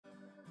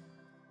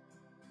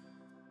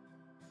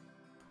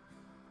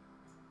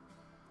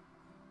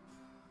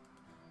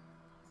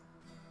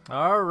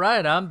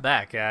Alright, I'm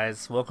back,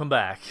 guys. Welcome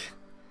back.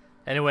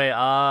 Anyway,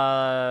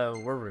 where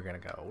were we gonna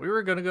go? We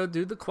were gonna go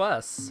do the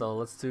quests. So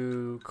let's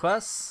do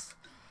quests.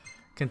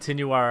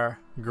 Continue our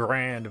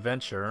grand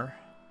adventure.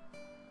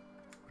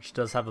 Which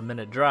does have a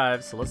minute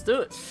drive, so let's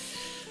do it.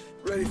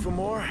 Ready for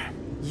more?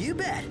 You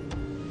bet.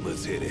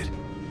 Let's hit it.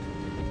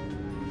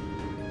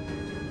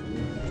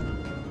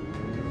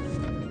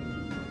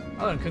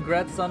 Oh, and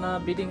congrats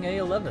on beating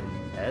A11,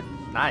 Ed.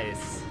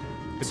 Nice.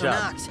 Good So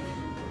job. Noct,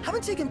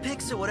 haven't taken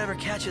pics of whatever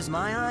catches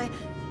my eye,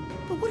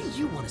 but what do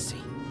you want to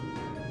see?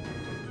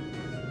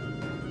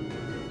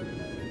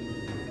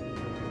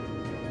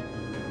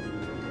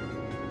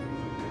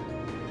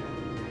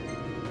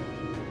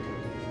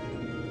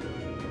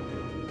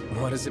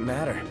 What does it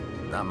matter?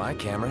 Not my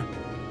camera.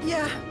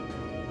 Yeah,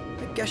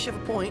 I guess you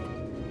have a point.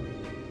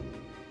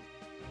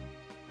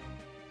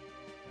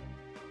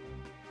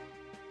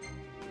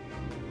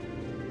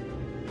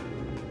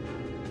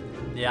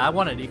 Yeah, I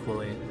want it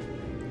equally.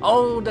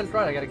 Oh, that's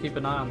right. I gotta keep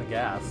an eye on the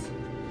gas.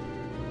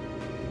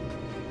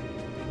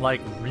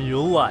 Like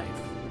real life.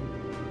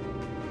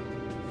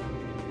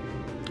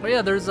 Oh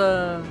yeah, there's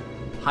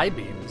high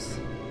beams.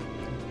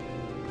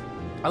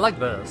 I like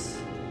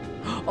this.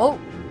 Oh,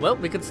 well,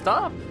 we could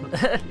stop.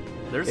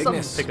 There's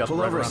Ignis, some pickup pull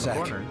right over a around the sec.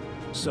 corner.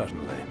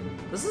 Certainly.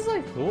 This is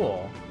like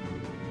cool.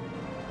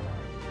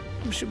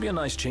 Should be a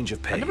nice change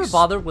of pace. I never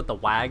bothered with the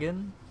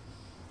wagon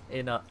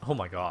in oh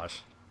my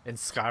gosh, in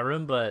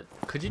Skyrim, but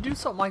could you do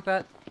something like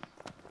that?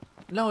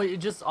 No, it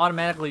just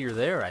automatically you're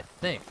there, I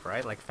think,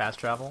 right? Like fast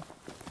travel.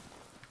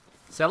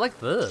 See, I like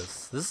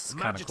this. This is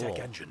kind of cool.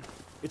 Engine.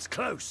 It's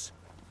close.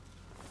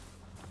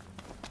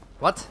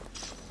 What?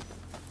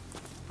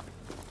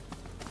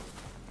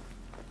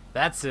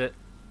 That's it.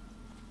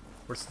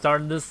 We're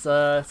starting this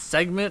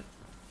segment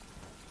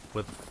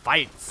with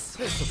fights.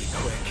 This'll be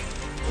quick.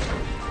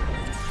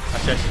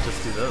 Actually, I should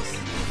just do this.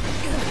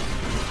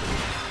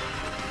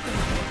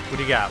 What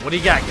do you got? What do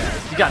you got,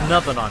 guys? You got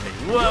nothing on me.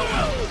 Whoa,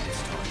 whoa.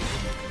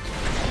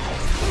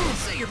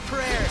 Say your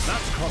prayers.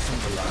 That's crossing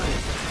the line.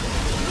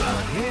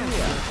 Here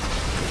we are.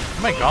 Oh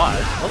my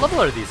god. What level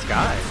are these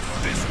guys?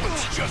 This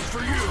one's just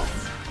for you.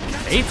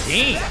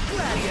 18.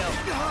 Gladio.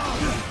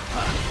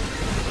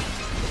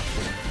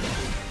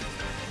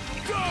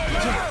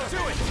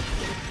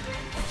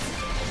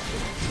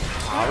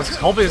 I was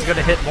hoping it was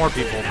gonna hit more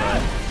people,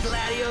 but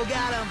Gladio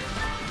got him.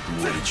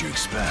 What did you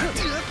expect?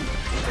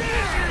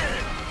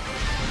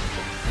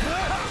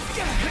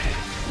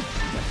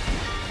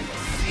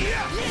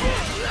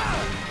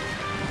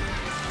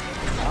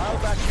 I'll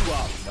back you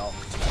up, Noct.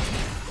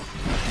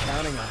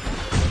 Counting on it.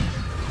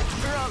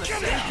 We're on the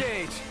same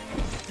page.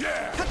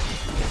 Yeah.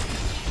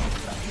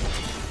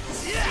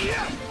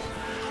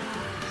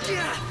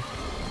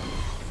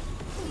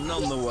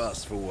 None the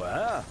worse for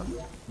wear.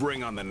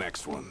 Bring on the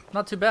next one.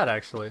 not too bad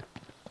actually.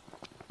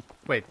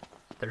 Wait,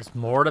 there's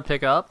more to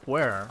pick up?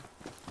 Where?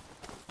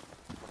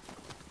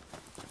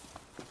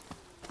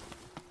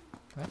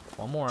 Okay,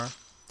 one more.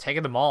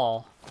 Taking them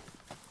all.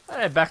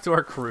 Alright, back to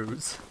our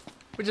cruise.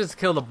 We just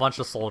killed a bunch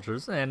of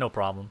soldiers. No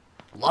problem.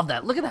 Love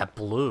that. Look at that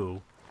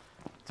blue.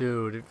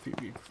 Dude,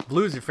 if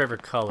blue's your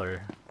favorite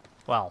color.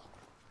 Wow.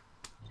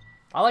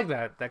 I like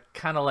that. That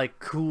kind of like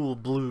cool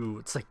blue.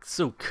 It's like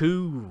so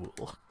cool.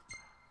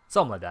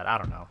 Something like that. I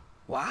don't know.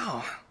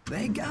 Wow,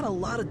 they got a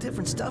lot of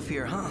different stuff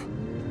here, huh?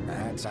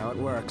 That's how it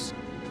works.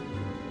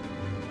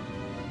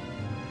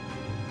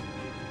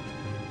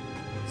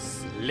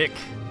 Slick.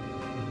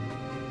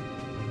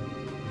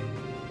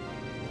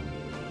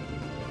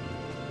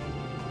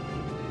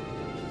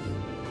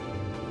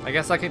 I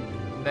guess I could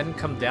then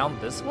come down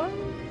this way?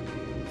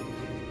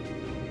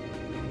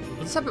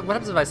 What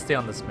happens if I stay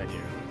on this menu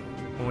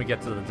when we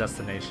get to the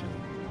destination?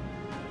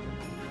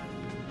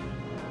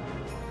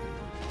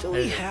 Do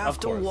we Hey, have of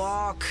to course.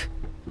 walk?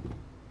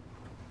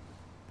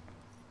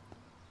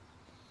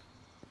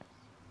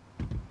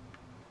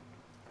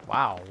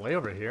 Wow, way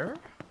over here?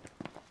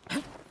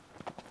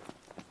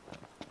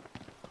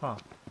 Huh.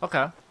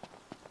 Okay.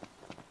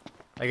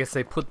 I guess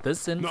they put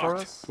this in for Knocked.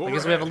 us? I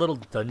guess we have a Overhead. little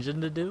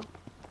dungeon to do?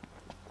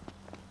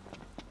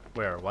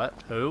 Where? What?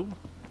 Who?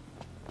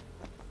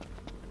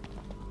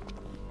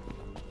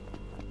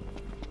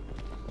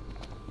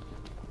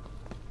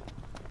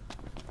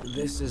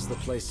 This is the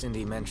place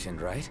Cindy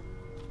mentioned, right?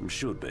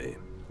 Should be.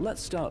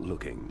 Let's start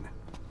looking.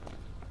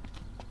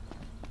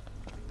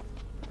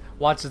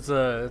 Watch, it's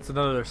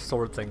another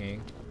sword thingy.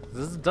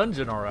 This is a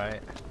dungeon,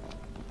 alright.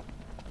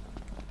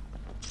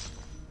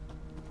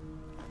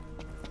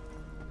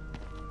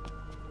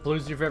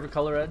 Blue's your favorite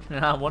color, Ed?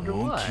 I wonder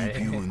Won't why.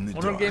 keep you in the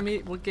Wonder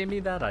dark. what gave me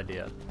that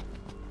idea.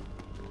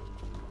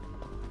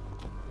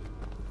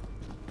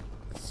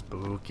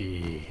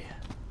 Spooky.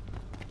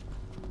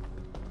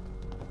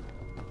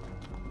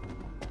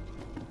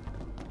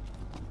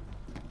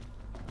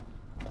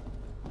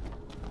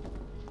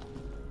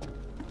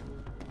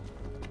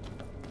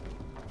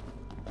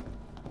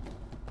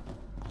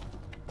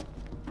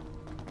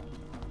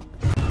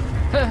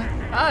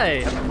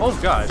 Hi! Oh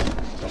god.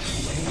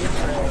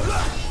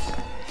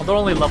 Well, they're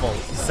only level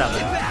 7.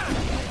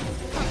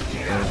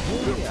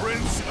 The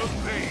Prince of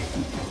Pain.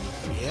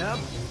 Yep.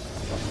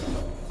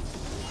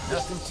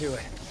 Nothing to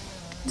it.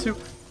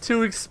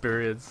 Two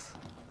experience.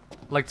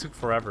 Like, took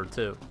forever,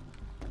 too.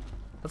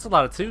 That's a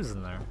lot of twos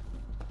in there.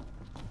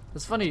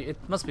 It's funny, it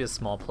must be a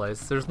small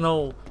place. There's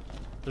no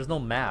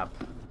map.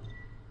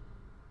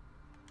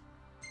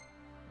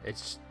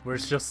 We're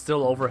just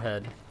still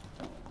overhead.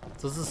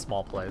 So this is a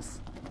small place.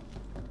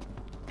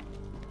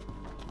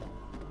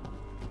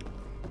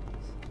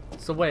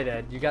 So wait,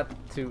 Ed, you got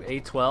to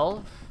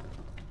A12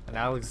 and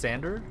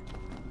Alexander?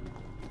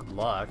 Good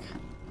luck.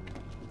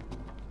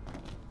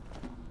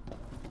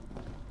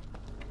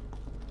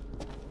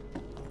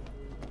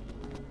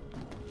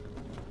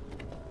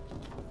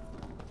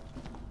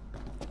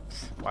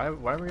 Why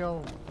are we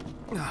all...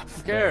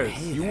 Who cares?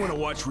 You want to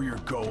watch where you're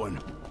going?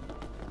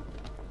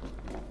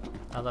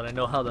 Now that I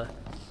know how the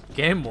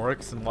game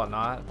works and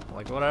whatnot,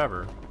 like,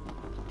 whatever.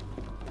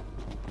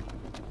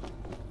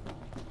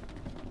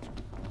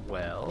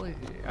 Well,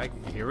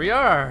 here we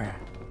are.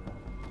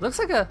 Looks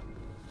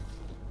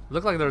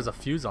like there's a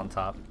fuse on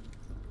top.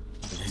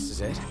 This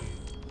is it?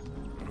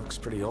 Looks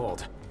pretty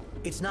old.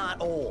 It's not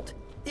old.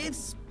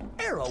 It's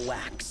arrow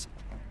wax.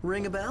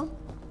 Ring a bell?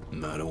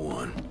 Not a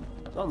one.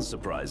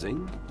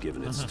 Unsurprising,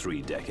 given it's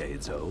 3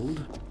 decades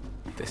old.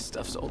 This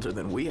stuff's older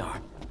than we are.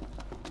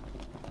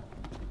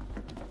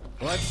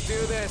 Let's do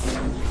this.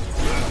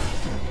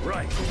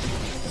 Right.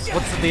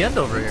 What's at the end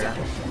over here?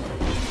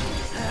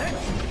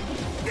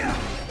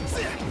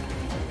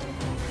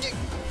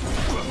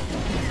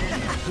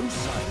 Whose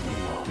side are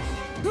you on?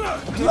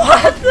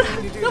 What?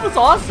 That was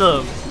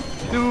awesome,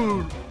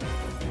 dude.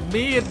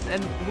 Me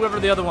and whoever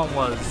the other one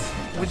was,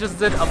 we just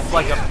did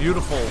like a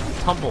beautiful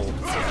tumble.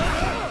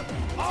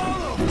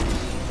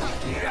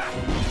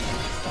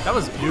 That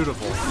was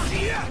beautiful.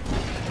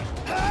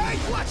 Hey,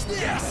 watch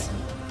this!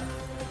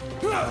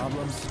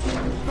 Problems?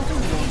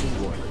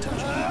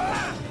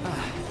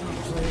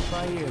 Play it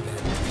by ear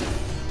then.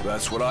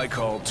 That's what I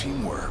call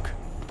teamwork.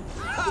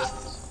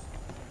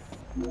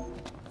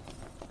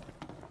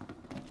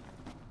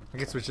 I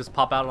guess we just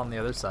pop out on the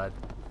other side.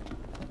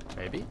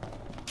 Maybe?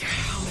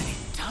 How many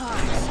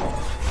times?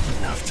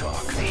 Enough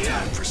talk.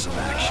 Time for some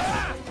action.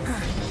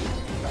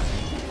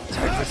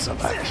 Time for some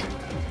action.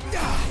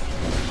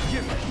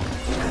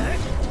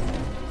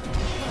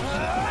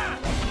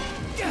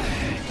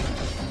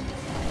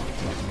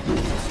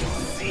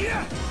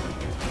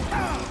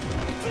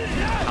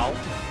 Ow.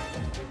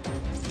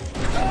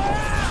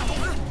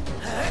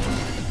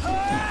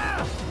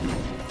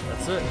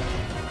 That's it.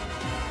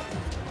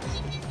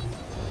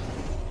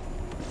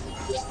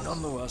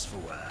 None the worse for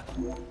wear.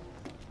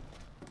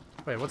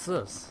 Wait, what's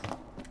this?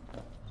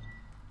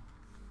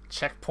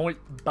 Checkpoint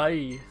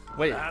Bay.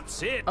 Wait.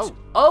 That's it.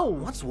 Oh!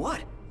 What's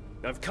what?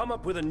 I've come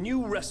up with a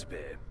new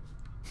recipe.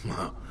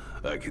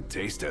 I can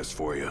taste test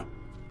for you.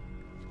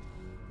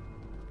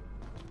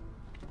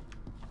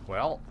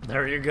 Well,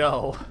 there you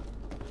go.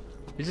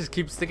 You just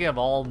keep thinking of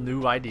all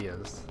new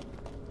ideas.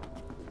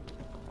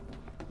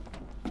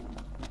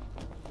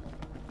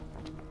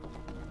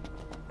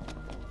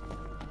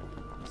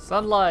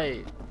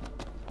 Sunlight!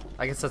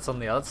 I guess that's on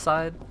the other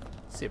side.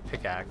 Let's see a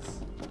pickaxe.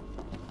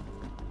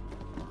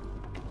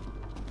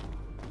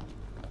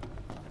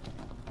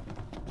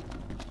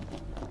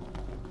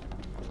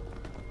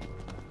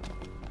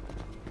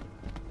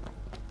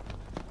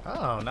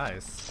 Oh,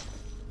 nice.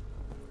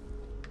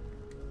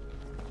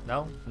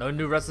 No? No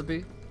new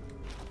recipe?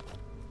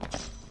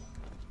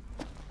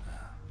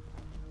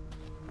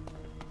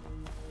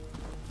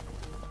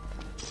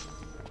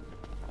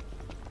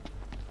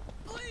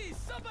 Please,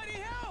 somebody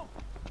help!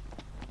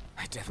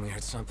 I definitely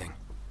heard something.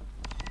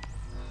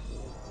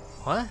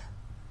 What?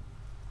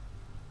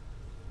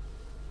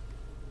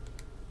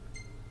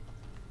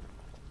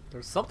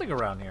 There's something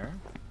around here.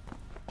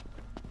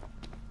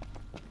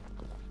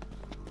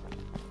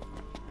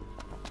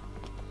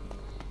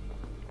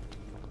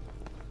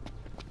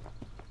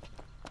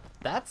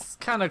 That's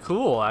kind of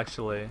cool,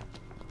 actually.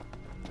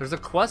 There's a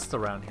quest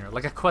around here,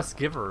 like a quest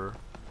giver.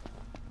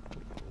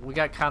 We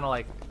got kind of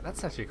like...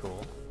 That's actually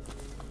cool.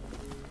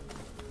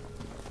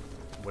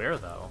 Where,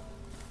 though?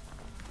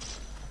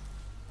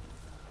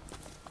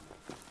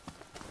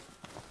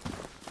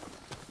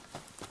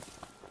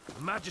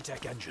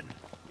 Magitech engine.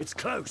 It's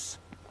close.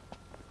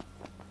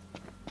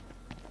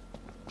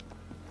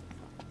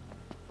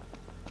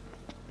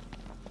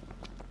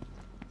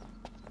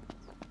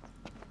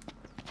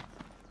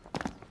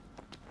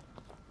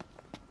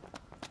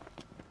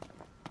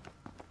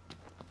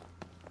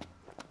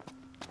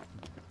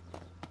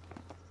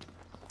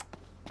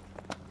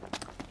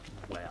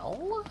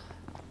 Well...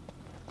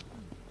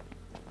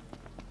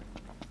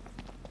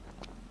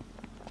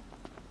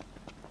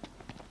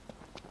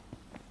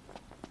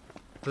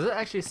 Does it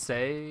actually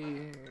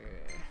say...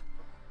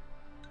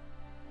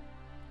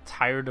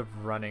 Tired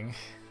of running?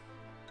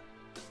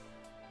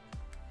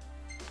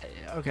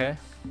 Okay.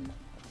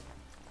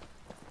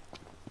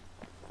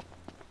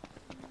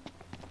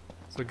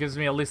 So it gives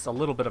me at least a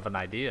little bit of an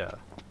idea.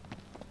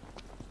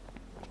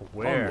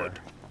 Where? Onward.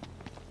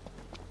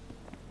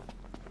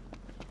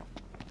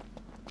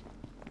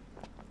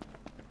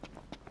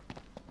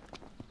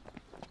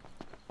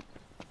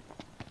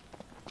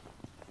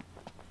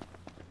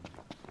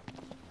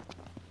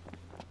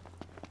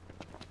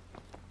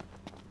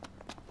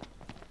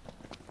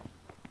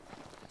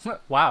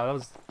 Wow,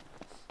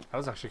 that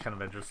was actually kind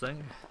of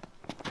interesting.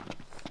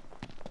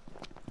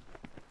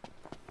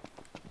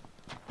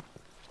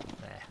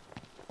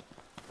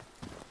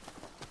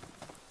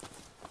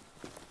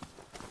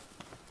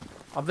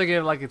 I'm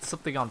thinking like it's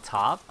something on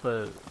top,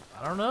 but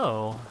I don't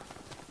know.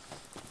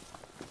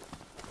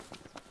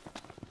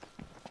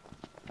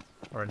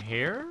 Or in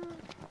here?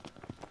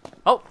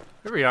 Oh,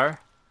 here we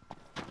are.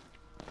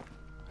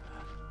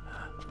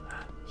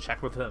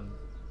 Check with him.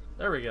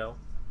 There we go.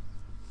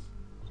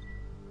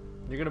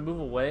 You're gonna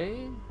move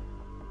away?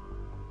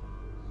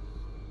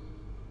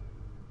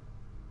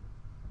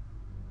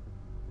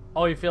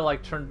 Oh, you feel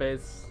like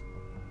turn-based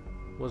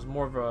was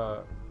more of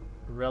a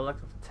relic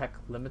of tech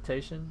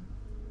limitation?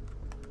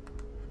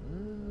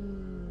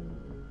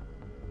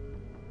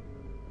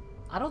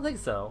 I don't think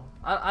so.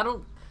 I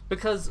don't,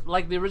 because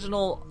like the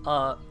original,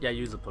 yeah,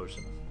 use a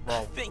potion.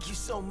 Well, Thank you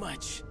so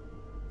much.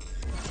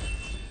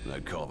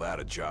 I'd call that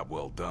a job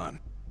well done.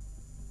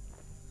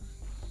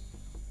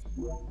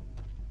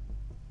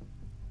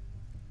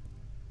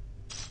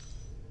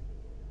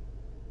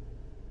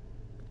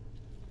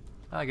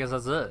 I guess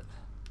that's it.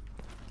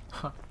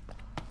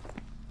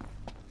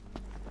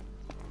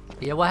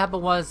 Yeah, what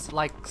happened was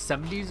like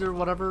 70s or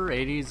whatever,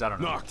 80s, I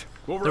don't know. Knocked.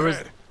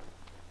 Overhead.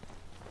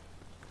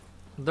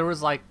 There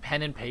was like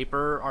pen and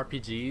paper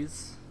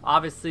RPGs.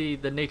 Obviously,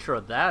 the nature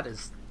of that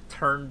is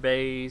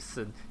turn-based,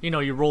 and you know,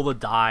 you roll the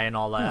die and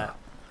all that.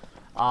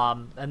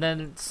 And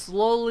then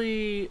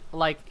slowly,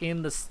 like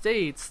in the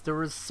States, there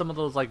was some of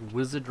those like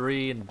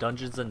wizardry and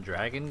Dungeons and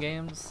Dragon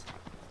games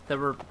that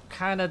were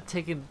kind of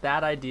taking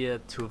that idea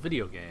to a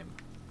video game.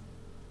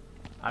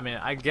 I mean,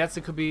 I guess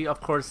it could be, of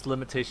course,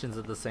 limitations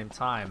at the same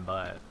time,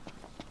 but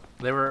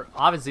they were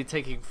obviously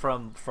taking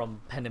from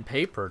pen and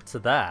paper to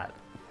that.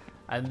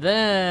 And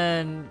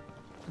then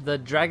the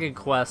Dragon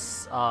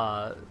Quest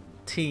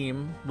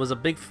team was a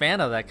big fan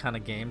of that kind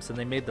of games, and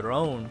they made their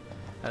own,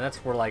 and that's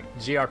where like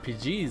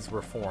JRPGs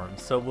were formed.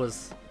 So it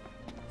was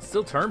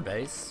still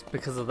turn-based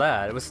because of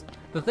that. It was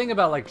the thing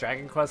about like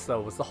Dragon Quest though,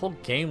 was the whole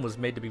game was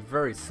made to be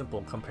very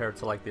simple compared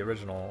to like the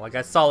original. Like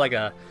I saw like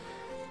a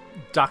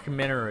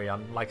documentary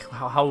on like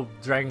how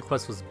Dragon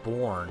Quest was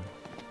born,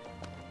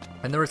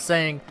 and they were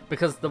saying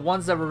because the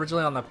ones that were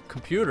originally on the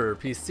computer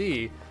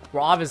PC were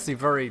obviously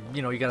very,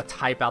 you know, you gotta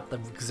type out the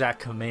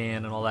exact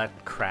command and all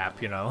that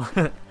crap, you know.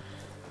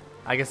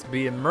 I guess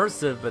be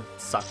immersive but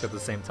sucked at the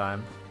same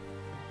time.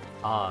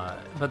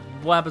 But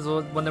what happens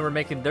when they were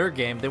making their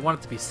game, they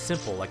wanted it to be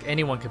simple, like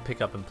anyone could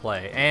pick up and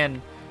play,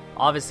 and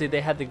obviously they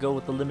had to go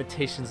with the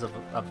limitations of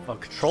a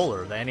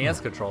controller, the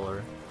NES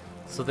controller.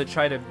 So they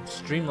try to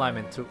streamline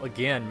it to,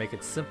 again, make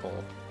it simple.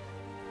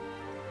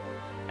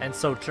 And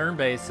so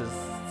turn-based is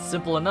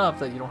simple enough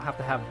that you don't have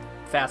to have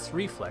fast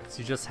reflex.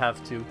 You just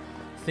have to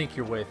think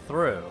your way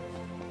through.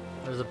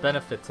 There's a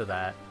benefit to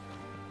that.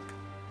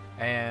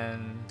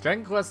 And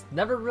Dragon Quest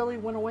never really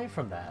went away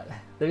from that.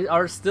 They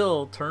are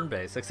still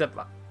turn-based, except...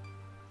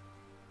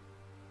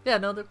 Yeah,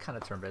 no, they're kind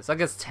of turn-based. I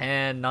guess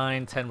 10,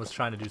 9, 10 was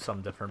trying to do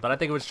something different, but I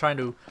think it was trying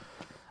to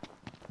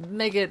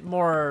make it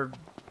more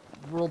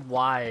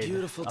worldwide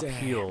Beautiful day.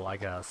 appeal, I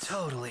guess.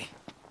 Totally.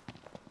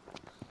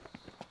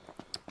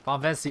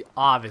 Final Fantasy,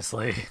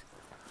 obviously,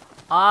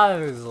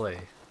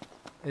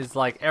 is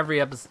like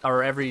every episode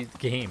or every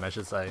game, I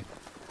should say,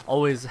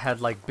 always had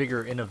like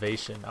bigger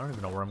innovation. I don't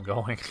even know where I'm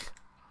going.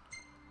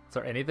 Is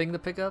there anything to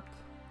pick up?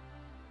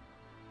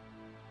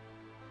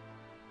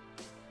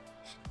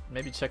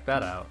 Maybe check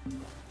that out.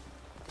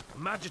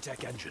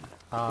 Magitech engine.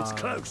 It's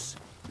close.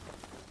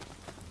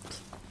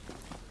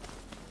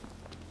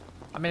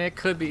 I mean, it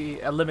could be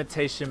a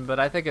limitation, but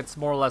I think it's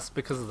more or less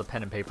because of the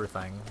pen and paper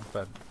thing,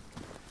 but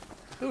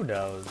who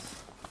knows?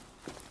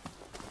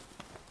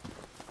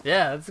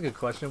 Yeah, that's a good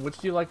question. Which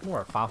do you like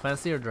more, Final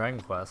Fantasy or Dragon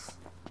Quest?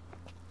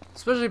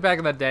 Especially back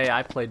in the day,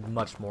 I played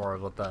much more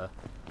with the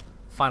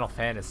Final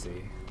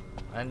Fantasy.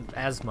 And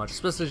as much,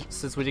 especially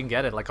since we didn't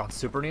get it like on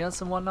Super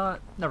NES and whatnot.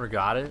 Never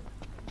got it.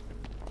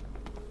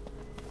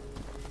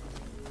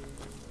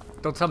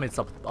 Don't tell me it's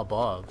up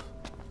above.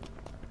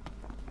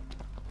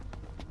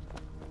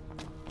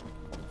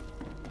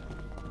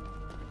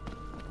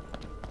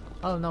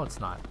 Oh, no, it's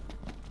not.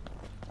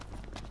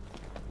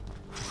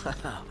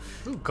 Wow.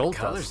 Ooh, gold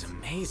Color's dust.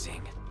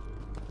 amazing.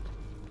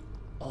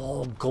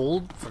 Oh,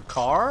 gold for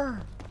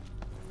car?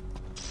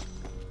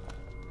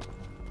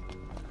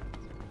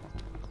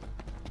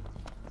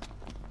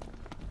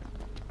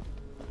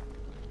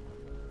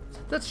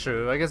 That's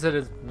true. I guess it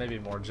is maybe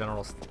more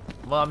general.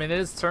 Well, I mean, it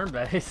is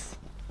turn-based.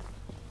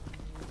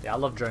 Yeah, I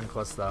love Dragon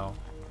Quest, though.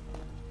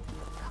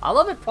 I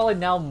love it probably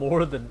now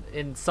more than,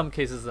 in some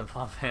cases, than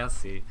Final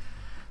Fantasy.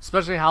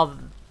 Especially how,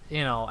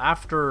 you know,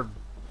 after,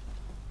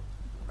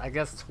 I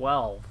guess,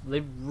 12,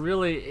 they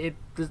really,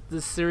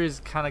 this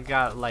series kind of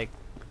got, like,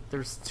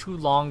 there's too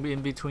long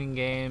in between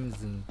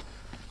games, and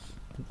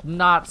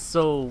not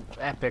so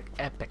epic,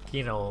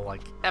 you know,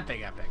 like,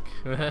 epic.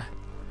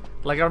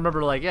 Like, I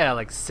remember, like, yeah,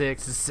 like,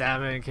 6 and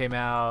 7 came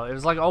out. It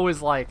was, like,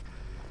 always, like,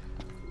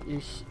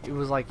 it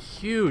was, like,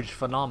 huge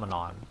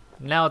phenomenon.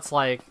 Now it's,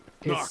 like,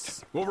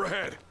 Knocked.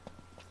 Overhead.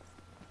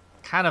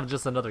 kind of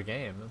just another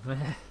game.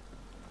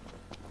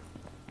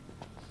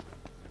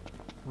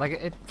 Like,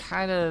 it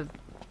kind of,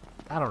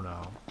 I don't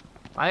know.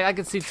 I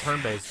could see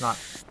turn-based not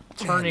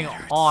turning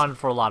on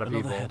for a lot of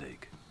Another people.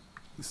 headache.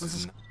 This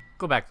is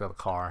Go back to the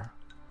car.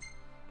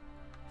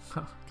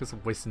 Guess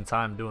I'm wasting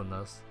time doing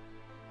this.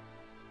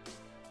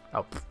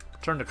 Oh,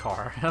 turn the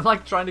car. I'm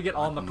like trying to get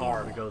on the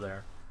car to go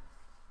there.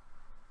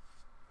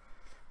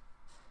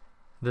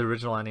 The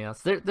original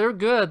NES. They're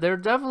good. They're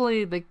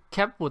definitely, they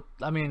kept with,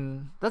 I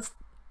mean, that's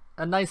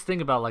a nice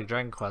thing about like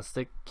Dragon Quest.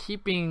 They're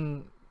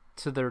keeping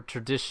to their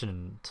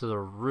tradition, to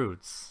their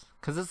roots.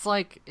 Cause it's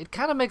like, it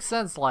kind of makes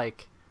sense,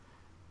 like,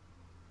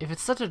 if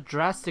it's such a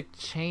drastic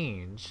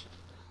change,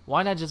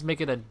 why not just make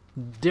it a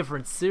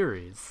different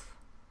series?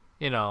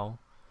 You know?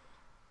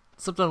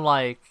 Something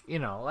like, you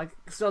know, like,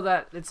 so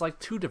that it's like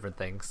two different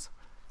things.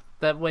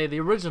 That way the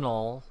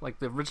original, like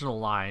the original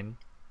line,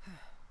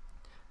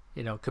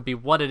 you know, could be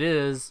what it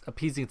is,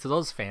 appeasing to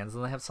those fans,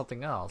 and they have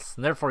something else.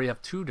 And therefore you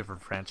have two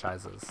different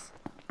franchises.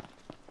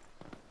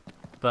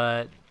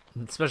 But,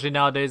 especially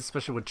nowadays,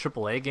 especially with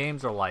AAA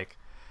games, are like,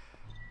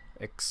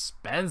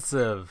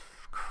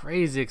 expensive,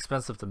 crazy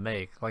expensive to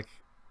make. Like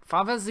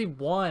Final Fantasy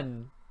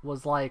 1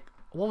 was like,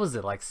 what was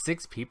it, like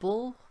 6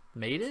 people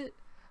made it?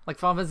 Like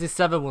Final Fantasy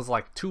 7 was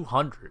like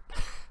 200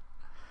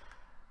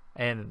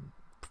 and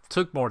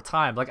took more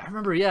time. Like I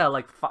remember, yeah,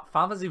 like Final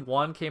Fantasy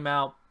 1 came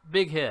out,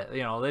 big hit,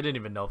 you know, they didn't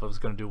even know if it was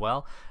going to do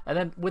well, and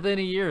then within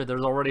a year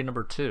there's already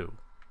number 2,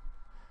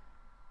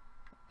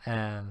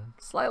 and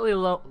slightly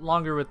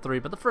longer with 3,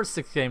 but the first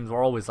 6 games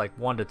were always like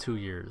 1 to 2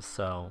 years.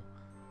 So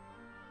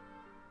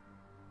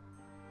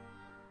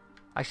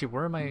actually,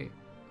 where am I?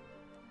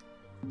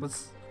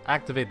 Let's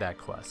activate that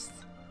quest.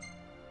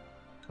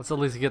 Let's at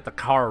least get the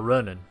car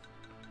running.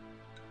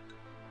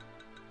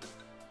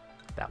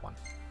 That one.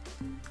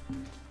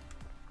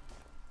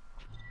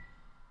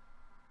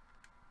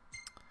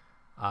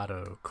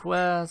 Auto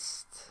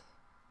quest.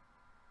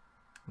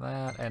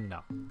 That and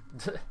no.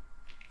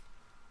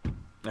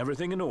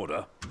 everything in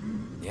order.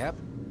 Yep.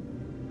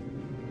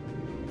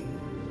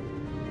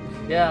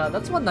 Yeah,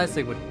 that's one nice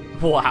thing with.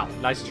 Wow,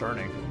 nice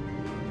turning.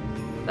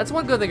 That's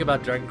one good thing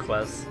about Dragon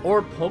Quest,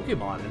 or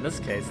Pokemon in this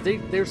case.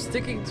 They're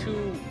sticking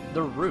to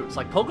their roots.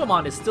 Like,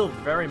 Pokemon is still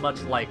very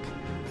much like...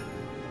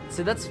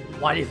 See, that's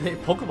why you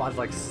think Pokemon's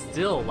like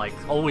still like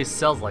always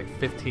sells like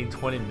 15,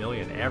 20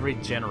 million every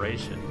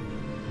generation.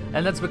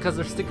 And that's because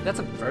they're sticking... That's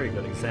a very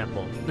good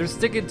example. They're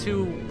sticking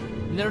to...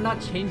 They're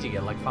not changing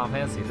it like Final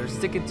Fantasy. They're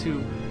sticking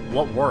to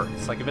what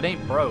works. Like, if it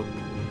ain't broke,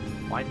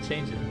 why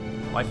change it?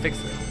 Why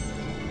fix it?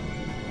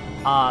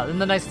 Then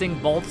the nice thing,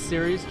 both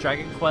series,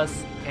 Dragon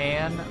Quest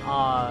and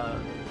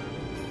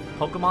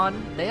Pokemon,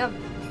 they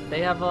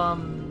have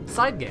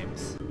side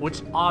games,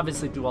 which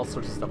obviously do all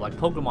sorts of stuff. Like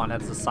Pokemon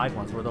has the side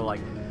ones where they're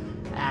like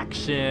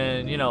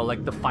action, you know,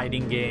 like the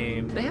fighting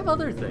game. They have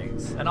other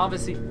things, and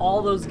obviously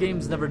all those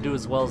games never do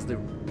as well as the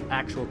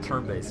actual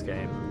turn-based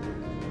game.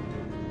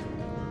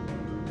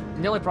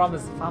 And the only problem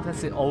is Final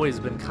Fantasy has always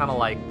been kind of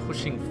like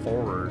pushing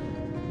forward,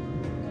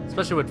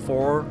 especially with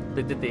 4.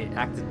 They did the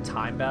active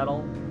time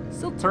battle.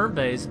 Still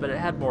turn-based, but it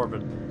had more of a,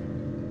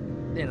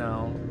 you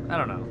know, I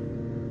don't know.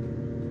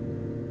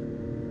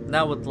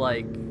 Now with,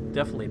 like,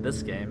 definitely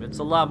this game, it's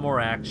a lot more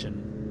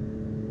action.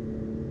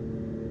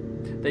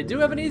 They do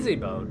have an easy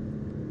mode,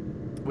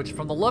 which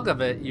from the look of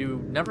it,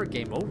 you never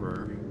game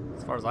over,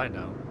 as far as I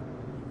know.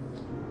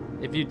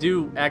 If you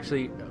do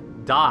actually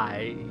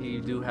die,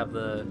 you do have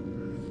the,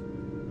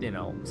 you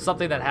know,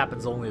 something that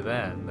happens only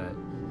then. That.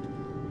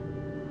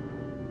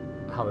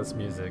 Oh, this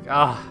music.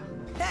 Ah.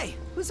 Hey,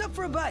 who's up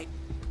for a bite?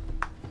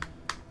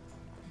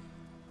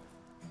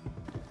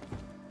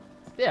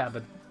 Yeah,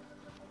 but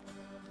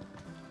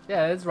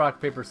yeah, it's rock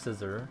paper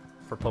scissors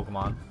for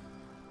Pokemon,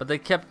 but they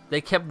kept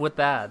with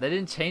that. They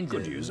didn't change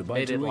Could it. use a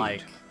bite Made to it eat.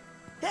 like,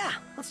 Yeah,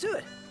 let's do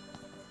it.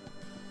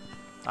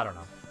 I don't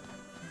know.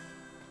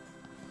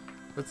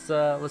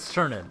 Let's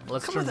turn it.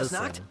 Let's Come turn with us, this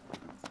Noct. in.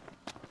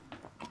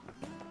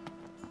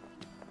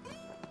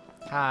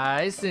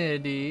 Hi,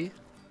 Cindy.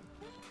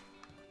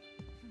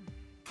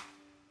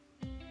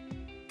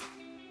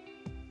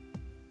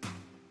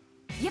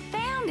 You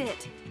found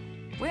it!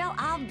 Well,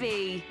 I'll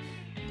be.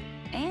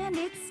 And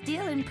it's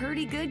still in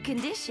pretty good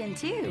condition,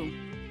 too.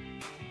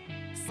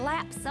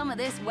 Slap some of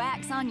this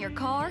wax on your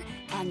car,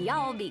 and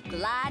y'all be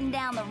gliding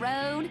down the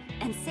road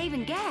and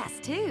saving gas,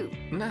 too.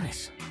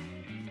 Nice.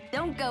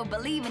 Don't go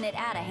believing it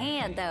out of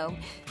hand, though.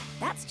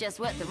 That's just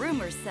what the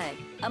rumors say,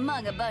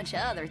 among a bunch of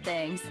other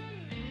things.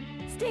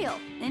 Still,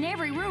 in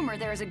every rumor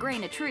there's a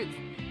grain of truth.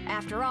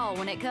 After all,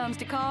 when it comes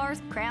to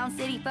cars, Crown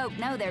City folk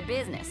know their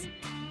business.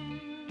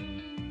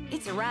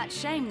 It's a right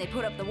shame they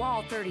put up the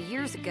wall 30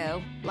 years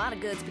ago. A lot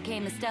of goods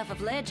became the stuff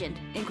of legend,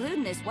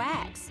 including this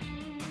wax.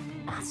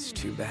 That's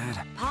too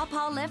bad.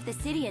 Pawpaw left the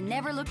city and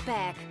never looked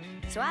back,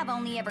 so I've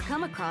only ever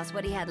come across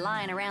what he had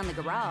lying around the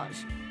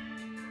garage.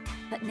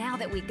 But now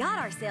that we got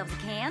ourselves a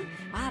can,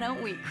 why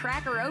don't we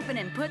crack her open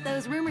and put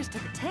those rumors to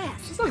the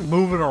test? She's like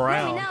moving Let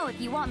around. me know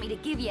if you want me to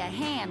give you a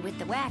hand with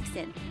the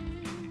waxing.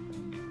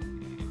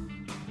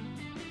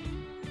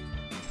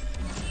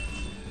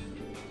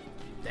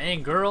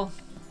 Dang, girl.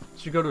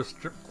 Should go to a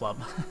strip club.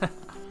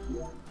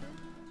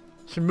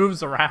 She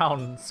moves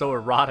around so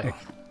erotic.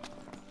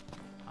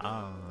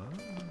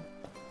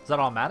 Is that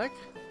automatic?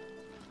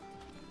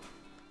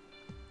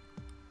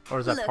 Or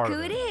is that Look part who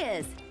of it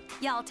is.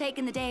 Y'all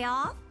taking the day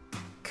off?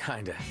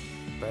 Kinda.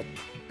 But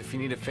if you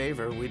need a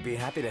favor, we'd be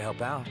happy to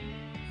help out.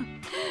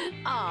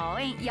 Oh,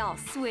 ain't y'all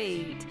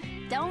sweet.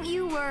 Don't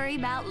you worry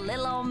about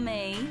little old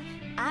me.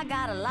 I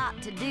got a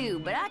lot to do,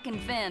 but I can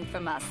fend for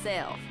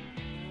myself.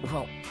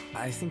 Well,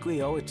 I think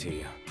we owe it to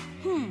you.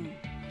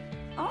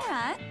 All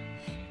right.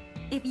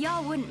 If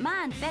y'all wouldn't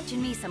mind fetching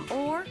me some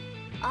ore,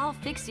 I'll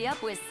fix you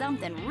up with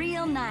something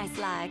real nice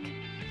like.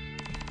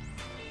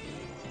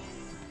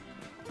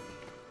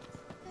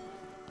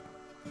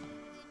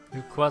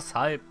 New quest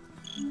hype.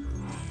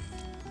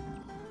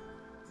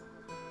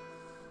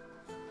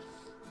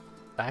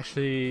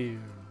 Actually,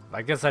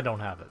 I guess I don't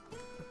have it.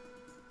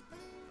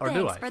 Or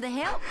do Thanks I? for the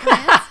help, Prince.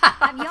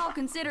 Have y'all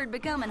considered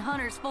becoming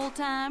hunters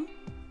full-time?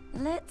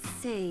 Let's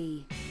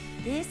see.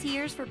 This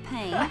here's for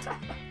paint.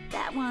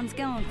 That one's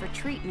going for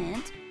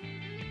treatment.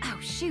 Oh,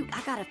 shoot,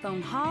 I gotta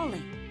phone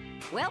Holly.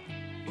 Well,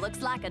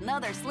 looks like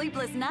another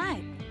sleepless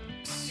night.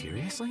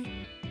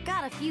 Seriously?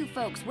 Got a few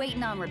folks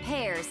waiting on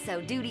repairs, so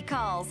duty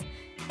calls.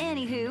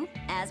 Anywho,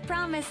 as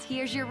promised,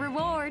 here's your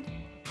reward.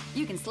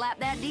 You can slap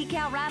that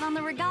decal right on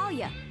the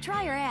regalia.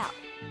 Try her out.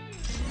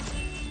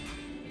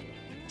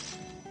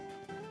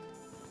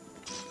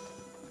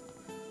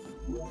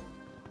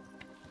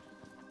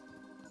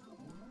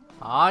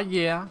 Ah,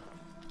 yeah.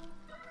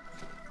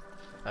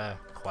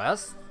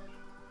 Quest?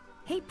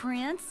 Hey,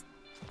 Prince.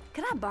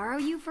 Could I borrow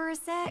you for a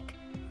sec?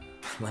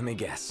 Let me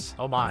guess.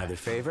 Oh my. Another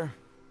favor?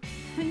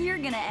 You're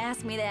gonna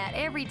ask me that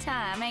every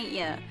time, ain't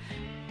ya?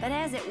 But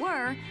as it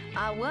were,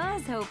 I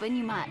was hoping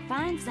you might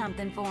find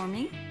something for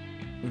me.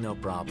 No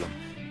problem.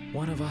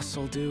 One of us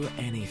will do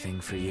anything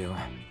for you.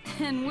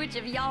 And which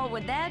of y'all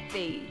would that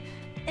be?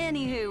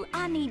 Anywho,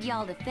 I need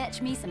y'all to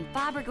fetch me some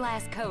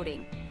fiberglass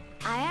coating.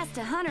 I asked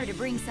a hunter to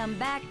bring some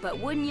back, but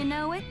wouldn't you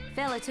know it,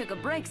 fella took a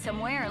break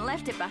somewhere and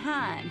left it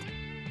behind.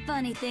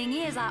 Funny thing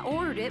is, I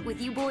ordered it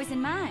with you boys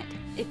in mind.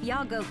 If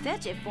y'all go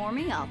fetch it for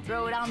me, I'll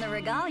throw it on the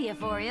regalia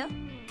for you.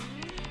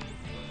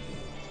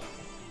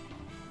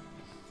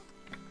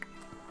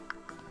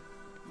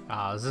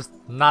 Is this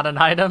not an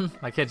item?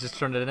 I can't just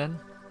turn it in?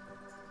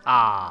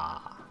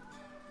 Ah.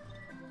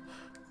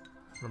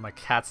 One of my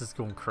cats is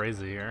going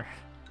crazy here.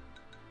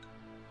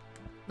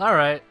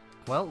 Alright.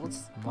 Well,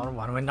 why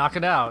don't we knock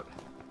it out?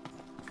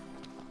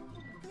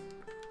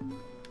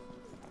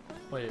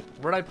 Wait,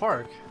 where'd I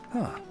park?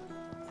 Huh.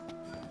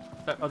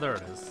 Oh, there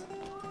it is.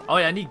 Oh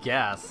yeah, I need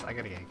gas. I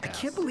gotta get I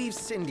gas. can't believe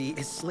Cindy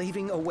is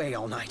slaving away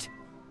all night.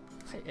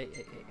 Hey.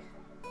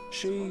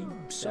 She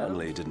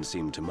certainly didn't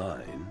seem to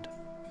mind.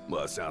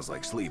 Well, it sounds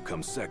like sleep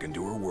comes second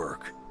to her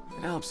work.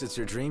 It helps it's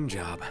her dream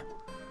job.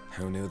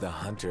 Who knew the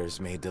hunters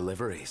made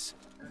deliveries?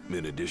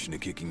 In addition to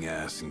kicking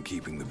ass and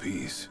keeping the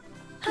peace.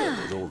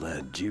 With all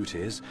their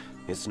duties,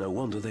 it's no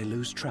wonder they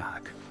lose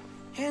track.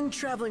 And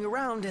traveling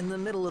around in the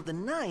middle of the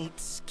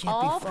night can't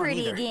All be fun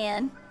pretty either.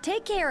 again.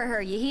 Take care of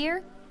her, you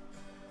hear?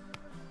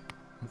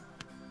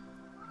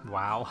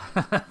 Wow.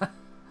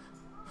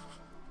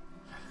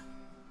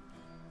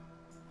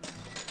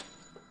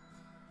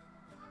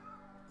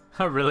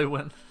 I really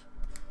went.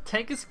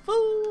 Tank is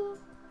full.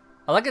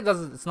 I like it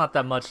doesn't. It's not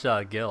that much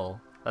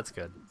gill. That's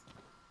good.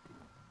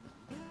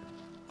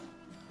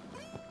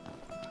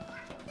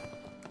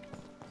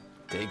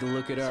 Take a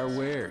look at our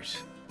wares.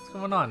 What's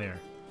going on here?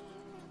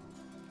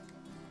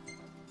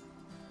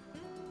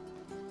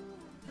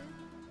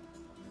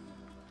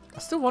 I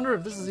still wonder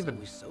if this is even.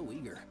 Always so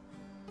eager.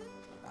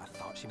 I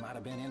thought she might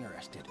have been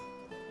interested.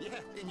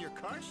 Yeah, in your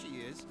car she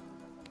is.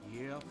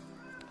 Yep.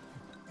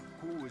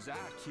 Who was I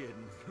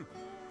kidding?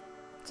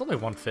 It's only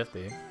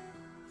 150.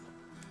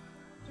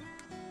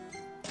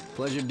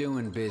 Pleasure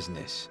doing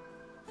business.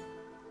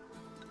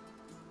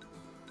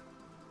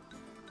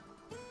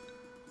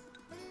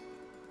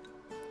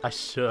 I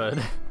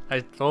should. I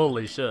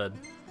totally should.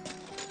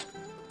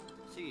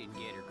 She didn't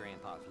get her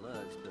grandpa's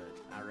looks, but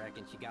I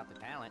reckon she got the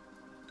talent.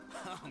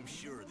 I'm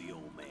sure the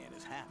old man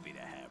is happy to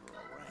have her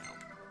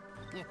around.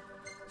 Yeah,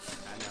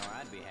 I know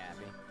I'd be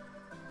happy.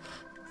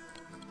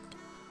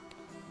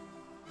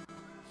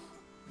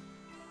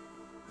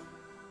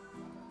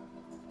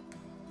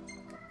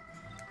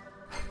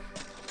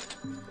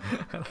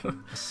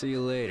 See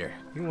you later.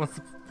 He wants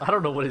to, I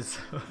don't know what his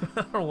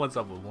I don't know what's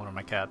up with one of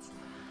my cats.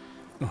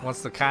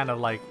 Wants to kind of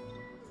like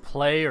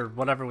play or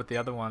whatever with the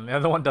other one. The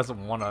other one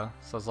doesn't wanna,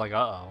 so it's like,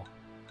 uh-oh.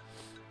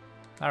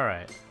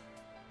 Alright.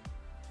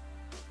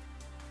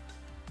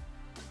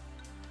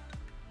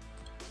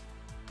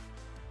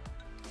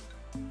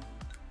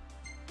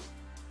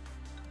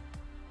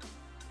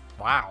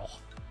 Wow.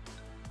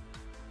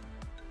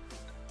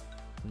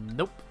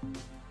 Nope.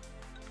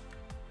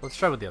 Let's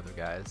try with the other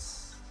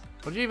guys.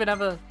 Would you even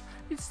have a...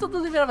 He still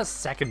doesn't even have a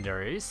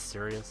secondary. Are you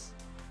serious?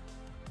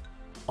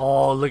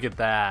 Oh, look at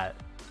that.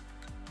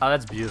 Oh,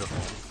 that's beautiful.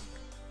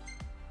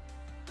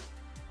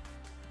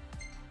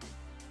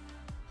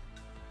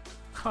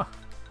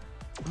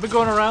 I've been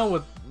going around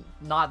with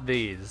not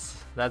these.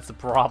 That's the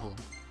problem.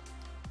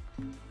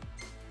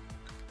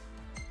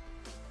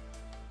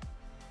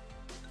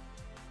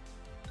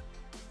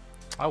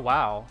 Oh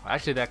wow,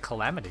 actually that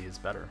Calamity is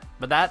better.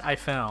 But that I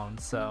found,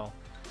 so...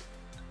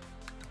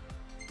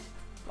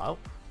 Oh.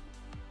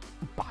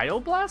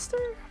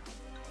 Bioblaster?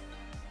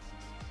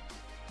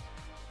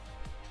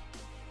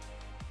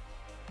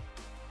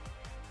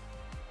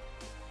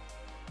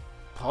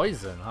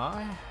 Poison,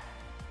 huh?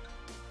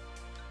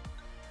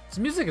 This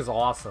music is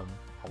awesome.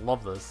 I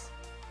love this.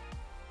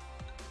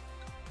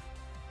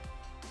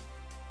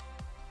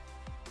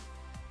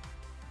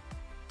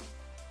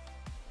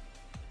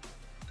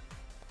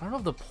 I don't know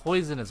if the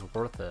poison is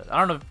worth it. I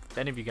don't know if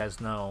any of you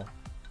guys know.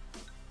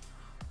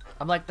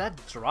 I'm like, that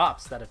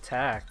drops that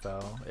attack,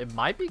 though. It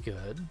might be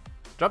good.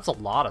 Drops a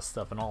lot of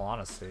stuff, in all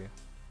honesty.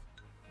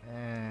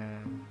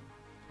 And...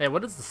 Hey,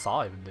 what does the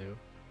saw even do?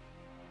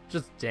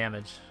 Just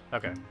damage.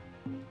 Okay.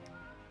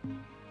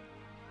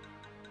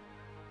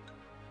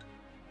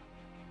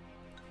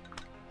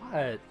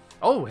 What?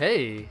 Oh,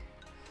 hey!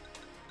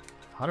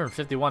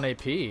 151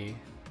 AP.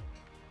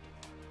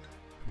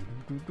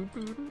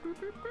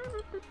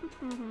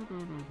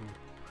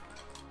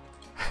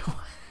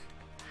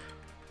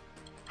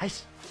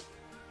 Nice.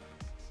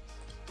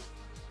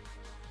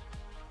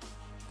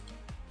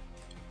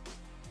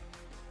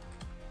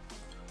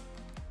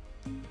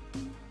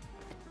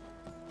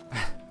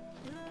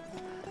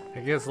 I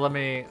guess let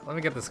me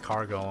get this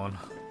car going.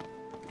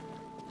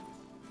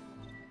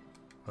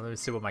 Let me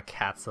see what my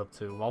cat's up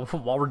to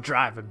while we're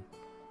driving.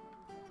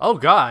 Oh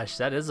gosh,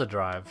 that is a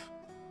drive.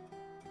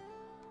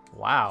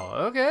 Wow,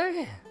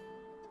 okay.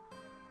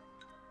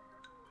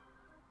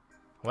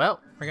 Well,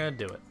 we're gonna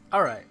do it.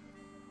 Alright.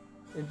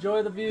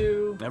 Enjoy the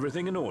view.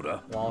 Everything in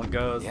order? While it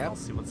goes, Yep. and I'll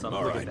see what's up.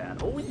 All Look right. at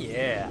that. Oh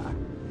yeah.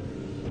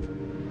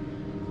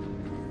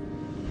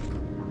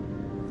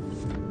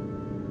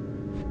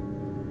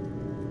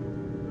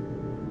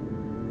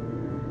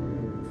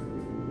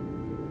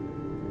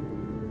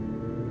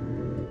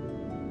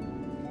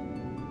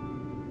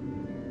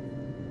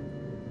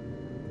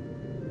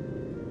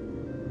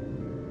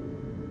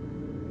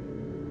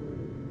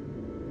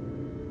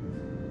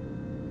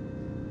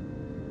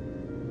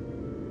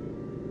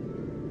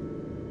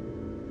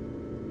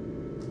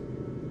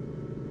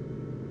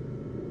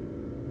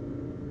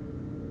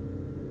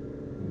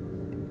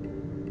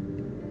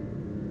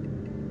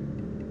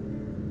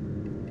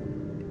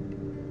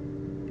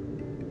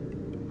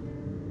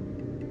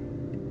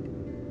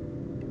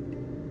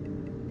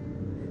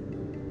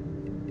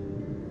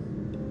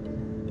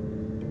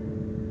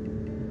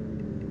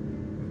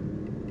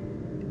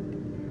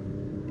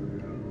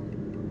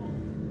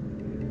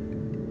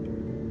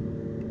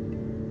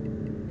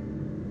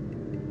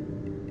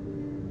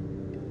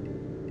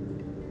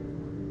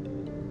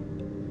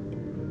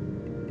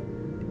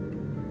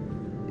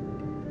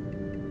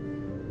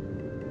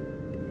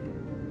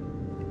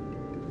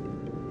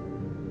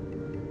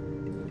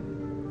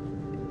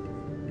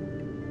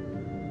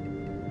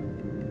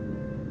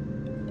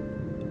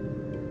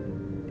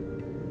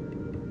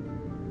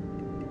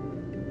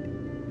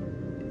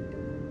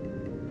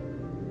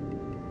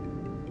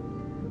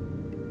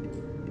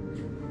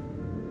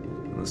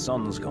 The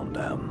sun's gone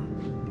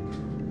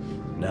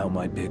down. Now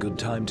might be a good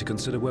time to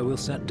consider where we'll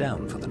set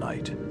down for the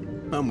night.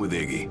 I'm with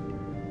Iggy.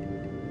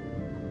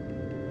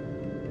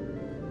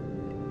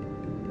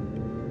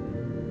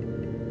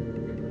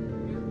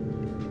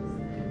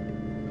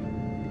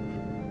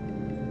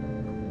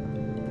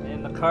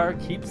 And the car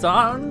keeps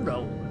on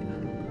rolling.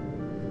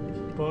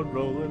 Keep on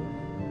rolling.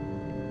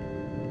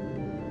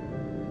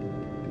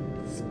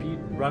 Speed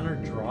runner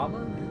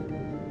drama?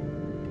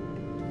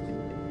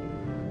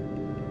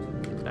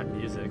 That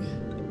music.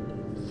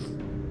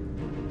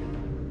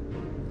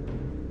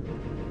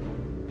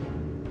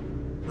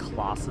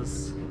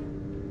 Colossus.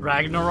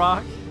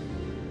 Ragnarok.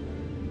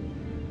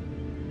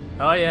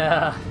 Oh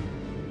yeah.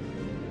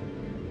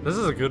 This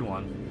is a good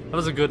one. That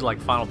was a good like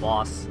final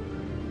boss.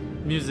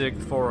 Music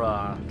for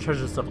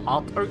Treasures of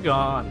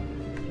Altergon.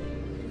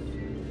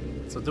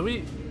 So do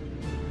we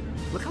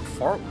look how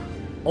far?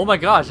 Oh my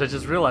gosh, I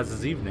just realized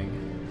it's evening.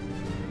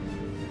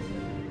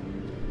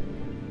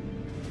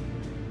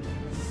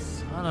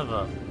 Son of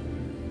a...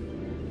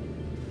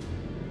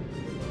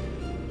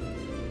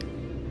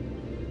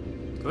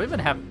 Do we even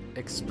have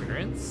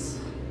experience?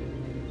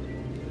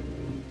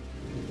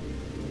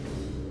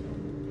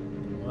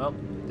 Well,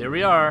 there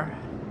we are.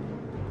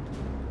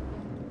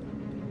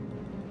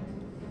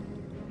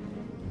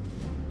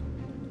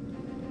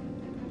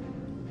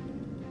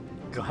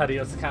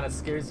 Gladius kind of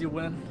scares you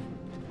when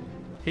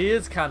he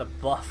is kind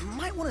of buff, You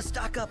might want to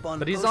stock up on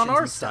but he's on potions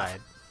our and stuff.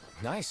 side.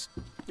 Nice.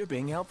 You're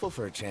being helpful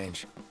for a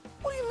change.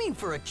 What do you mean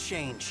for a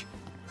change?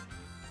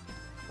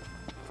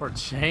 For a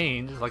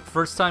change, like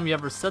first time you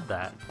ever said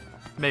that,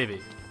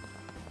 maybe.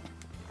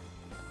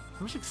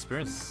 How much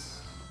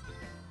experience?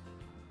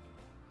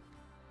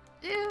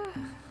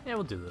 Yeah,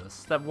 we'll do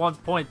this. That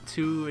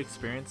 1.2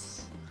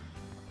 experience.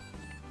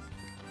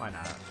 Why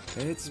not?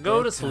 It's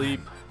Go to bedtime. sleep.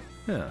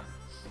 Yeah.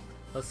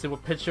 Let's see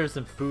what pictures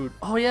and food.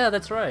 Oh yeah,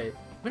 that's right.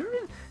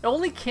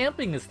 Only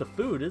camping is the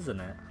food, isn't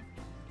it?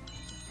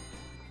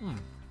 Hmm.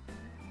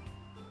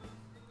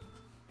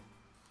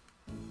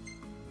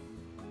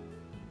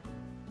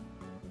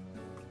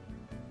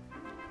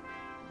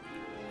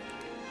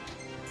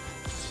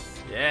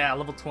 Yeah,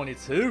 level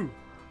 22.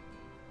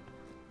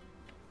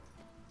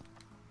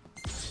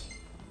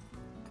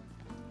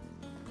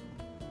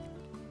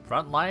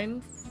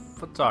 Frontline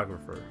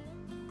photographer.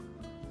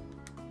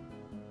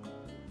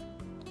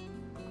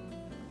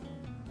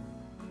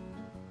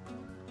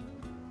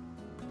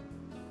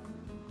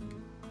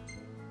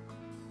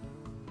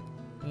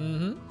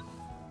 Mm-hmm.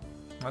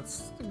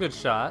 That's a good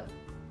shot.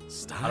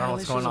 I don't know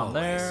what's going on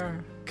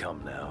there.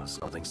 Come now,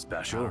 something I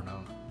special. don't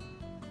know.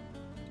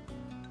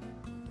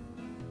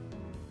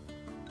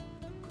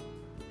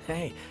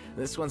 Hey,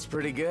 this one's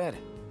pretty good.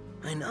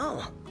 I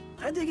know.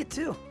 I dig it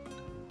too.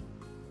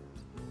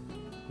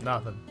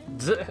 Nothing.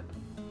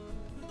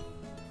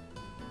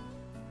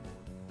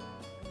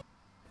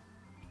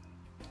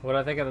 What do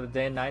I think of the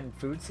day and night and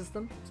food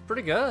system? It's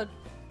pretty good.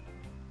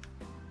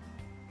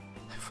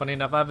 Funny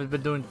enough, I haven't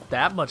been doing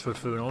that much with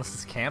food unless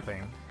it's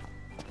camping.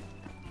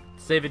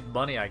 Saving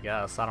money, I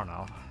guess. I don't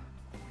know.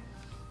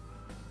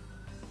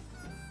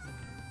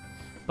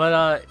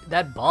 But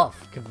that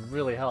buff could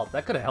really help.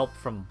 That could have helped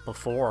from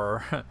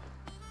before.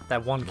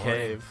 That one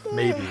cave,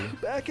 maybe.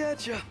 Back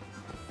at ya.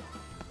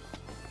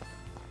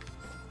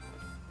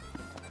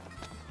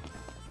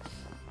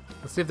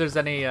 Let's see if there's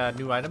any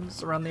new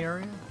items around the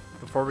area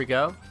before we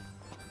go.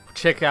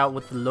 Check out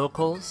with the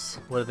locals.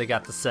 What do they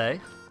got to say?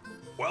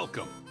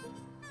 Welcome.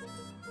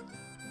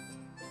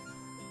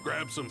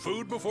 Grab some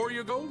food before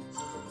you go?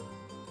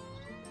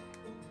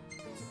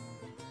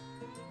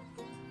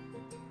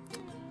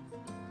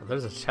 Oh,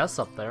 there's a chest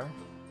up there.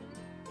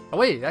 Oh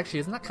wait, actually,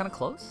 isn't that kind of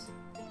close?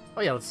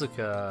 Oh yeah, let's look.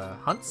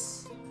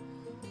 Hunts.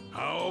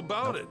 How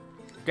about it?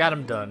 Got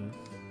him done.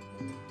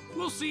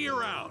 We'll see you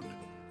around.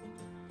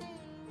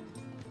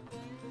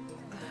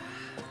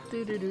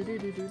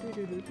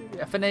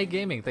 FNA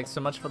Gaming, thanks so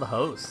much for the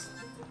host.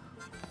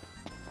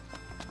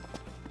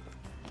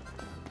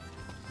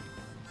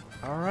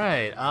 All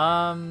right.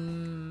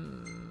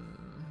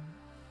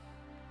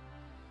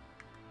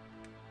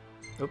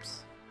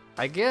 Oops.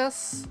 I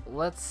guess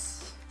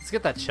let's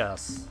get that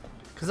chest,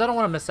 cause I don't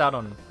want to miss out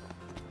on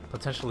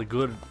potentially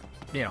good,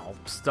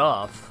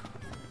 stuff.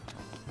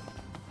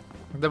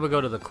 Then we go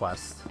to the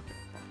quest.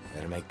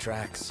 Better make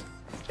tracks.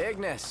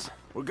 Ignis,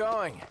 we're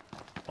going.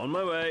 On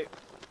my way.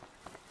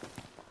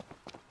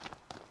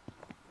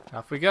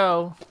 Off we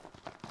go.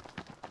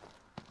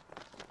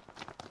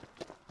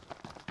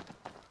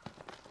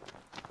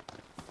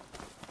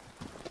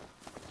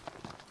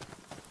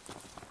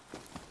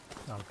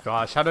 Oh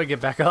gosh, how do I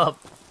get back up?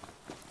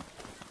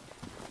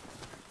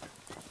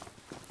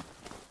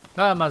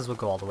 No, I might as well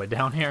go all the way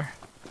down here.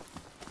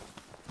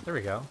 There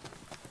we go.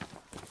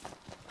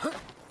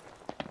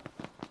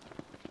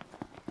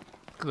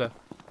 Look at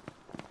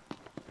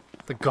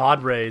the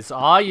God rays.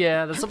 Oh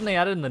yeah, that's something they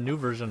added in the new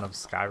version of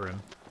Skyrim.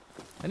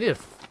 I need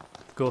to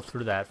go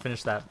through that,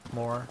 finish that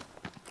more.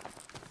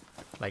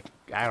 Like,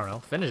 I don't know,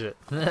 finish it.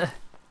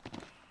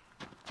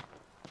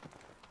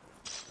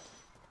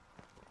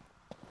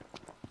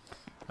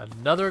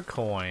 Another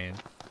coin.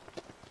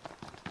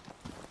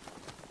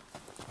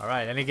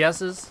 Alright, any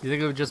guesses? You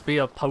think it would just be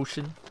a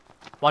potion?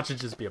 Watch it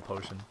just be a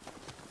potion.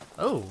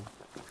 Oh.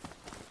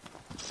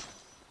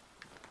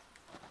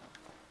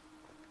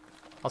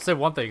 I'll say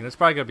one thing, there's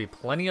probably gonna be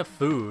plenty of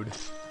food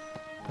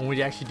when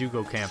we actually do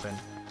go camping.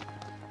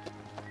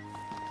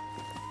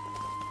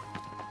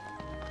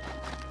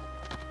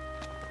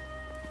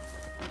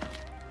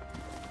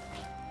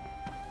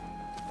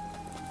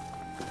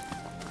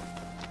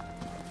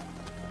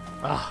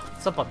 Ah,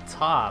 it's up on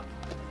top.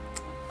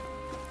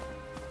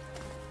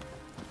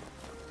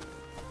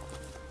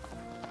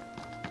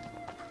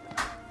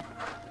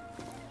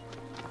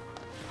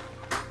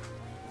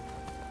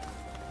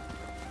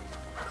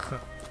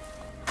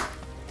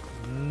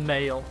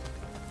 Mail.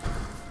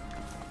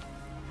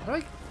 How do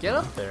I get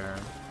up there?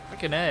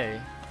 Freaking A.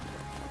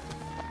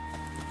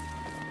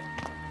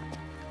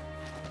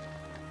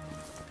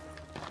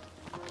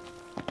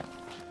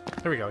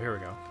 Here we go, here we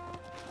go.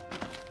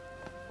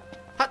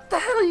 How the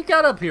hell you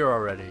got up here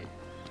already?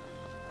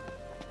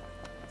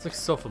 This looks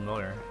so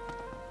familiar.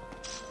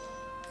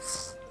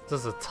 This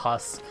is a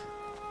tusk.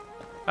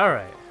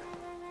 Alright.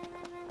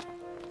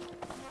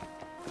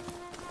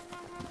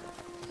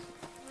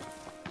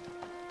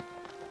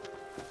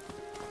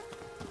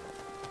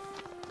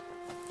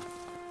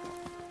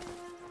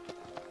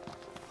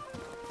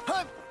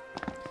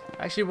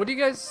 Actually, what do you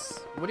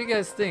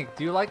guys think?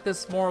 Do you like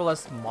this more or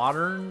less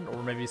modern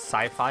or maybe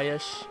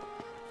sci-fi-ish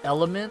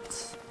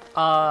element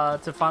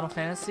to Final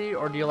Fantasy,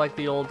 or do you like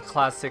the old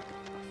classic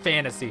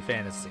fantasy?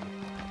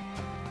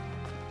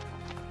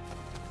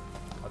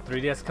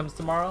 3DS comes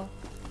tomorrow?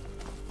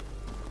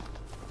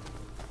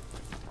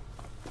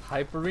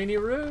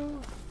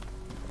 Hyperini-roo!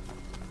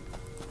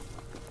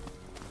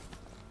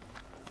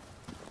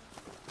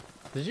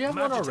 Did you have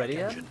one already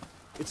yet?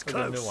 It's Look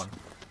at close. a new one.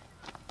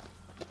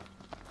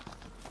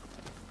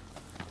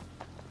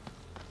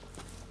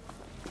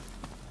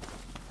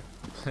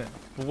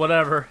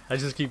 Whatever. I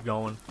just keep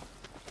going.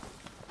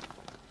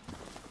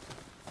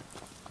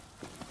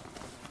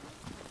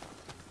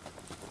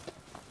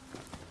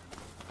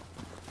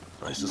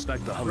 I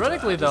suspect the hunter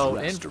Theoretically, had his though,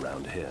 rest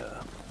around here.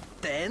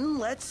 Then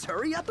let's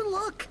hurry up and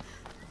look.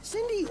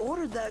 Cindy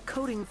ordered that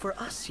coating for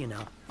us, you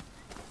know.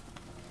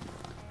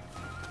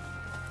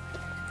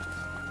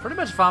 Pretty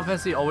much Final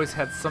Fantasy always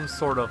had some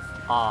sort of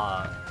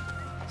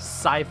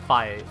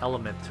sci-fi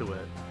element to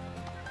it.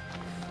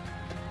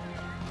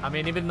 I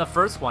mean, even the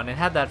first one, it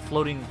had that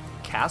floating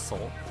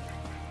castle.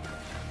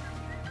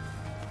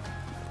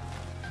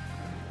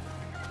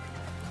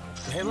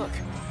 Hey, look.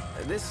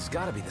 This has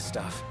got to be the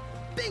stuff.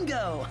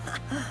 Bingo!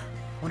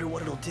 Wonder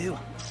what it'll do.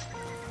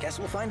 Guess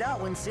we'll find out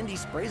when Cindy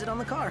sprays it on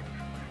the car.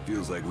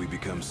 Feels like we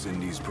become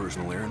Cindy's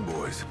personal errand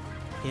boys.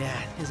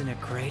 Yeah, isn't it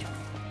great?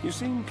 You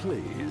seem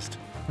pleased.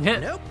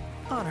 Nope.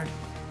 Honored.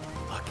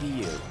 Lucky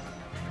you.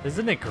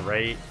 Isn't it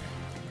great?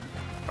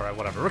 Alright,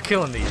 whatever. We're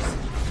killing these.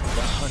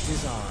 The hunt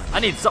is on. I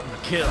need something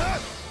to kill.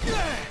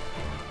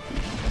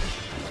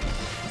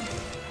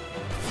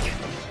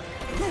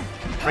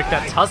 Break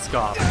that tusk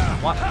off.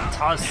 What?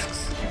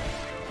 Tusks.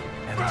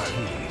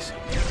 MTs.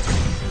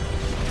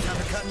 Time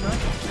to cut and run.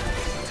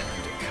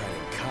 Time to cut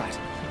and cut.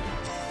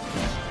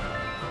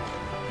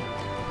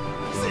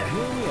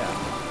 Here we are.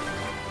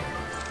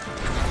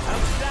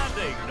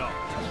 Outstanding, Noct.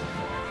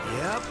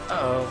 Yep.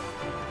 Uh-oh.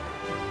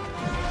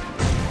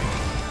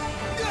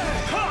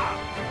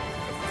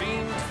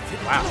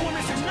 Wow.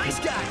 Mr. Nice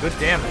Guy! Good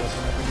damage.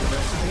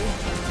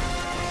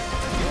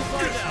 You'll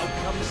find out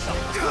come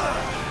supper.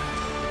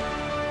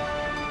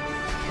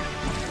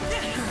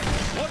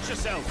 Watch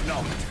yourself,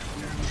 Noct.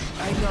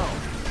 I know.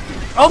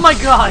 Oh my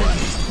god!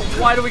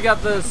 Why do we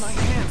got this? My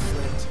hand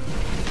slipped.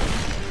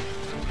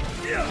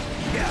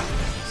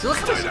 See, look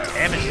how much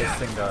damage this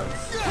thing does.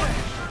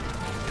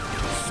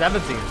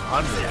 1700.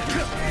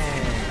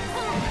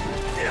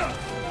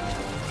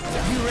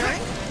 You ready?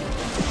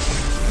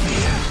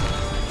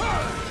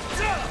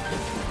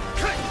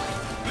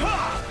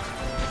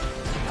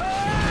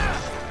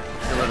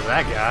 Get rid of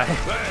that guy.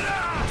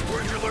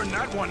 Where'd you learn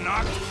that one,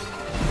 Noct?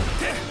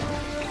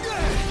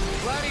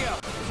 Gladio.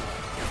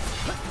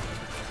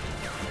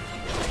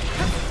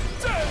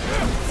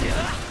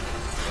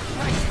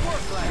 Nice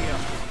work, Gladio.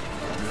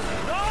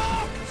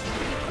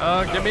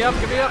 Get me up,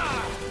 get me up.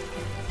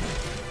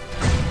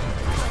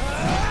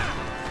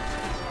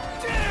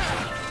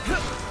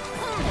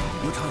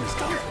 Your time is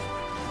done.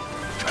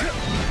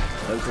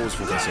 No cause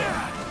for concern.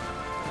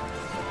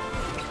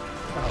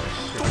 Oh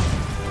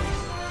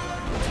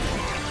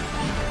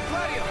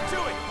Gladio,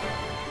 do it.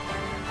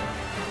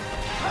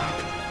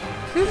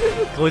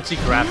 shit. Glitchy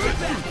graphics.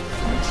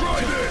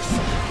 Try this!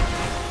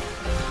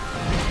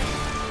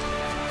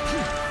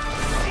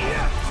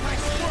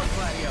 Nice work,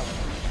 Gladio.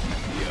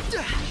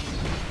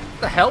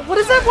 What the hell? What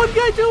is that one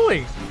guy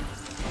doing?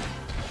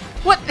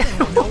 What?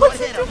 What was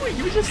he doing?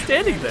 He was just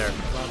standing there.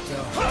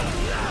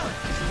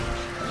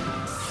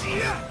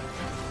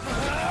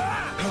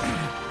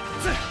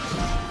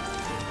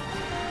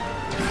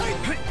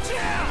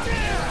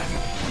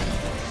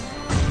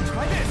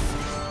 Try this.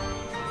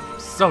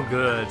 So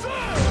good.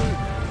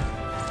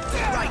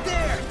 Right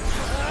there!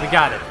 We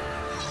got it.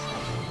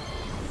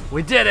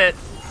 We did it.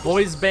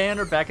 Boys band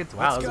are back at.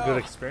 Wow, that was a good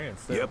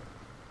experience. Too. Yep.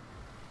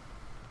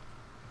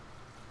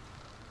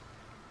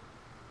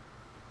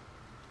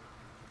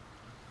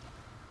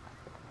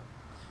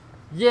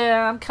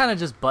 Yeah, I'm kind of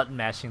just button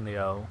mashing the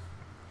O.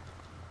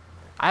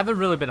 I haven't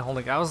really been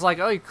holding. I was like,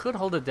 oh, you could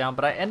hold it down,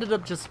 but I ended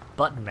up just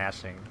button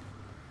mashing.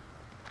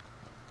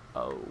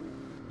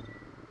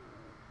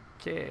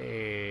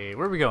 Okay,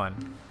 where are we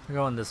going? We're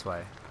going this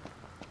way.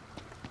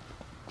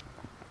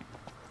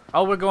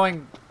 Oh, we're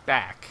going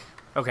back.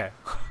 Okay.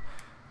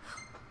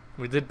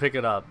 We did pick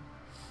it up.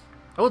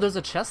 Oh, there's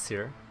a chest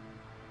here.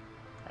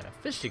 And a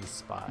fishing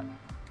spot.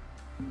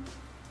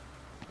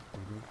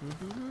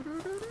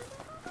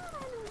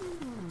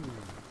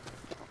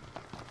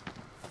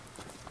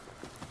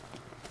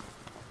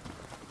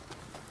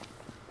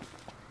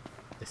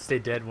 They stay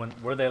dead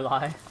where they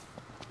lie.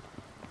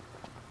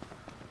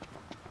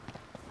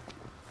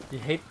 You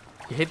hate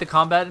the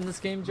combat in this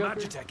game, Joker?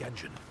 Magitech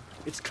engine.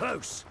 It's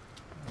close.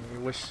 You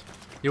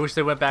wish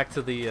they went back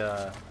to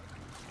the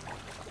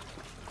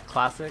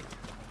classic.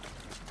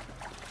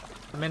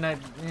 I mean,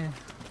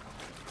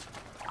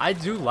 I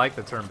do like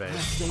the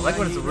turn-based. I like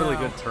when it's a really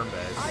good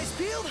turn-based. Eyes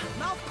peeled,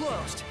 mouth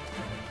closed.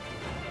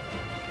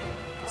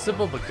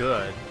 Simple but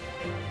good.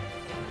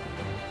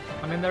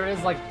 I mean, there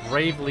is like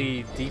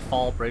Bravely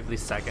default, Bravely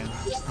second.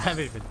 I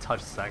haven't even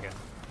touched second.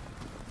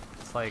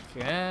 It's like,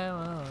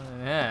 well,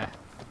 yeah.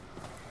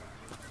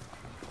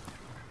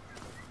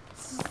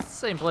 It's the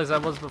same place I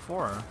was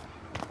before.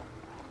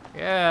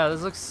 Yeah,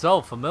 this looks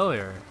so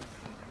familiar.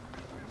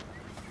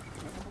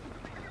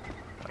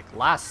 Like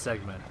last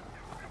segment.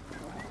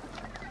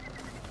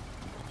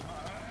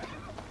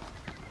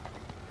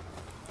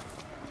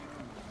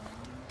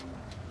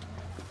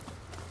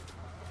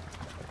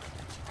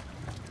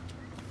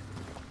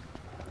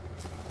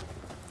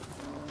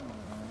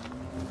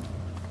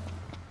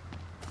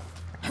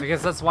 I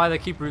guess that's why they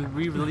keep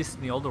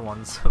re-releasing the older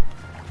ones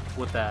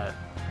with that.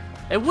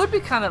 It would be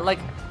kind of like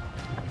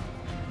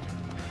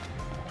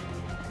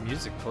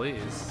music,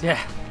 please.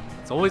 Yeah,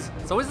 it's always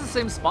the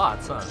same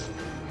spots, huh?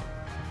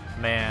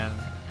 Man,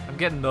 I'm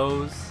getting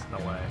those. No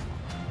way.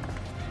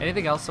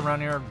 Anything else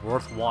around here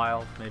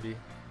worthwhile? Maybe.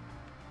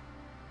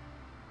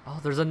 Oh,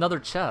 there's another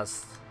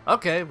chest.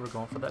 Okay, we're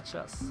going for that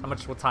chest. How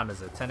much? What time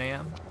is it? 10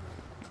 a.m.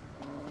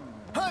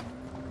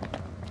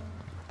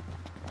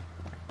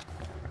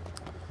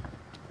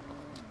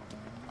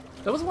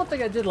 That was one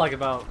thing I did like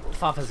about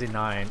Final Fantasy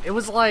IX. It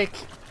was like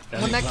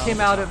when that came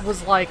out, it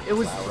was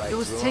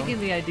taking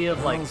the idea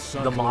of like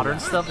the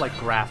modern stuff, like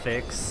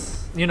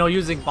graphics. You know,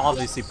 using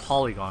obviously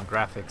polygon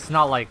graphics,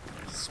 not like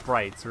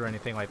sprites or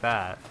anything like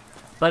that.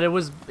 But it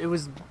was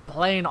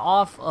playing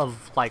off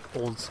of like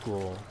old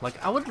school.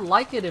 Like I would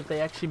like it if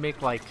they actually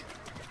make like,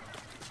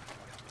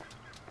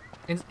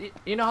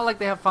 you know how like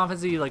they have Final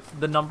Fantasy like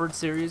the numbered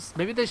series.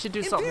 Maybe they should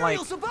do something like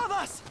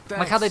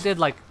how they did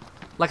like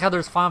how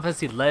there's Final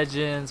Fantasy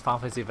Legends, Final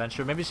Fantasy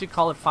Adventure. Maybe you should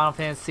call it Final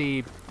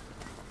Fantasy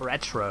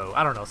Retro.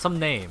 I don't know, some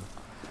name.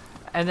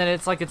 And then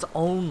it's like its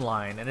own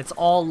line, and it's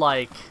all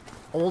like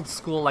old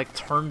school like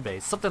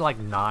turn-based, something like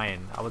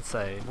 9, I would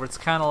say, where it's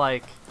kind of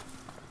like.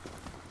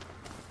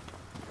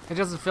 It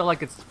doesn't feel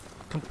like it's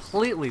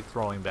completely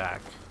throwing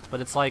back, but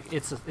it's like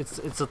it's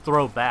a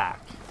throwback.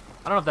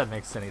 I don't know if that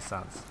makes any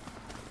sense.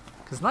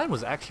 Cause 9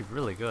 was actually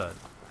really good.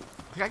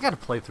 Like, I gotta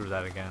play through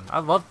that again. I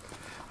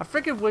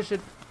freaking wish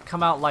it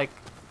come out like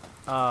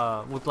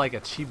with like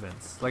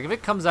achievements. Like if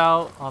it comes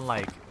out on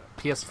like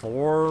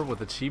PS4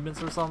 with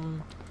achievements or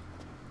something,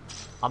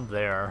 I'm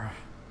there.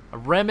 A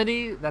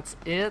Remedy, that's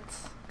it?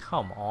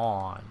 Come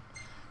on.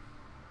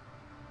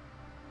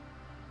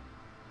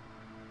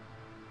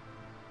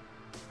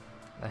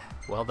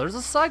 Well, there's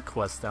a side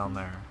quest down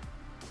there.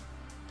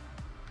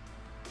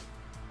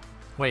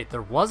 Wait,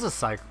 there was a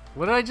side.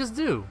 What did I just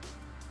do?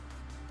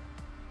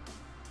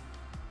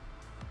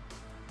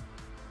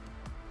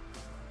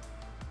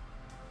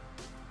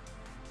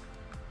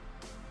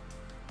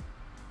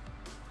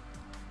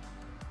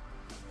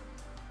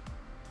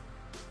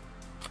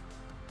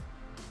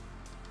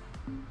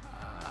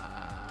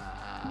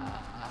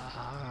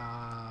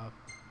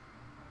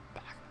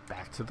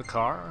 Back to the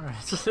car.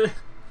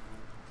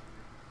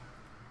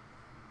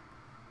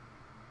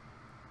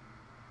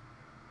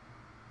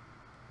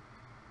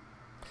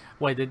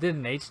 Wait, they did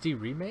an HD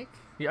remake?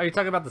 Are you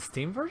talking about the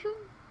Steam version?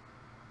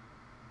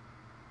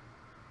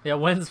 Yeah,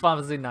 when's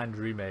Final Fantasy IX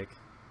remake?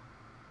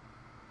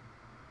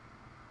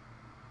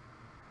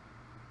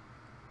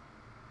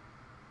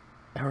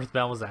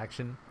 Earthbound was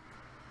action.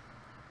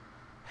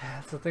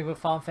 That's the thing with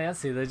Final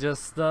Fantasy. They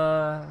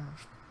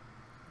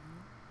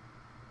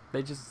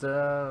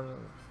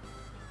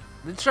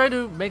try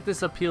to make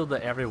this appeal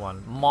to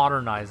everyone,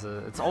 modernize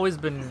it. It's always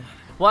been,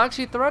 well,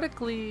 actually,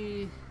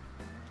 theoretically,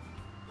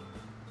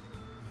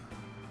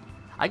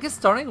 I guess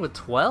starting with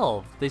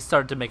 12, they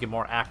started to make it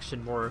more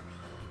action, more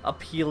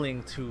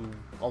appealing to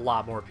a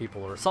lot more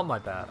people, or something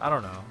like that. I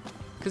don't know.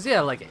 Cause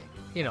yeah, like,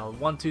 you know,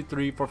 1, 2,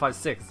 3, 4, 5,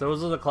 6.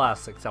 Those are the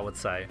classics, I would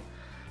say.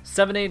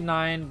 7, 8,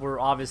 9 were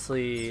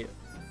obviously,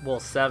 well,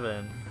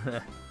 7.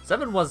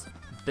 7 was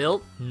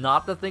built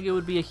not to think it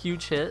would be a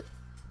huge hit.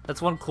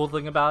 That's one cool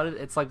thing about it.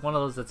 It's like one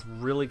of those that's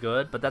really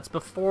good, but that's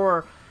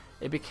before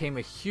it became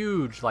a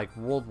huge, like,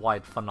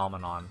 worldwide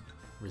phenomenon.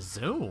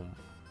 Resume.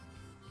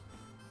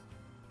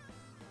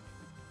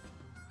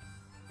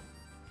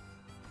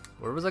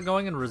 Where was I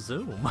going in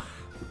Resume?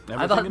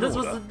 I thought this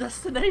was the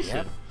destination.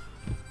 Yep.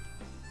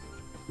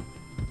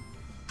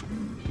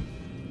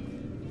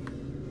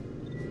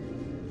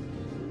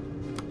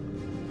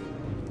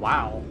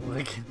 Wow,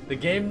 the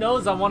game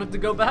knows I wanted to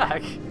go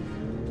back.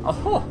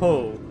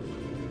 Oh,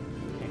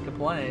 can't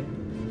complain.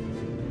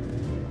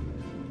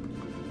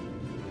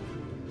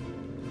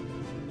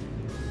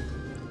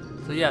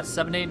 So yeah,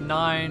 7, 8,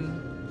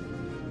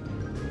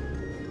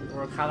 9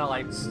 were kind of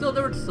like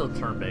they were still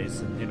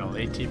turn-based, and you know,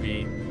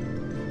 ATB.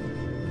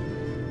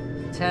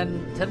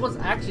 10 was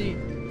actually,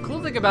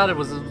 cool thing about it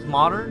was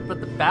modern, but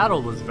the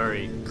battle was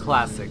very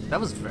classic. That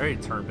was very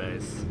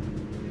turn-based.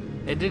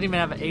 It didn't even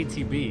have an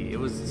ATB. It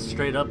was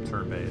straight up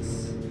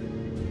turn-based.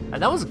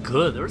 And that was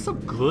good. There were some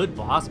good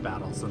boss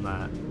battles in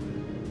that.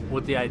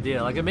 With the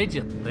idea. Like, it made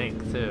you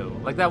think, too.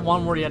 Like that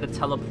one where you had to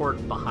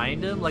teleport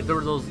behind him. Like, there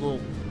were those little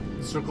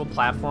circle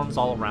platforms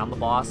all around the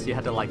boss. You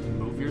had to, like,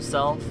 move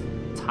yourself,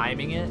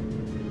 timing it.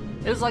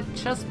 It was like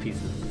chess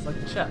pieces. It's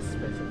like chess,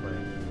 basically.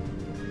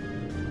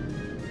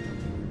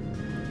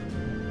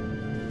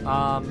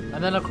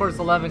 And then, of course,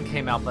 11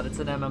 came out, but it's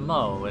an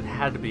MMO. It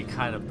had to be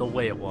kind of the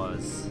way it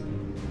was.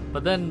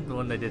 But then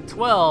when they did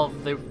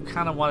 12, they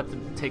kind of wanted to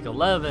take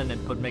 11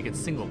 and make it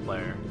single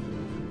player.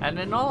 And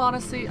in all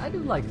honesty, I do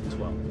like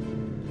 12.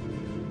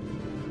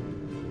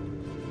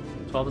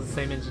 12 is the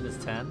same engine as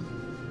 10?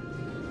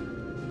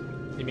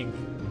 You mean,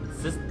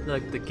 is this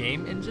like the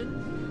game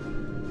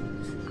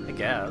engine? I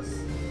guess.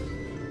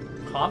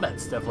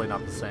 Combat's definitely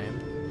not the same.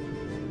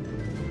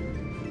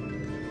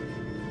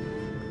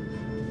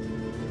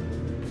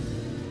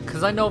 Because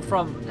Because I know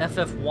from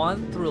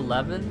FF1 through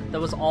 11, that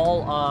was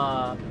all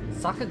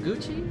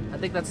Sakaguchi? I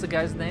think that's the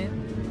guy's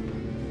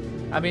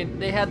name. I mean,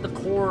 they had the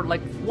core, like,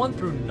 1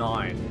 through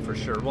 9, for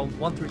sure. Well,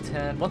 1 through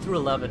 10, 1 through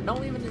 11.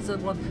 No, even is it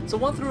 1. So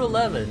 1 through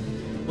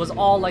 11 was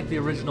all, like, the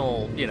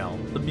original, you know,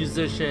 the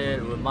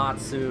musician,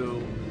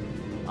 Uematsu,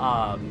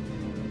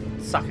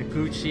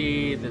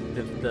 Sakaguchi,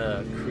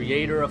 the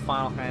creator of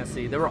Final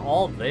Fantasy. They were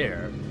all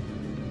there.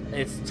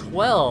 It's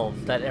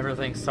 12 that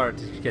everything started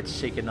to get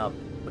shaken up.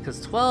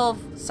 Because 12,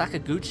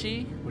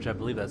 Sakaguchi, which I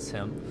believe that's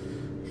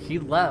him, he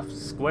left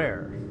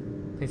Square.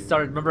 He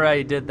started, remember how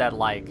he did that,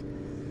 like,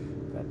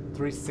 that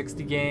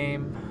 360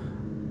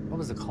 game? What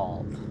was it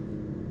called?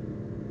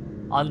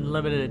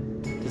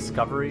 Unlimited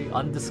Discovery?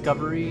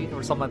 Undiscovery?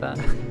 Or something like that.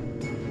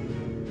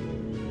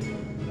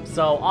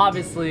 So,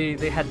 obviously,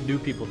 they had new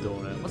people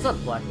doing it. What's up,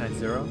 Black Knight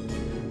Zero?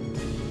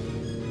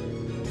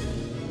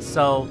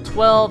 So,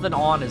 12 and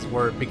on is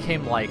where it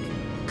became, like,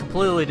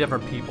 completely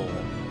different people.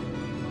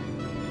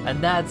 And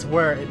that's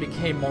where it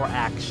became more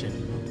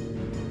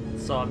action.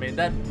 So, I mean,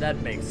 that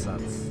makes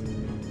sense.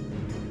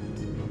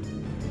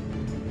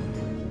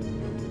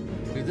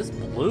 Dude, this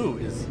blue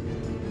is...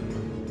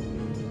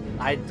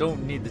 I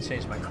don't need to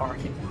change my car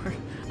anymore.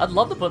 I'd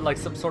love to put, like,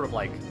 some sort of,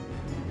 like...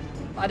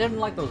 I didn't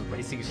like those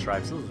racing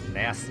stripes. Those were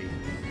nasty.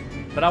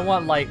 But I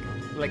want, like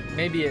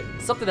maybe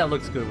something that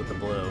looks good with the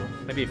blue.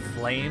 Maybe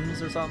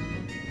flames or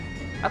something.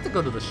 I have to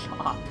go to the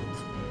shop.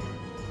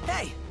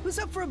 Hey, who's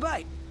up for a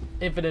bite?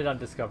 Infinite on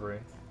Discovery.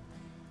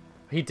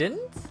 He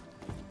didn't?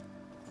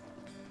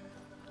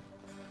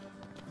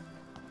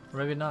 Or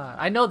maybe not.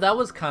 I know that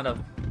was kind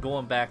of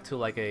going back to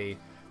like a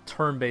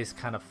turn-based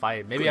kind of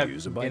fight. Maybe I'm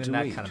getting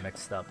that kind of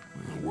mixed up.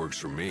 It works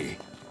for me.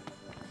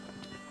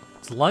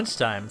 It's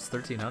lunchtime. It's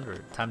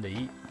 1300. Time to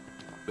eat.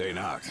 They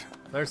knocked.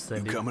 There's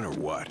Cindy. You coming or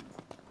what?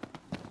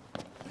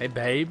 Hey,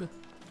 babe.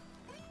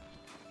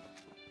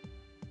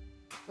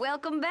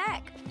 Welcome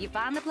back. You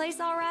find the place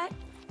all right?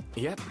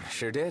 Yep,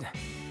 sure did.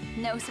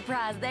 No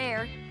surprise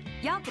there.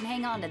 Y'all can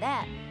hang on to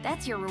that.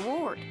 That's your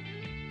reward.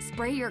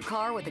 Spray your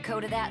car with a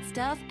coat of that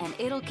stuff, and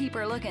it'll keep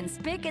her looking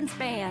spick and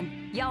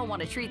span. Y'all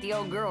want to treat the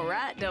old girl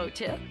right, don't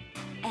you?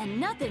 And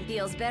nothing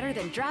feels better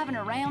than driving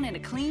around in a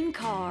clean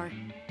car.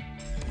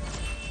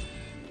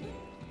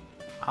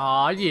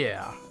 Aw,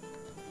 yeah.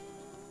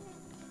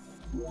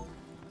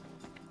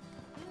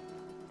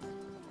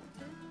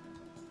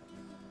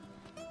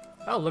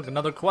 Oh, look,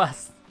 another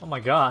quest. Oh my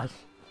gosh.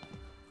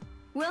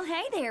 Well,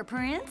 hey there,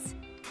 Prince.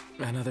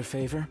 Another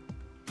favor?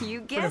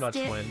 You guessed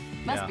it. Win.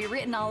 Must Yeah. be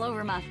written all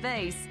over my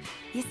face.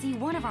 You see,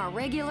 one of our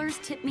regulars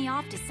tipped me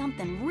off to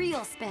something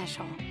real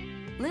special.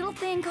 Little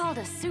thing called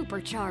a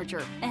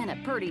supercharger, and a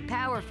pretty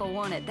powerful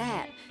one at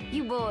that.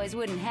 You boys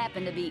wouldn't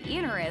happen to be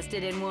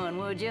interested in one,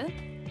 would you?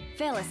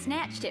 Fella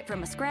snatched it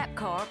from a scrap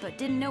car, but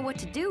didn't know what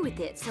to do with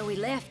it, so he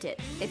left it.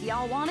 If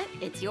y'all want it,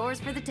 it's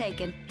yours for the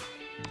taking.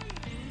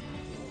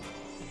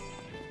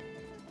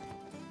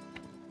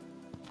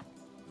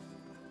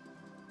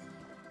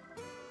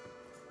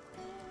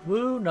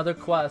 Woo, another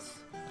quest.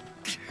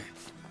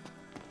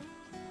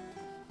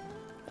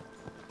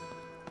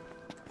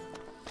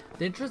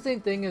 The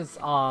interesting thing is,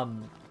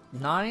 9,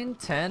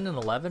 10, and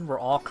 11 were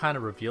all kind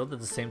of revealed at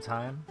the same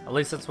time. At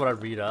least that's what I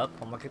read up.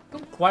 I'm like, I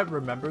don't quite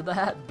remember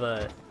that,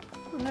 but...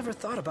 I never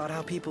thought about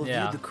how people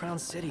Yeah. viewed the Crown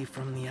City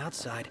from the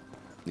outside.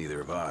 Neither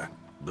have I.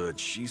 But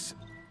she's...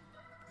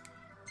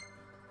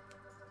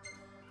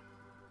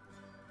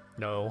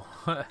 No.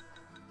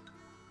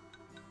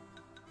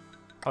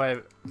 Oh,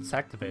 wait, it's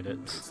activated.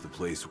 It's the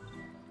place...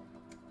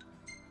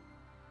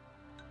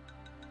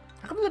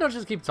 How come they don't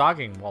just keep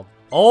talking? Well,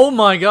 oh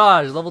my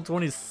gosh, level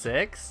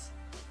 26?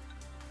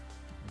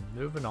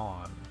 Moving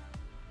on.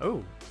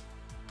 Oh.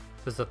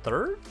 There's a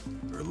third?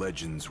 Her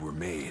legends were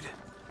made.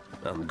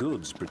 And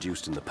goods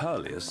produced in the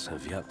Purlius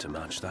have yet to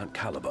match that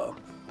caliber,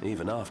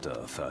 even after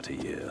 30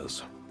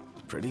 years.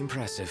 Pretty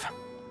impressive.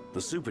 The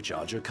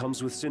supercharger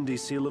comes with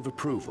Cindy's seal of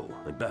approval.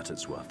 I bet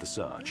it's worth the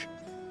search.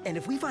 And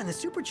if we find the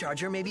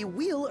supercharger, maybe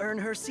we'll earn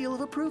her seal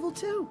of approval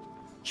too.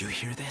 You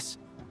hear this?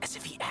 As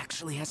if he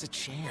actually has a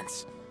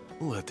chance.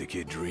 Let the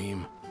kid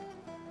dream.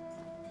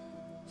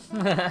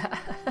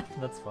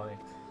 That's funny.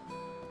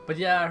 But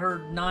yeah, I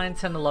heard 9,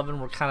 10, 11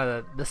 were kind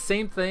of the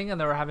same thing, and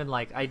they were having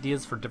like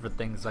ideas for different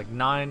things. Like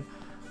 9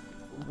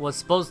 was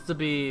supposed to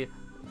be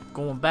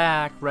going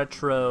back,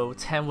 retro.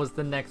 10 was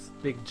the next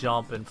big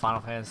jump in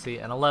Final Fantasy,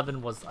 and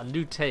 11 was a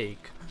new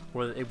take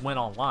where it went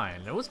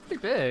online. It was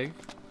pretty big,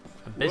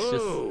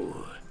 ambitious.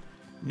 Whoa!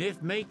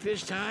 Niff make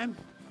this time?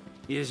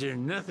 Is there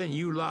nothing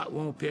you lot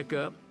won't pick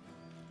up?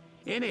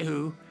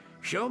 Anywho,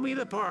 show me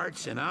the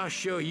parts and I'll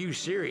show you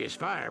serious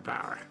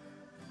firepower.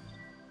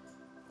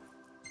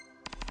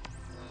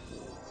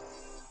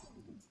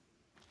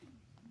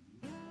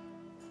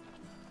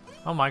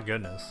 Oh my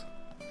goodness.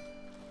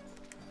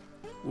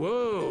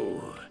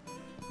 Whoa!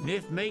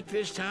 Niff make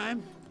this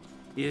time?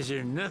 Is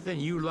there nothing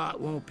you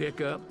lot won't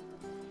pick up?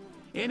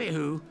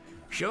 Anywho,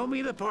 show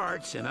me the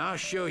parts and I'll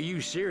show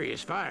you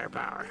serious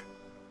firepower.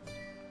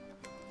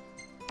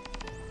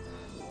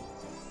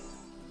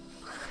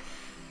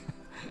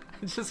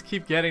 Just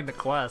keep getting the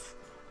quest.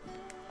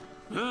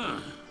 Huh.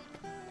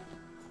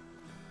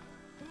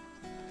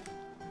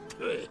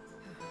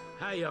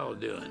 How y'all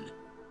doing?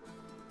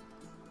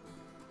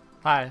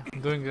 Hi,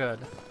 I'm doing good.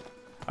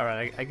 All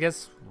right, I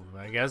guess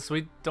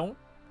we don't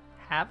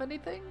have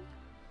anything.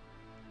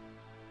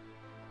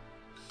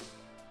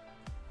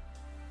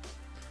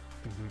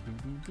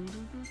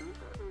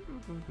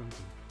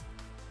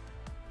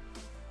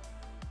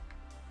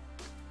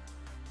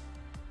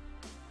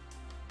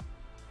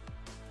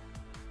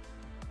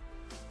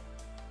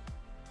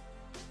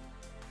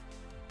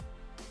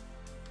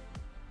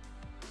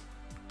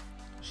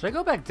 Should I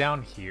go back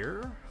down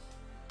here?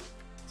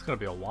 It's gonna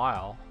be a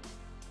while.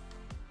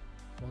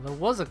 Well, there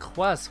was a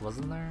quest,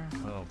 wasn't there?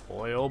 Oh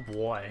boy, oh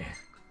boy.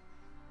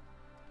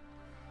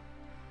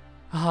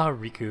 Ah,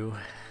 Riku.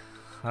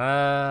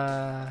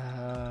 I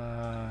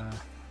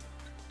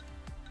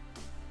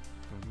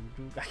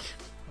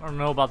don't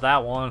know about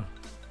that one.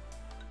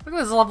 Look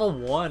at this level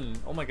 1.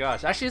 Oh my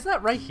gosh. Actually, is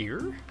that right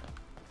here?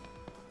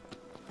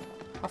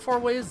 How far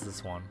away is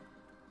this one?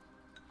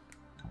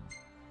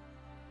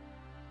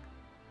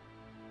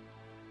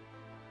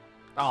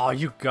 Oh,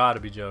 you gotta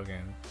be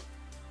joking.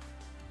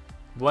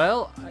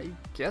 Well, I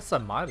guess I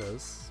might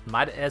as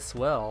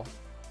well.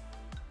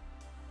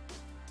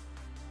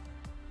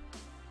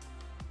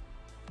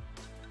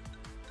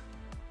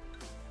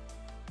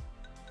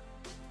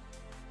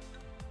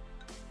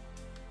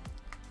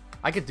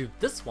 I could do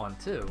this one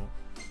too,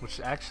 which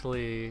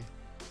actually...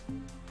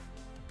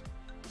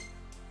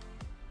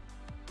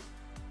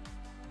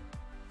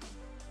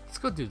 Let's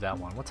go do that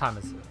one. What time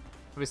is it?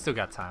 We still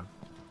got time.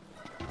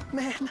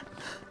 Man,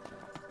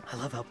 I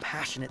love how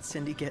passionate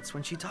Cindy gets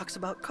when she talks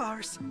about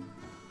cars.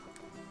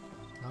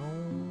 No,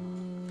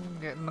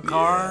 get in the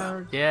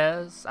car.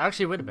 Yes.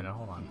 Actually, wait a minute.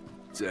 Hold on.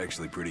 It's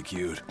actually pretty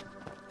cute.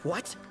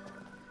 What?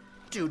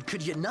 Dude,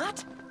 could you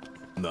not?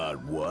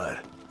 Not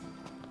what?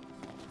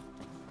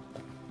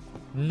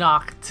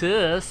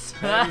 Noctis.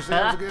 Have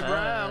yourselves a good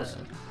browse.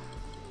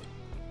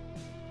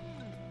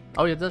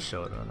 Oh, yeah, it does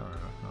show it. No.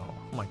 Oh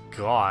my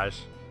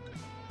gosh.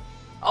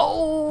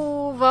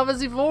 Oh, Final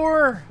Fantasy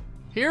 4.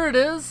 Here it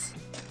is.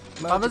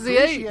 Final Fantasy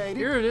 8.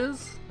 Here it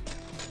is.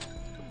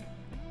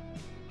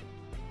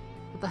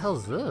 What the hell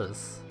is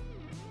this?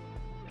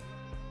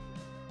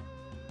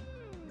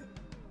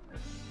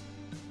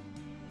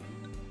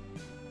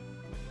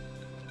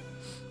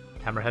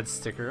 Hammerhead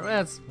sticker.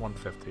 That's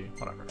 150.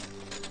 Whatever.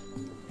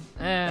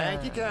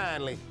 Thank you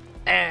kindly.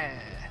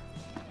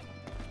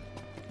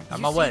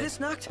 On my way. See this,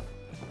 Noct?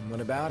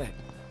 What about it?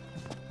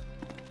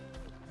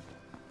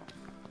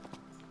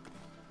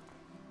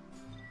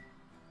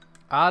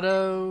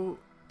 Auto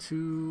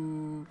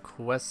to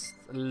quest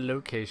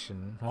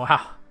location.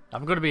 Wow.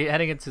 I'm going to be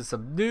heading into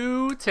some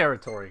new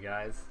territory,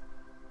 guys.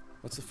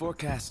 What's the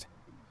forecast?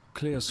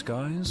 Clear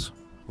skies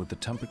with the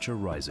temperature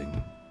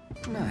rising.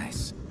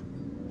 Nice.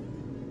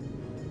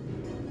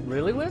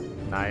 Really,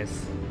 Win?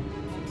 Nice.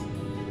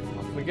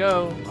 Off we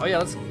go. Oh yeah,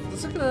 let's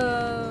look at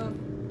the...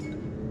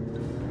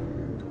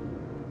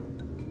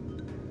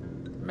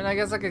 I mean, I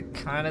guess I could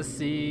kind of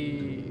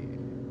see,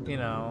 you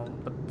know,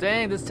 but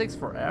dang, this takes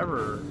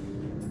forever.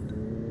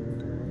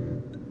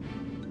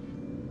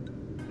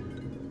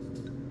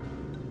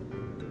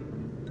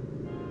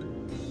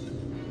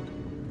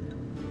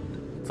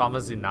 Final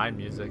Fantasy 9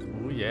 music.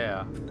 Ooh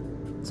yeah.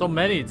 So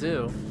many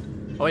too.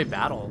 Oh wait,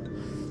 battle.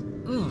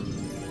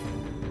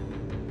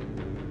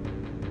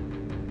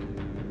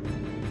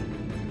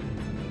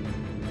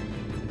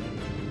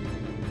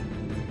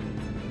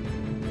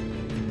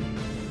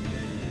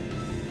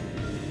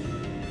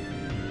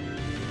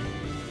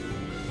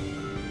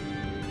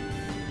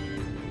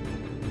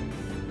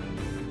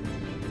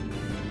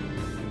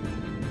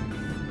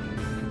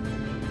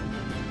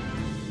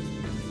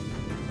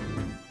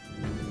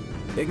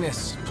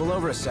 Ignis, pull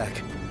over a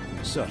sec.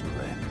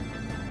 Certainly.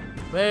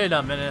 Wait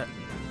a minute.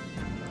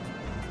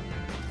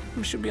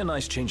 It should be a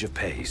nice change of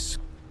pace.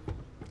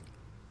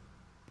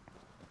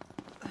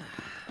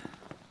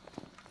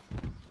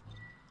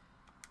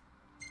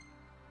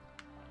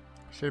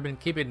 Should have been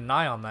keeping an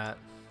eye on that.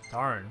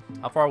 Darn.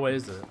 How far away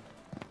is it?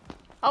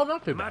 Oh,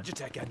 not too bad.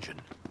 Magitech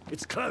engine.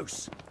 It's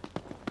close.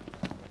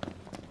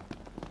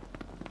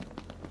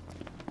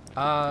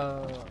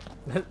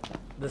 The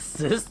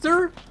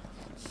sister?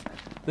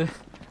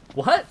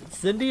 What?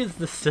 Cindy is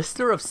the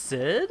sister of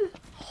Sid?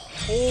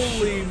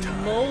 Holy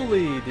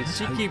moly, did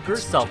she keep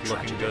herself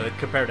looking good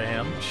compared to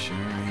him? Sure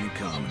ain't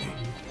comedy.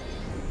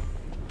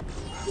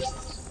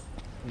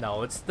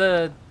 No, it's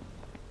the...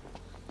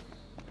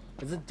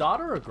 Is it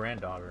daughter or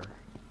granddaughter?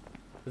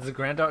 Is it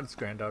granddaughter? It's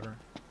granddaughter.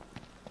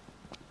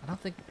 I don't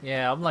think...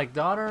 Yeah, I'm like,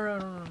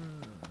 daughter...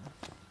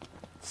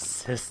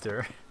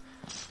 Sister.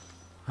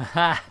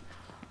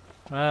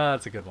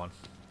 That's a good one.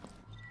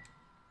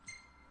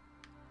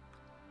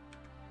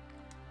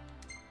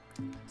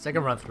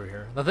 Second run through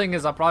here. The thing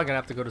is, I'm probably gonna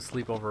have to go to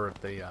sleep over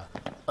at the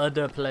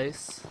other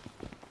place.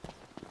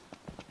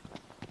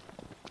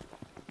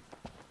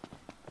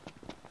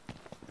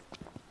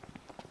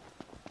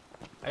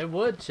 I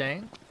would,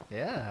 Chang.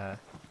 Yeah.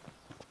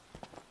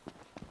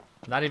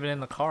 Not even in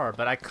the car,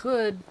 but I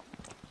could.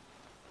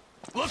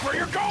 Look where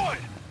you're going!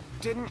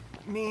 Didn't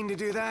mean to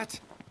do that.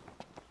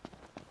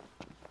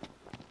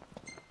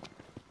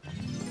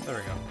 There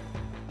we go.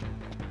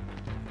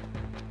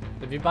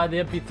 If you buy the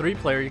MP3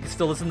 player, you can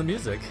still listen to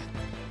music.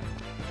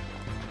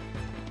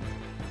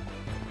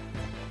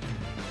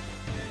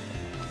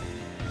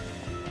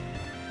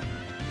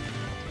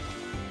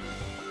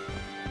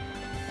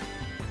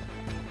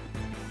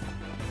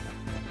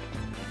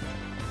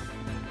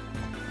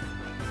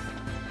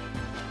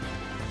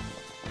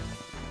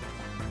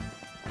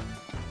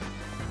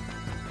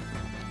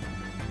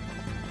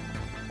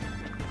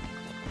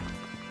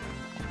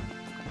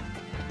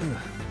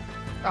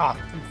 Ah,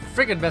 oh,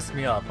 freaking messed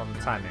me up on the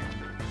timing.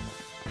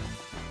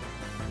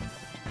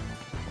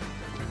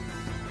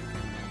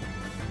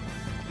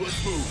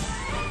 Let's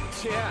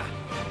move. Yeah.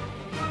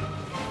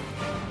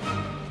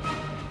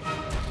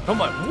 Oh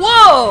my!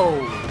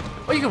 Whoa!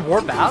 Oh, you can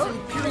warp out?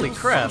 Holy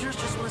crap!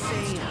 Soldiers just want to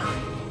say,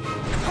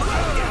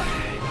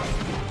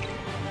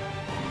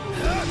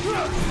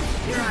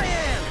 here I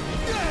am.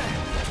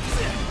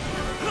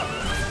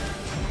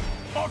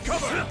 I'll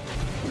cover.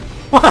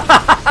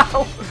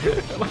 Wow!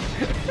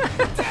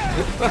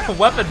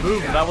 Weapon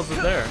moved, and I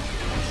wasn't there.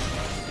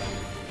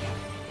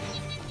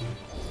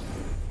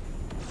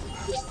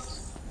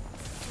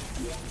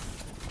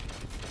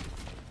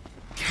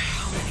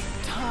 How many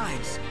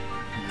times?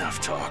 Enough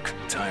talk.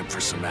 Time for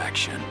some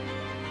action.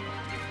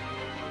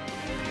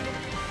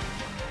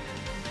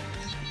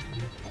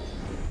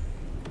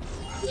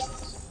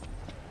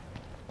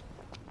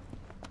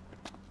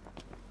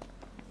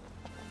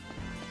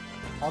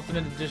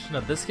 Alternate edition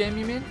of this game,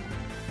 you mean?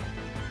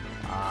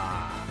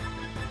 Ah.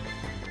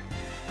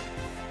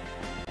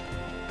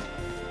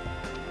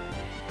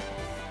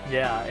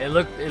 Yeah, it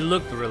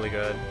looked really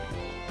good.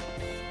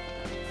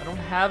 I don't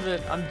have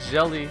it. I'm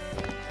jelly.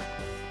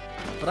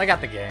 But I got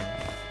the game.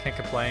 Can't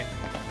complain.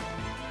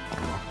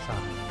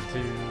 Time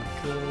to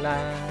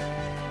climb.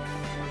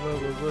 Whoa,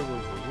 whoa, whoa,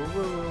 whoa,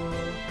 whoa,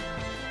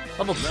 whoa.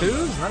 Level 2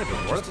 is not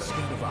even worth it.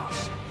 Of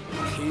us.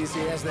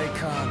 Easy as they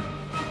come.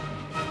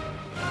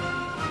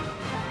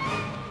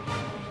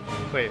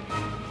 Wait,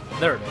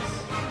 there it is.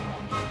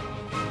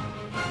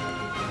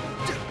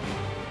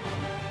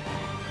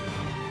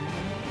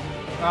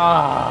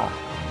 Ah.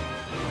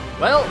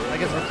 Well, I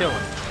guess we're killing.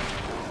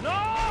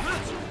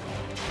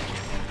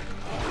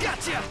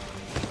 Gotcha.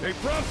 Hey,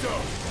 Prompto!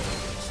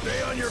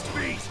 Stay on your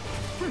feet!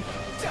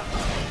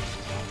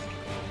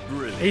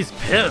 Really? He's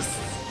pissed.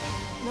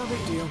 No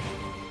big deal.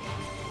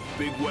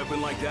 Big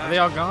weapon like that? Are they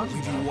all gone?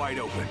 Leave you wide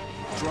open.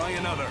 Try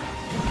another.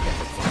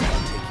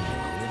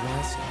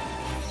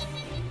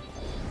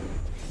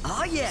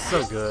 Oh yeah.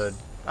 So good.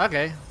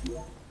 Okay.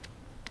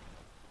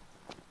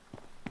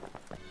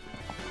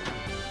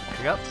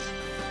 Pick up.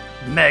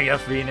 Mega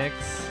Phoenix.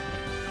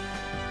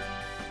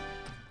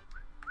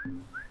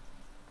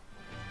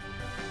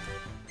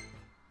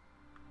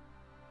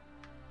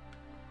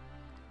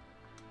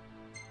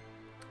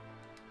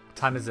 What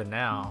time is it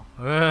now?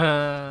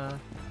 Am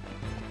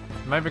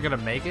I ever gonna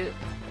make it?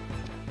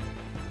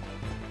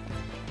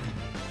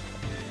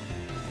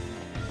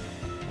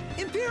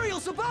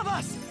 Imperials above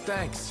us.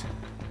 Thanks.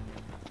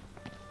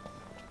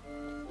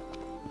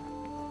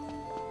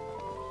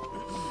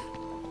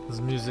 This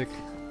music.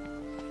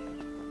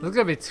 This is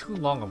gonna be too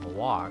long of a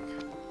walk.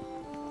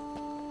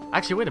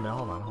 Actually, wait a minute.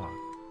 Hold on, hold on.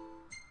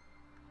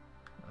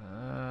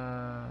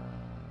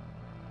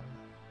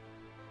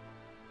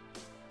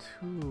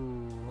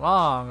 Too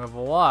long of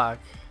a walk.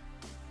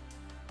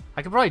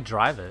 I could probably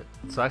drive it.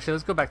 So actually,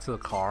 let's go back to the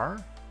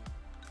car.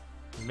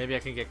 Maybe I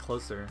can get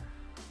closer.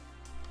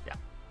 Yeah.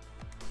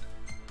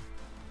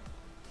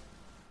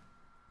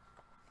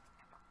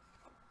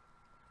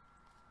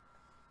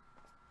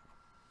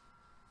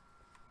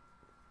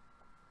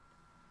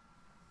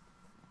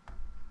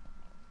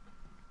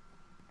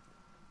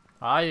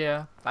 Ah,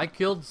 yeah. I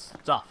killed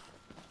stuff.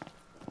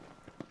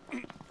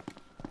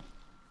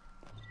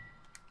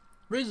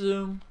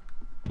 Resume.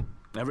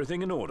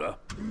 Everything in order?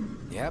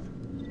 Yep.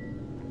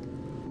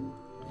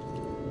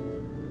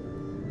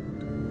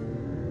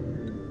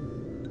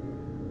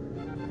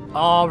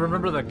 Oh,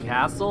 remember the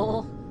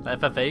castle? The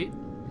FF8?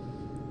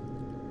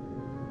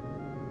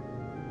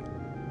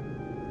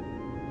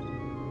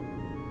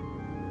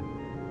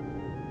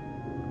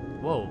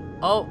 Whoa.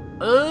 Oh,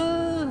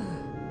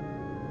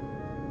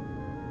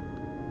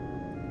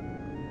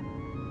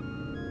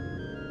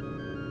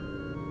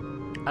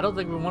 I don't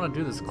think we want to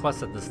do this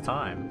quest at this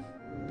time.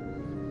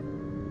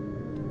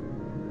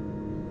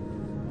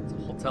 There's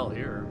a hotel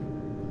here.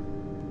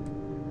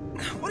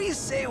 What do you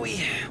say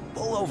we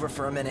pull over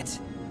for a minute?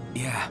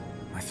 Yeah,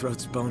 my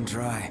throat's bone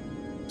dry.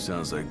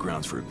 Sounds like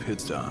grounds for a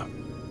pit stop.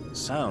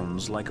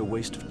 Sounds like a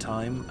waste of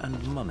time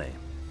and money.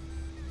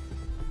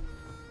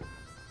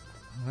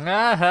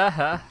 Ah ha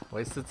ha.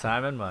 Waste of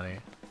time and money.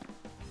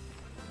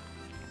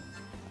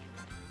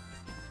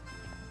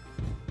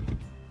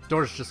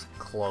 Doors just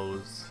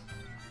close.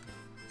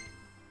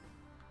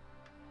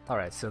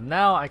 Alright, so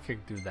now I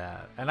could do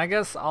that. And I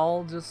guess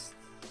I'll just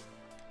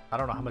I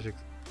don't know how much.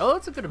 Oh,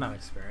 it's a good amount of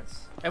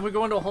experience. And we're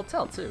going to a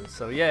hotel too,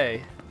 so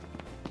yay.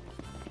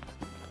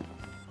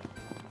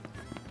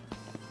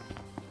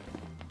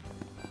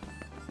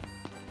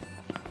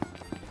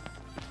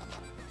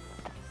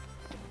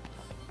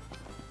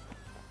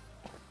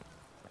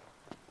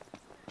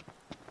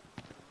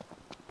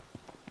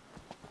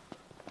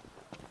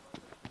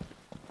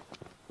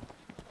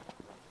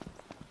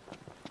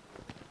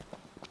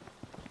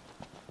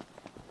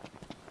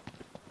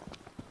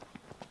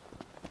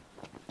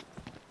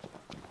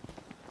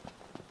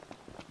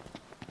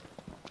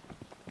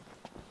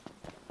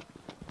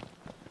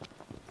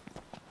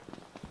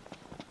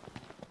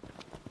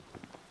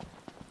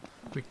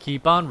 We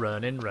keep on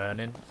running,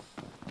 running.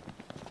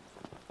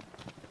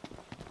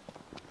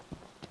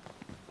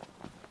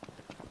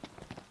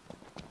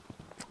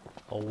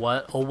 Oh,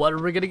 what are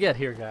we gonna get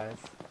here, guys?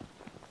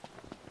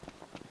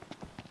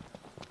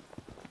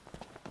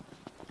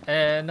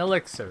 An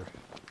elixir.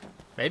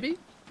 Maybe?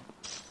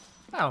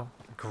 Oh,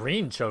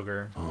 green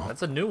choker.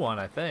 That's a new one,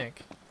 I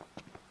think.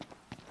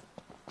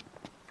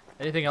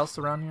 Anything else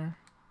around here?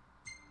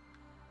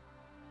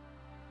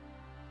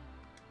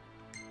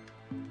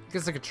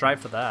 Guess I could try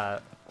for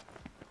that.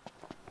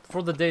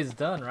 Before the day's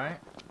done, right?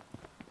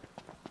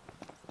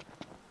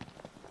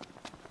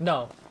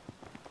 No.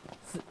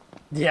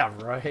 Yeah,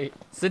 right.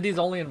 Cindy's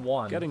only in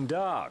one. Getting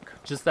dark.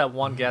 Just that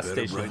one gas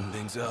Better station. brighten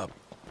things up.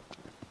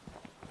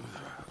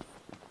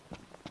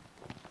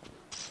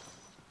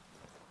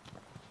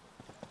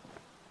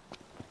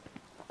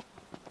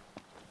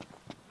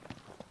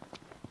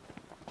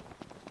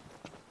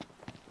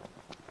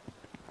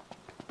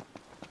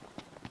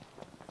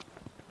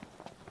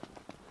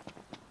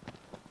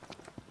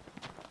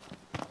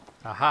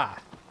 Aha.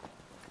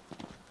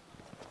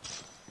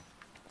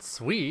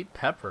 Sweet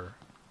pepper.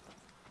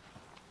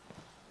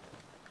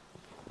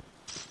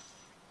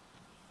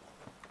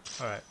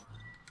 Alright.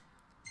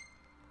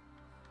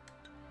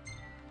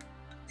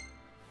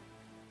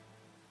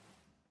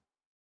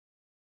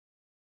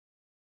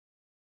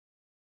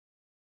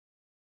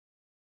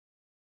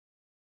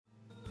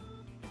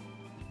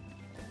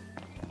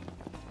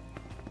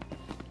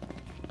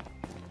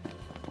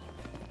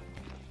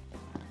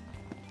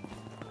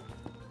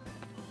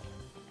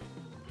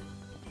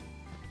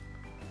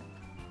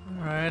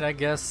 Alright, I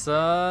guess,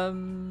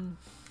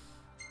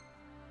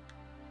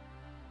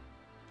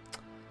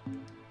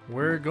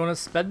 we're gonna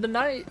spend the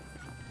night.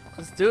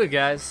 Let's do it,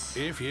 guys.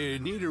 If you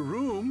need a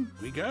room,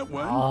 we got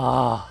one.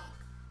 Ah.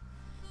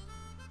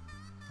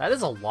 That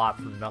is a lot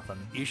for nothing.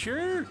 You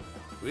sure?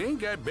 We ain't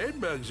got bed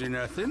bugs or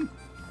nothing.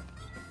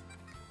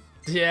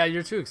 Yeah,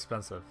 you're too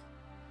expensive.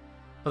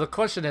 But the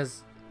question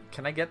is,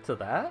 can I get to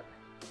that?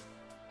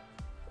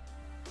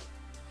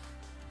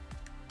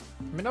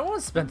 I mean, I want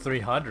to spend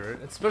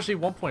 300, especially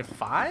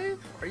 1.5?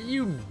 Are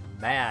you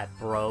mad,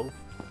 bro?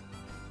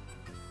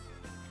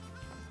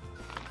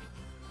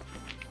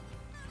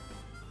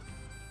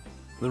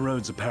 The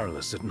roads are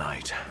perilous at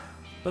night.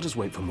 Let us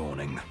wait for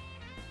morning.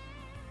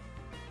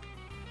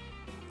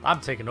 I'm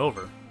taking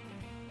over.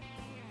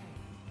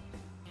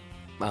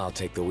 I'll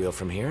take the wheel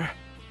from here.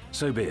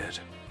 So be it.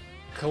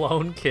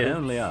 Clone I kid.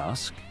 only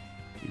ask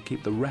you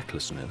keep the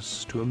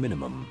recklessness to a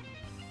minimum.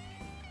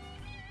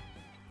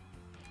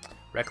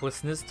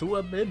 Recklessness to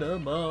a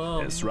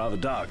minimum. It's rather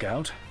dark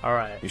out.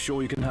 Alright. You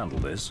sure you can handle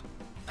this?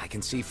 I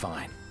can see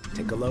fine.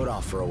 Take a load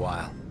off for a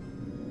while.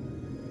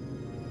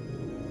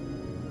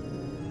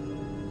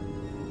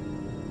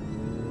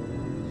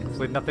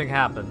 Hopefully nothing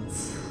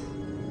happens.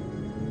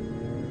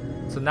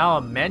 So now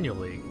I'm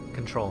manually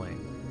controlling.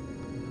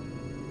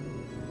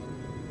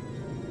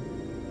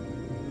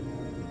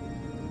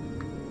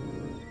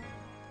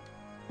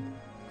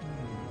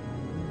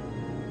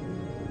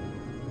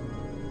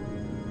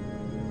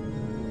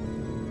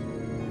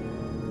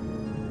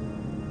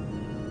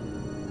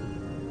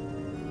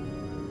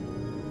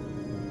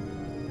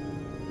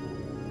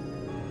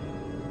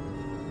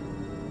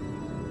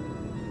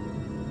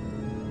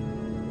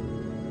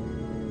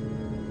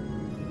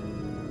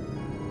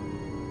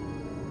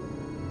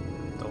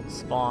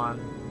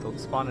 Don't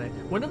spawn any.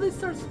 When do they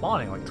start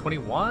spawning? Like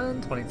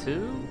 21,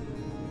 22?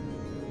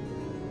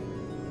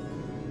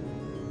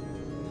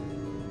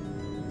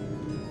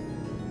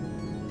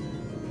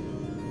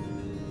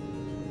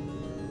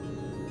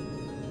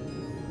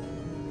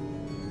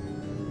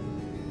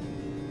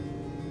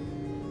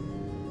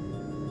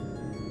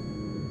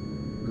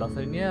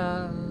 Nothing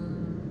yet.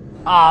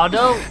 Oh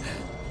no!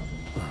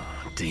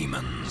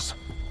 Demons.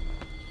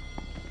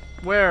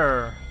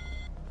 Where?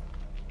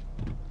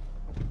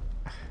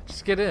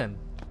 Just get in.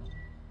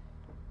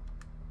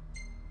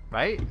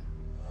 Right?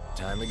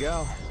 Time to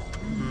go.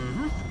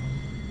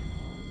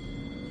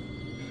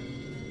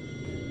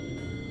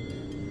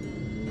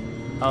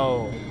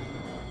 Oh.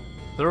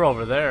 They're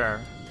over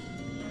there.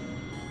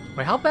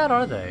 Wait, how bad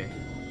are they?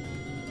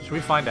 Should we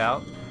find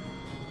out?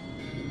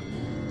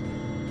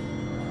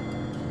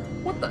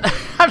 What the?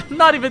 I'm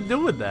not even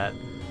doing that.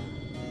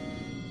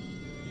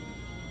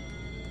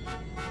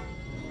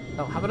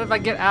 Oh, how about if I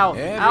get out?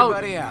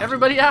 Everybody out.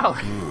 Everybody out.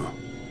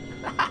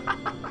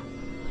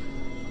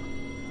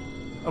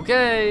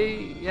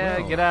 Okay, yeah,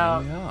 Well, get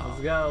out. here we are.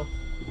 Let's go.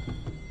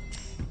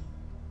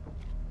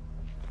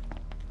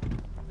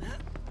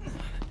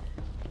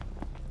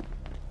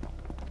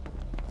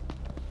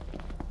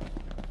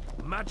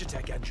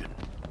 Magitech engine.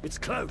 It's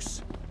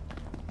close.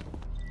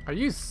 Are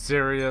you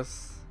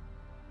serious?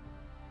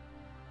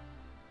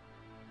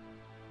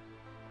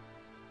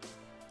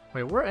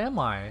 Wait, where am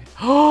I?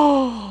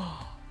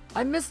 Oh,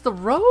 I missed the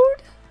road?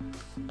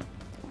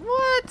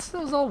 What? I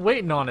was all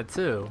waiting on it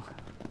too.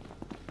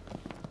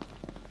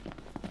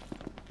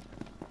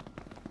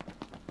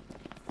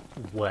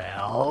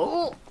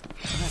 Well,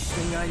 Last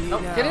thing I need oh,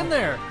 now. get in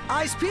there.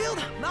 Eyes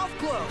peeled, mouth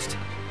closed.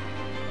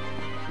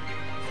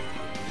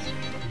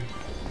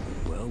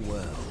 Well,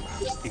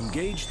 well.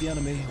 Engage the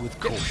enemy with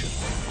caution.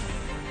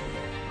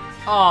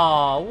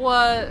 Aw,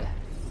 what?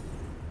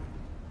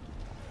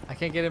 I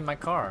can't get in my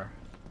car.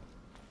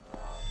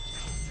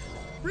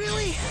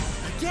 Really?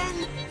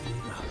 Again?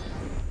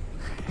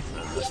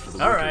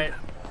 All right.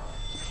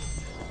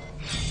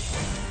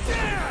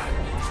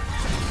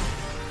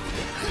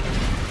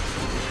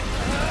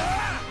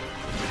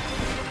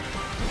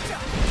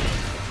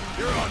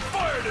 You're on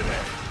fire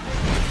today.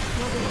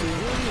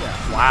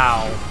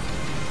 Wow.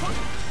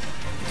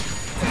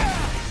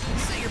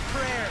 Say your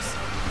prayers.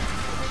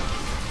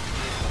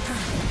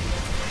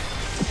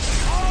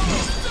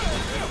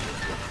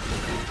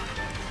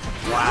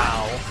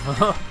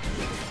 Wow.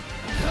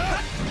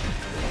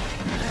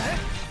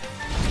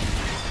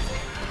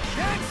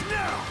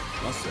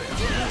 I'll say.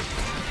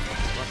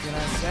 What can I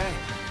say?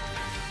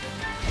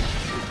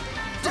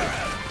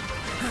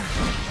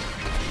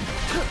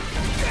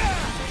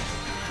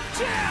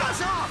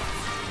 Buzz off!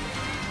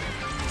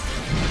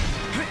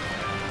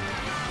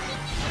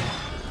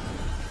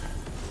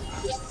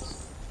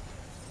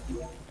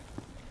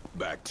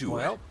 Back to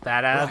Well,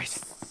 that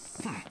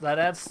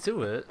adds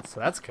to it, so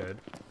that's good.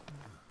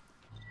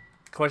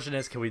 Question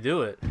is, can we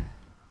do it?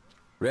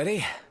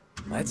 Ready?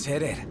 Let's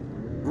hit it.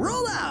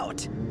 Roll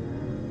out!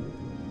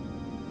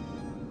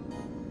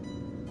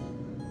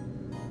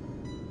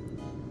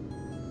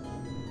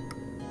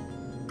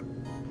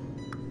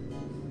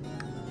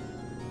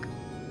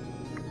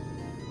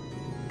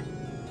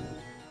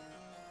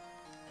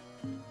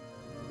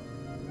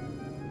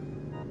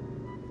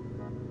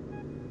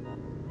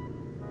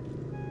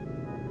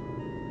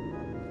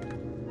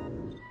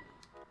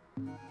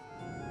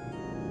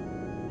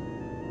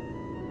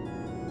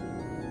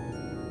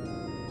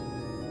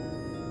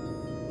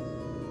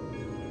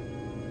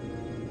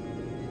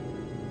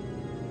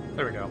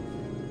 There we go.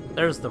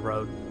 There's the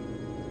road.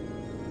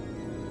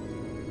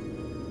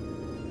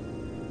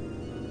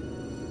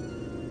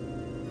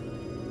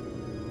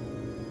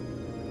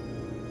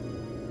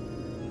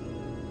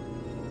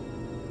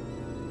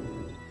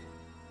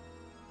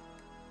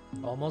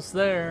 Almost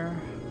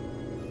there.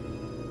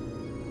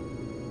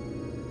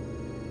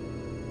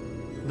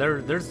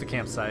 There's the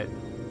campsite.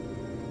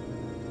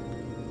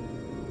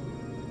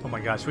 Oh my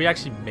gosh, we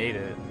actually made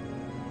it.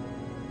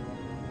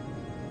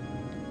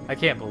 I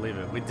can't believe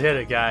it. We did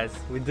it, guys.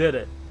 We did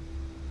it.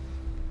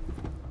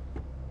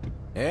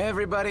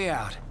 Everybody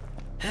out.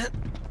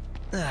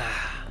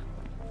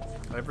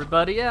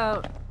 Everybody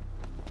out.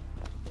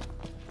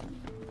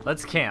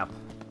 Let's camp.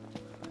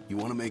 You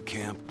want to make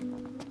camp?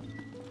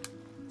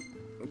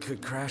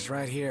 Could crash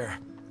right here.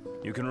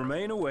 You can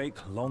remain awake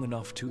long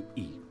enough to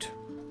eat.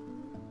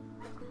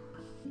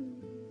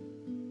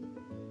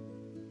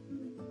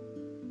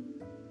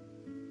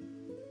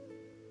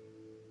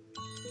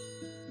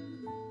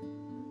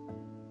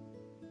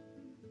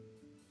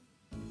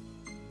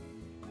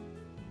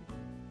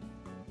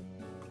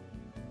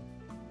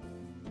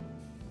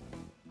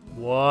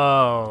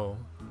 Whoa.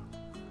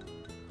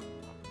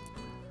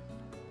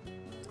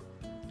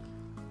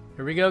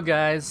 Here we go,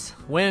 guys.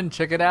 Wind,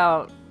 check it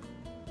out.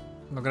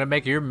 I'm gonna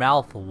make your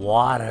mouth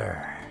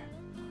water.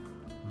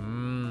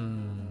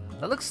 Mmm.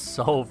 That looks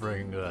so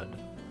freaking good.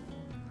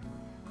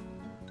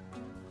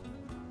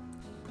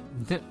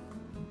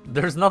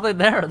 There's nothing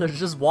there. There's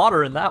just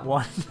water in that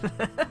one.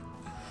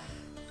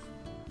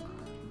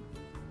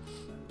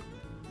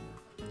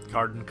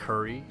 Garden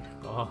curry.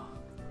 Oh.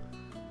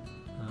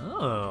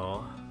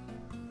 Oh.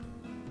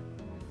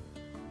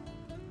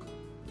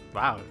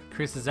 Wow,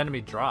 increases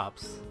enemy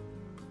drops.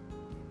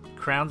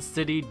 Crown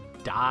City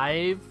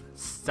Dive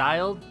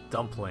Style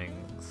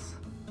Dumplings.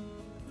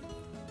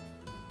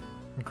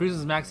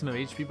 Increases maximum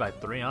HP by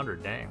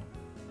 300, dang.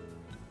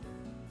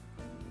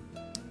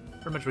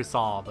 Pretty much we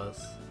saw all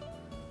this.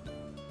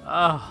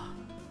 Ah.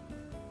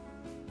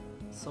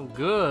 So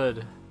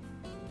good.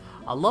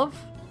 I love...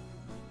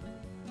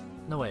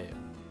 No, wait.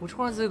 Which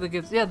one is it that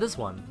gives... Yeah, this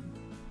one.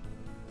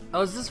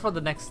 Oh, is this for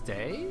the next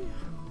day?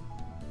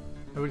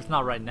 Or it's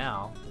not right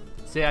now?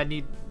 See, I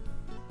need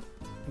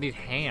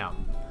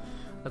ham.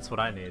 That's what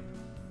I need.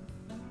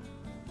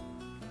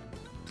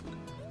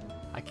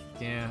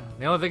 Yeah.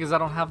 The only thing is I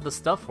don't have the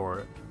stuff for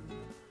it.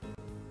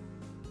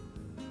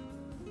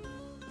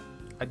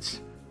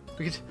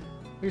 We could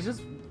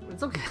just,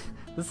 it's okay.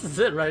 This is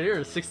it right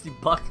here.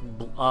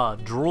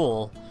 $60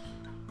 drool.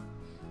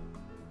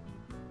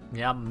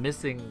 Yeah, I'm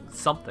missing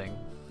something.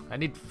 I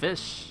need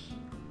fish.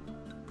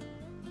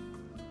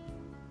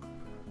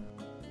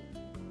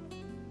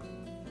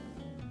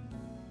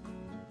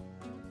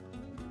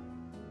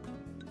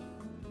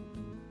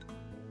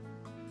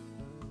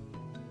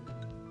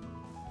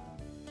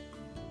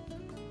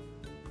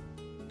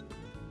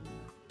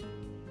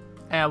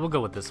 Yeah, we'll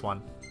go with this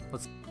one.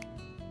 Let's.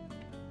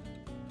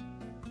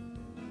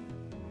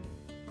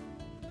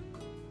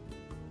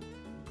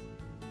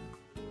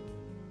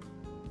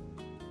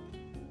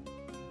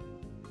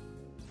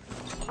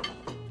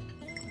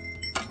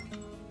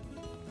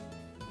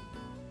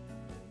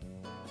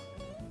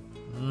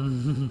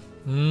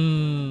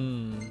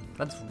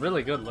 That's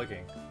really good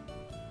looking.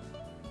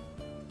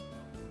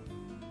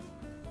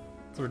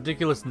 It's a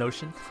ridiculous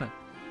notion.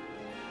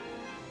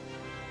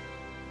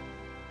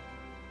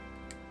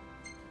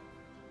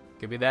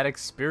 Give me that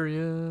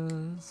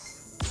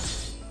experience.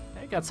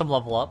 I got some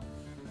level up.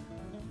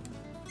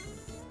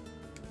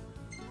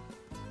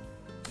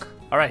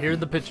 Alright, here are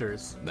the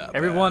pictures.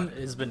 Everyone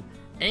has been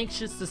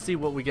anxious to see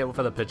what we get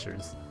for the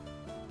pictures.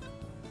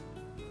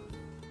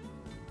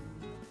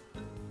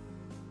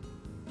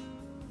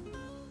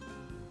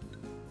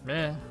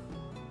 Yeah.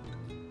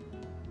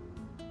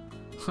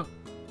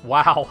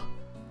 Wow.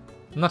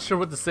 I'm not sure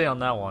what to say on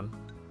that one.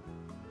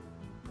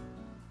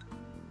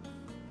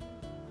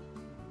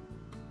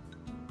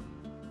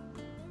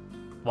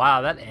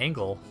 Wow, that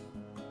angle.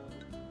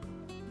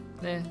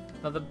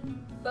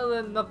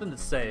 Nothing to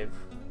save.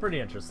 Pretty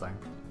interesting.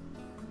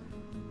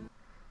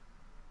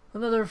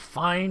 Another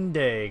fine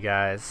day,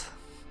 guys.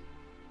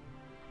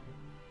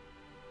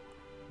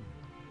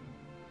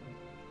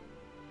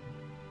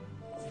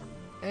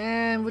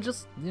 And we'll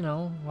just, you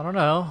know, I don't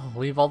know,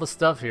 leave all the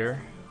stuff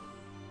here.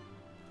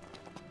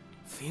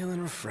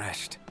 Feeling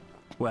refreshed.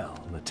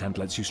 Well, the tent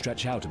lets you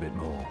stretch out a bit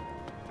more.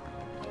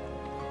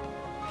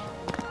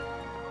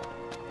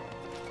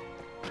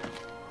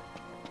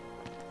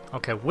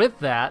 Okay, with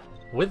that,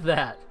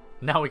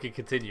 now we can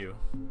continue.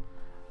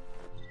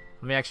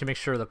 Let me actually make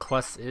sure the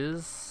quest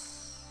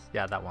is...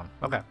 Yeah, that one.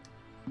 Okay.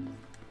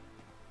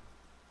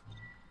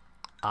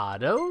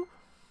 Auto.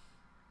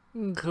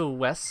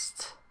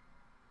 Quest.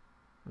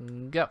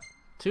 Go.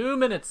 2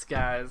 minutes,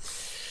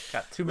 guys.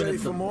 Got 2 minutes.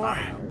 Ready for more?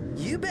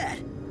 You bet.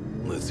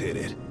 Let's hit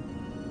it.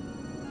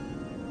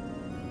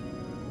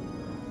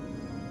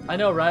 I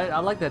know, right? I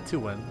like that too,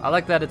 Win. I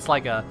like that it's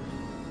like a...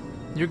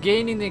 You're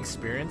gaining the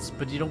experience,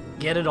 but you don't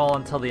get it all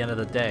until the end of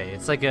the day.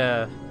 It's like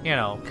a, you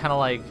know, kind of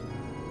like,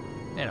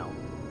 you know,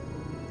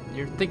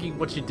 you're thinking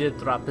what you did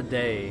throughout the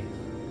day.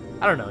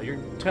 I don't know, you're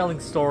telling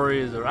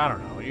stories, or I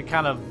don't know, you're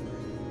kind of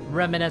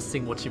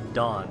reminiscing what you've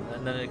done,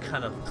 and then it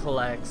kind of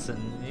collects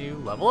and you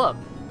level up.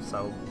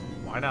 So,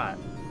 why not?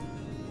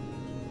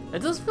 It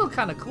does feel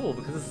kind of cool,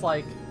 because it's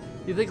like,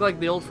 you think like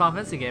the old Final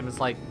Fantasy game,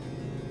 it's like,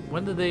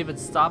 when did they even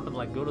stop and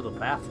like go to the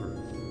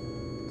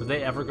bathroom? Did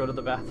they ever go to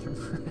the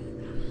bathroom?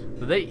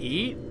 Do they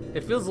eat?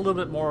 It feels a little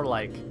bit more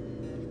like,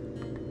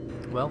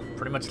 well,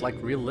 pretty much like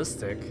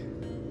realistic.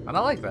 And I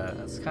like that.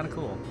 That's kind of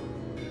cool.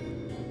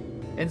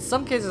 In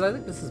some cases, I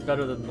think this is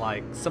better than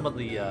like some of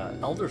the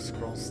Elder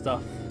Scrolls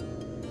stuff.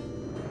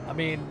 I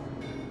mean,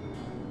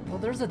 well,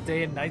 there's a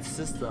day and night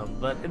system,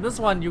 but in this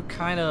one, you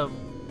kind of,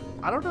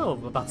 I don't know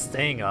about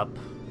staying up.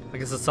 I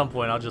guess at some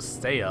point I'll just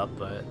stay up,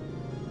 but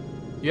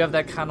you have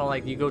that kind of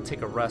like, you go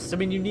take a rest. I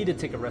mean, you need to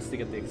take a rest to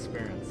get the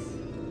experience.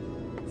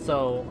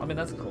 So, I mean,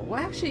 that's cool. Well,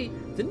 actually,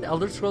 didn't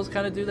Elder Scrolls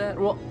kind of do that?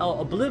 Well,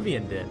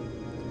 Oblivion did.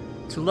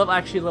 To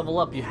actually level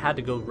up, you had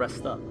to go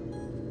rest up.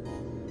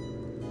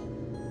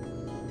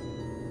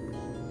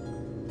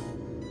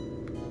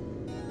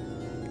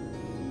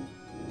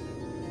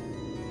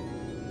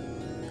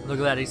 Look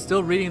at that, he's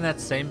still reading that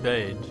same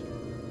page.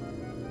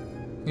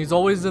 He's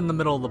always in the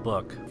middle of the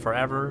book,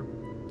 forever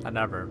and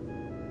ever.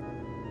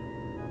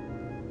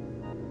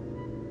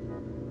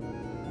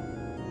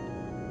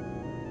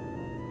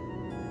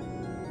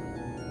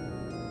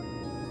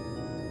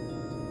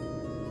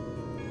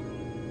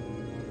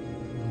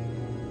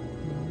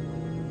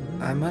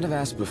 I might have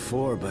asked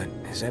before, but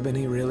is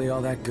ebony really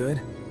all that good?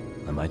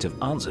 I might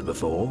have answered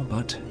before,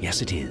 but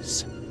yes, it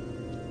is.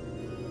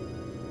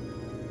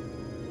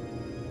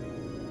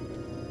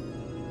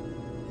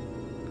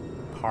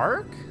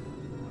 Park?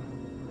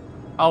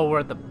 Oh, we're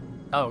at the...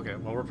 Oh, okay.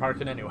 Well, we're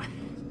parking anyway.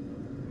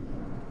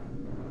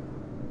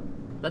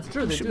 That's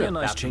true. They Should do be a have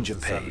nice bathrooms change of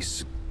and stuff.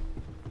 pace.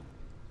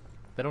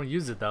 They don't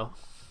use it though.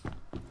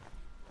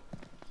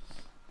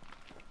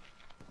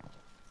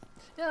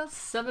 Yeah,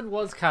 7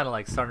 was kind of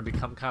like starting to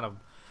become kind of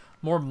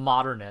more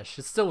modernish.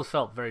 It still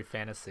felt very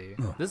fantasy.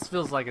 This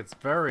feels like it's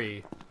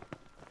very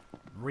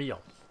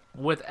real,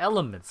 with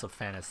elements of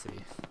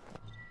fantasy.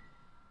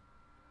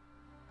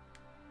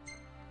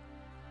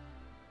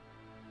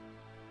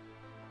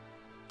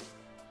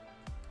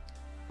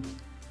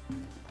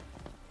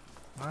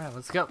 Alright,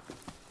 let's go.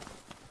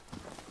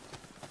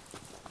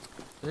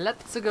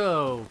 Let's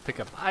go. Pick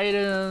up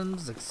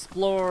items,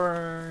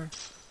 explore.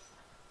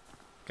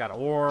 Got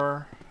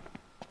ore.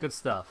 Good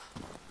stuff.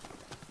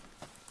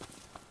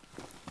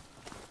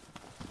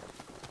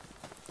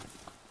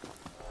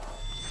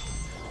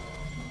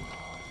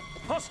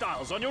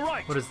 Hostiles on your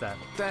right. What is that?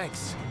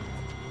 Thanks.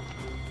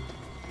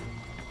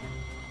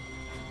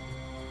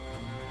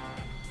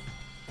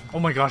 Oh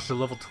my gosh, they're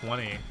level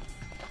 20.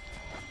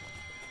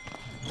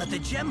 Let the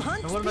gem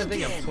hunt And what am I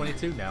thinking? I'm begin.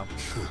 22 now.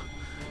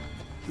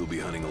 You'll be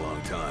hunting a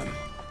long time.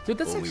 Dude,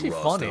 that's Only actually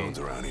raw funny. stones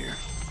around here.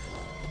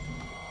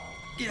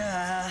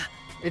 Yeah.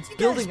 It's You guys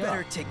building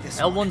better up. take this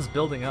L1's one.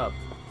 building up.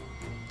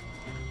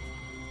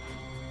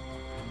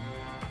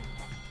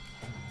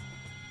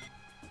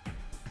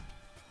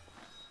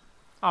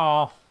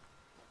 Oh.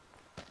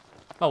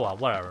 Oh well,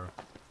 whatever.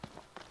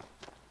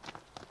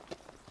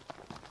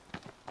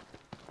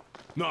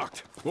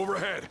 Knocked.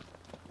 Overhead.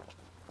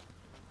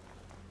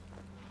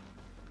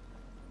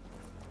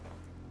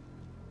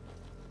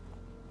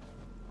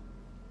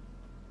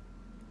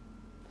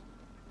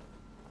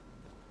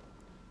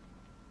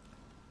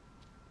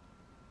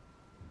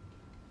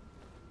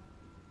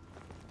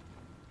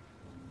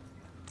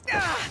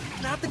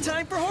 Not the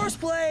time for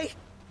horseplay.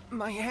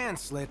 My hand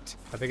slipped.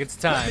 I think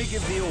it's Let time. me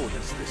give the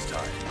orders this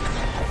time.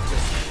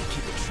 Just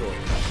keep it short.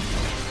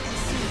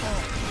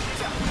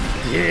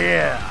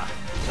 Yeah.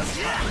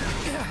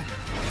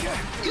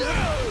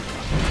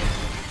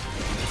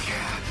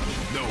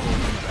 No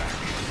holding back.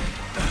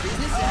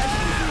 Business as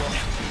usual.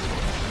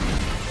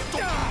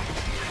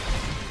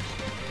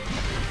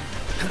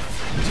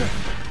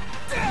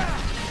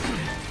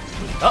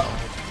 Uh-oh.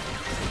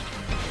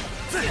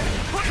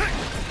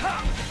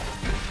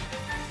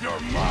 You're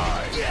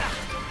mine.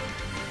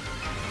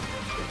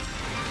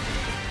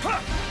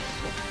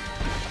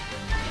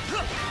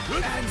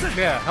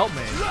 Yeah, help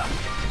me.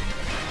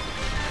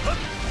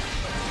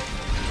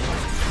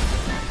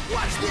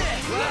 Watch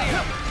this.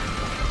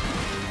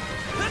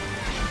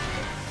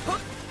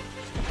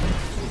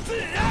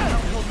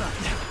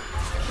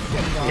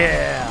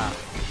 Yeah.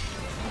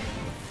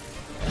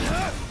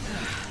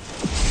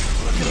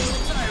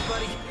 Tired,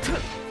 buddy.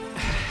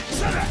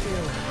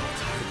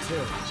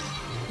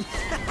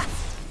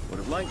 Would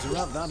have liked to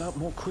wrap that up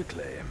more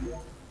quickly.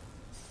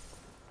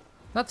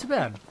 Not too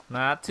bad.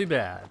 Not too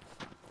bad.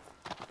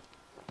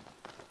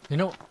 You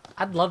know,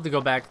 I'd love to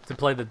go back to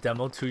play the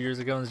demo 2 years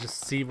ago and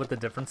just see what the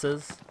difference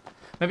is.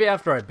 Maybe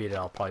after I beat it,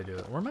 I'll probably do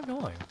it. Where am I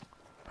going?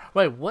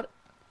 Wait, what?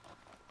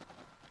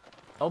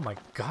 Oh my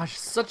gosh,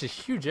 such a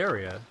huge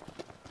area.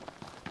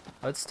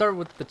 Let's start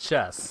with the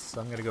chest. So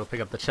I'm gonna go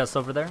pick up the chest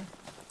over there.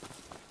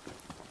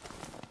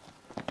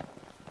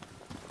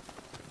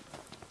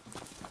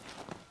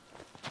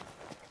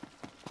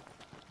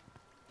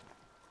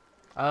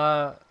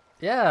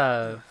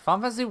 Yeah,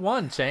 Final Fantasy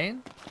 1,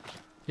 Chain.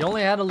 You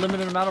only had a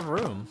limited amount of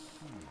room.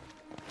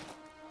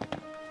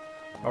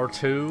 Or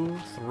 2,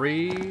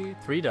 3,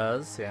 3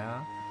 does,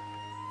 yeah.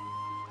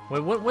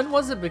 Wait, when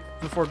was it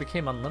before it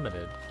became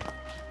unlimited?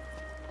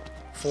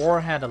 4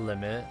 had a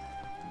limit.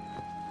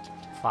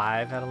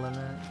 5 had a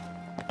limit.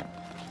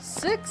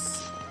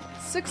 6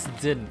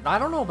 didn't. I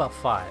don't know about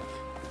 5.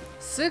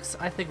 6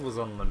 I think was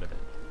unlimited.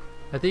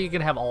 I think you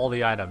can have all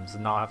the items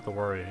and not have to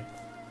worry.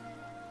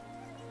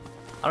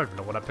 I don't even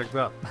know what I picked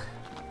up.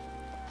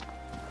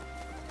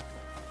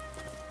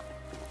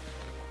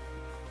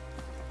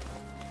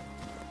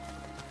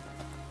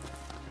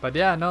 But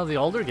yeah, no, the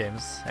older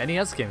games,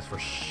 NES games for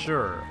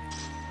sure.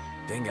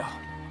 Bingo.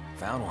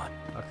 Found one.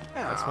 Okay,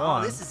 that's Oh,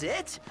 one. this is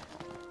it?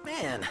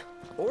 Man,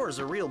 ore's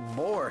a real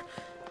bore.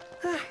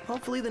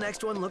 Hopefully the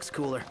next one looks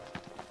cooler.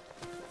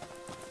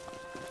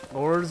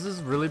 Ores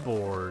is really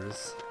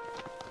bores.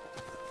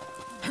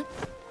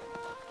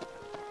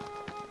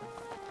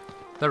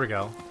 There we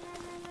go.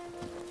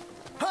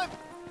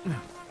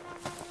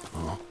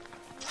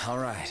 All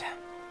right.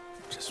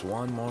 Just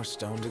one more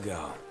stone to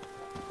go.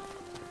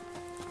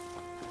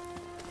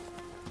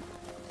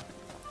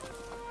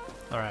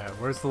 Alright,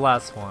 where's the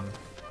last one?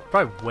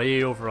 Probably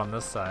way over on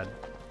this side.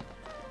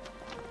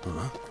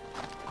 Huh?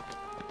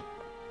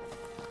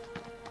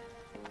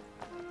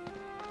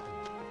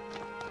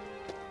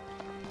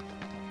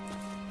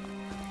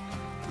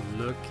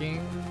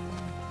 Looking...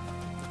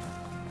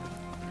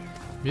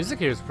 Music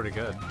here is pretty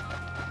good.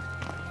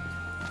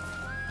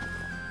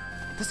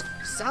 This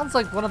sounds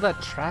like one of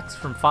that tracks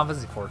from Final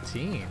Fantasy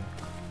 14.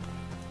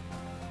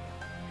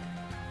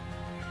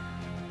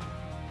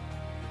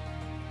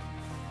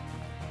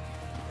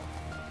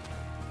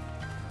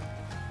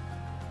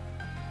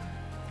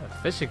 A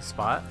fishing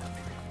spot.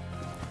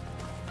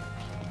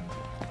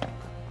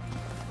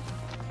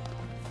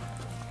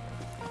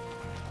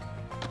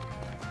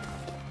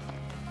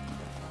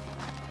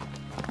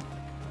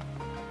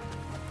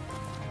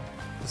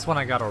 This one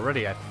I got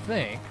already, I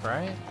think,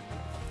 right?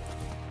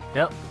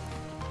 Yep.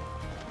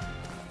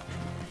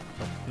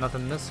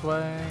 Nothing this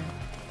way.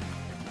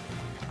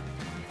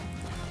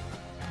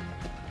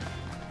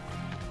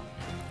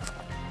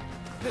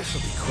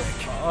 This'll be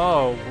quick.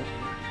 Oh,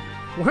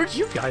 where'd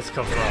you guys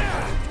come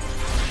from?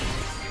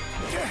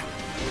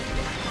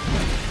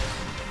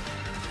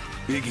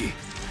 Iggy,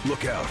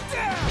 look out.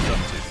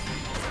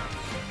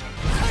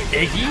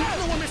 Iggy?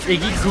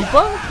 Iggy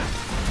Koopa?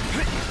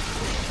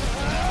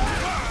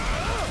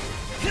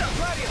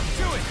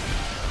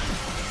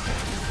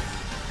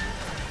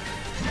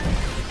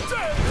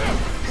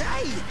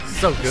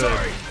 so good.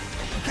 Sorry.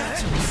 Got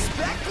to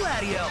respect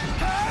Gladio.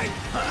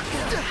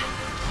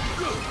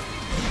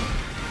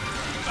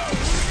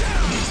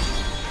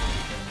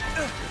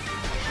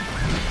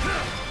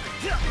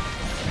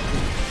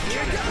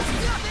 Here goes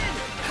nothing.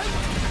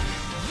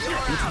 Your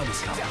time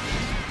has come.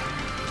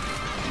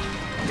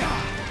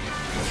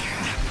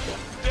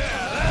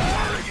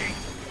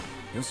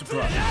 No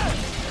surprise.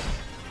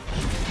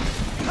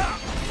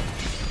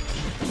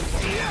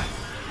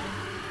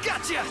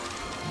 Gotcha.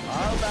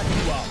 I'll back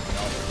you up.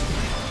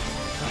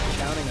 I'm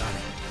counting on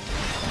it.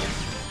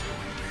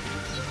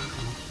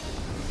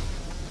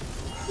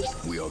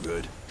 We all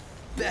good?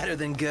 Better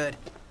than good.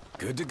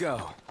 Good to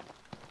go.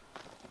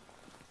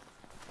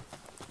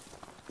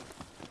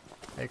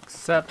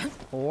 Except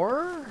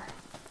for...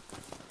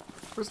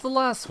 Where's the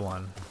last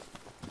one?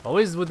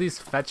 Always with these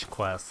fetch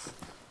quests.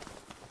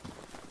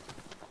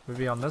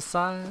 Maybe on this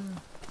side?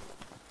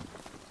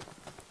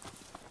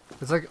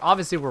 It's like,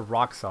 obviously where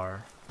rocks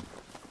are.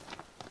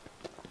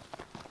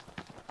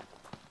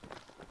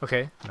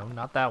 Okay, no,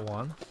 not that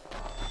one.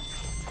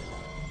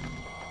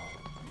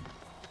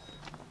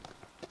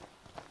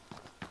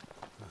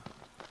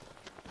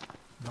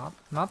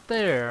 Not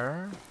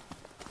there.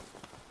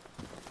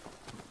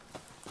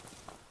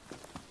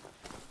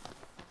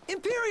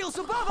 Imperials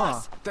above Huh.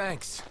 us.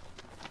 Thanks.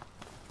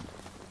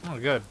 Oh,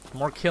 good.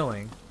 More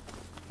killing.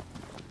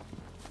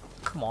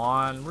 Come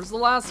on, where's the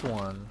last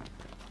one?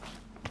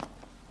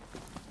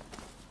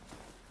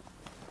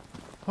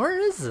 Where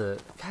is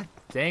it? God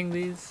dang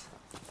these.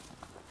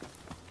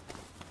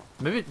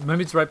 Maybe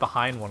it's right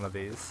behind one of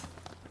these.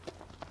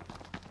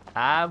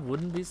 I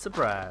wouldn't be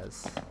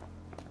surprised.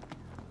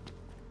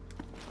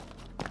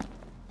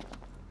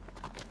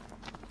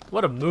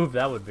 What a move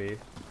that would be.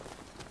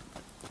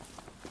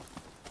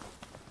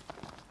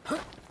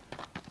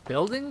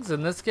 Buildings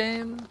in this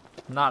game?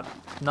 Not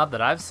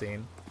that I've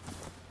seen.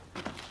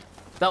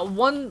 That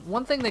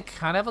one thing they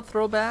kind of have a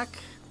throwback.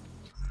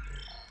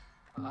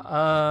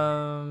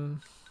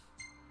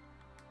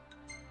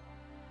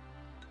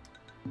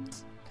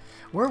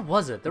 Where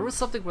was it? There was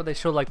something where they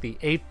showed like the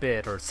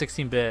 8-bit or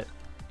 16-bit,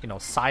 you know,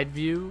 side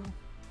view.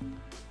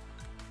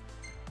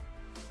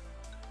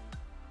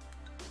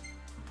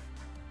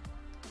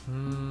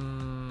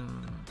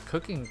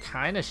 Cooking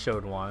kind of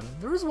showed one.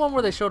 There was one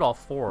where they showed all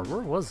 4. Where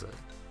was it?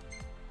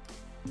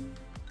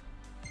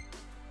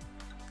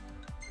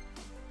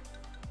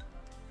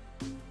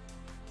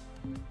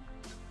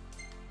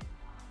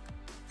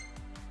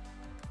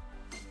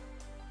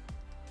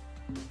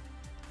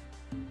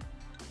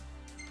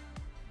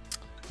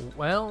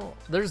 Well,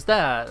 there's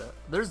that.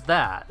 There's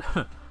that.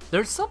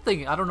 There's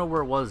something, I don't know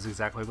where it was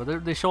exactly,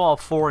 but they show all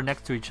 4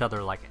 next to each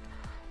other, like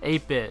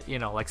 8-bit, you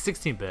know, like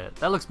 16-bit.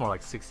 That looks more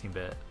like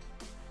 16-bit.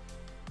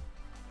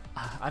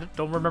 I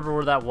don't remember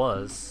where that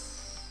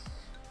was.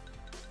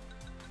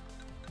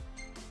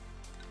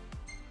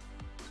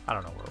 I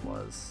don't know where it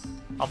was.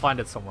 I'll find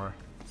it somewhere.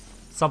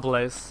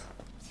 Someplace.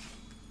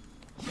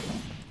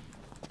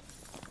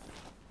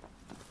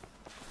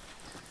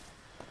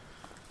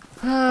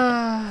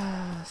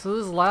 So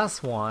this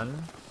last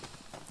one.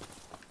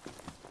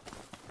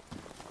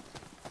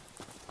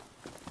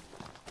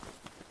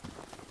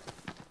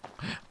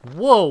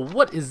 Whoa,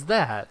 what is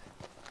that?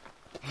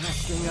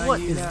 What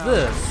is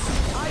this?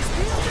 Eyes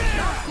peeled,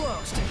 mouth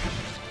closed.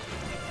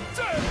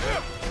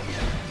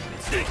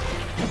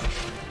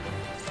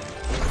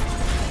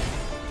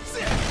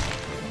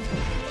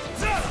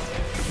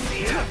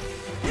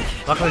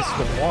 Luckily, it's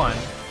the one.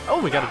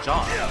 Oh, we got a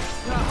job.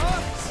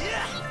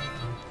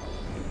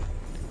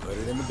 Put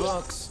it in the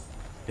books.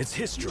 It's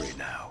history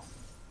now.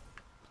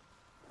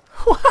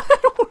 What?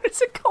 Where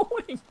is it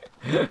going?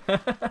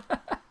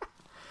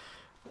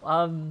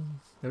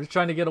 They were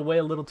trying to get away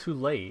a little too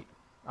late,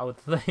 I would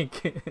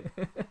think.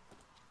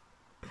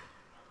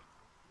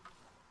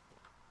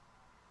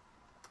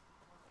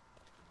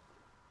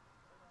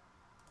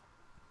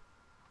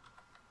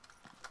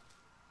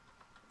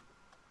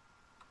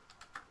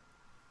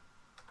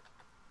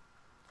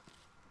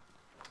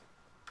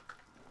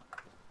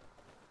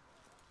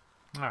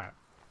 All right.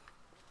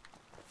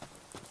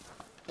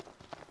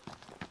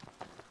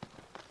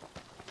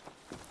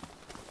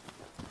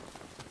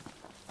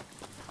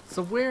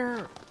 So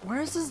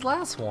where's this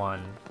last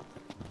one?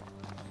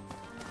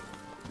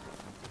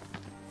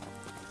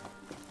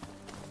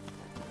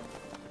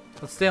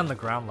 Let's stay on the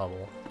ground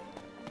level.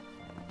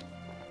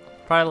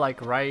 Probably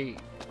like right,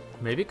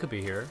 maybe it could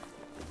be here.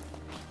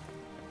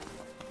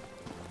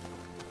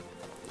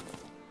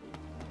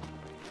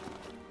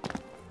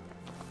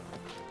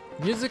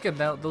 Music and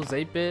those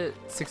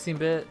 8-bit,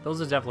 16-bit,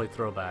 those are definitely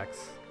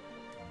throwbacks.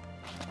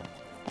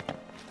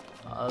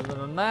 Other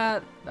than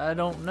that, I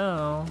don't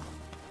know.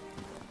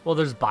 Well,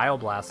 there's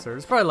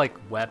Bioblasters. Probably like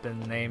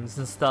weapon names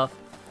and stuff.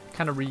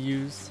 Kind of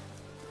reused.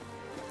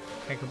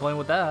 Can't complain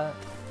with that.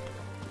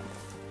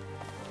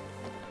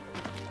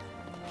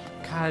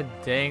 God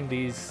dang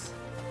these.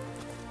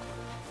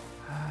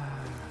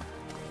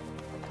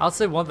 I'll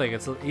say one thing.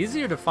 It's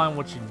easier to find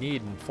what you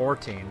need in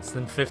 14s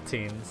than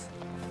 15s.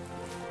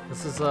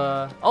 This is,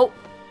 oh!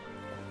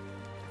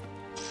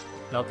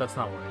 Nope, that's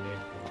not what I need.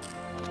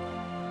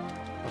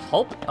 Let's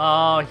hope.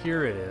 Oh,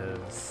 here it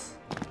is.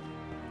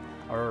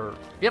 Or,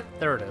 yep,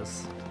 there it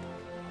is.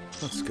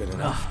 That's good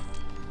enough.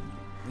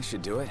 This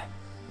should do it.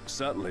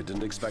 Certainly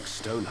didn't expect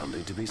stone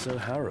hunting to be so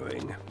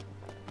harrowing.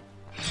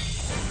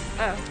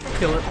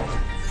 Kill it.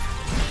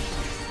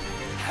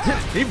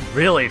 He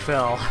really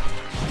fell.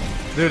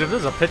 Dude, if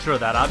there's a picture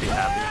of that, I'd be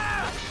happy.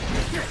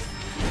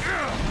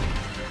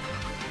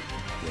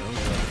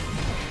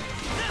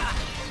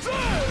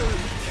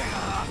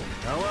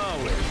 How are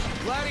we?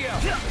 Gladio!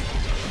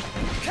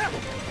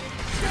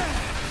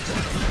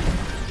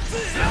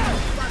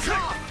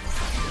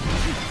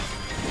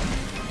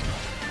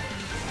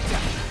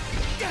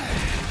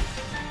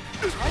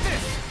 Try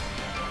this!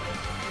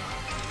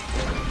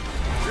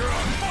 You're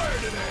on fire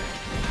today!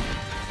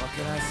 What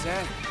can I say?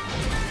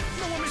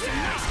 No one missing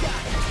nice guy!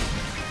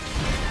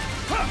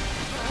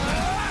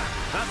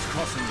 That's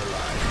crossing the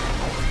line.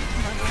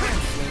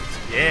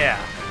 Yeah.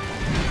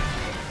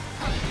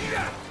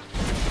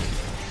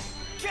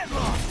 Get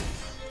lost!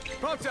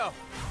 Pronto!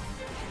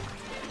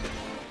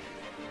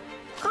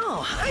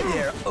 Oh, hi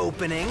there,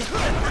 opening.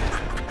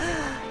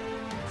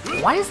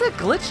 Why is that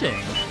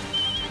glitching?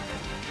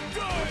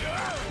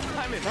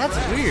 That's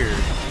weird.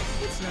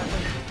 It's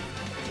nothing.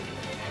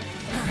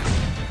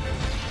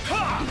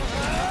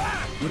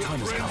 Your time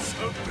has come.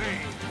 Of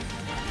pain.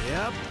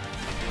 Yep.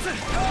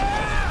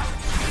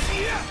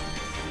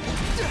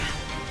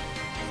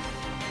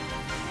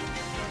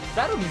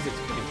 Battle music's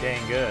pretty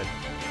dang good.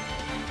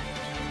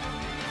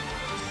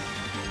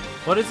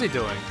 What is he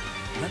doing?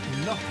 Let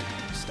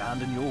nothing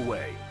stand in your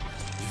way.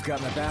 You've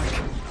got my back.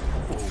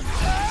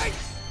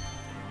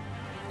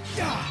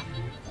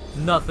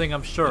 Nothing,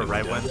 I'm sure,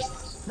 right, Win?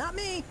 Not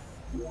me.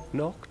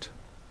 Knocked?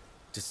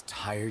 Just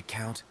tired,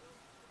 Count?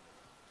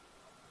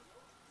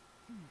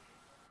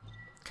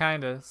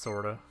 Kinda,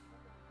 sorta.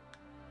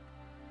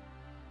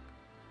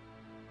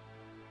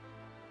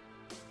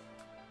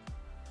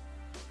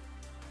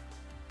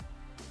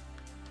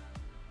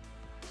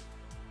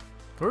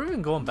 We're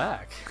even going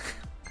back.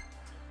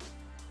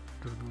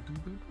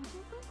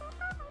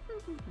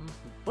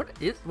 What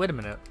is? Wait a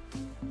minute.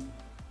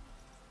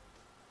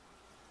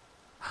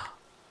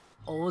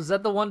 Oh, is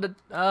that the one that?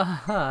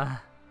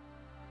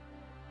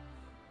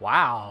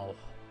 Wow.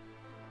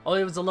 Oh,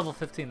 it was a level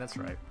 15. That's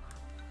right.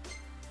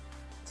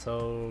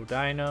 So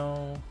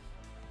Dino.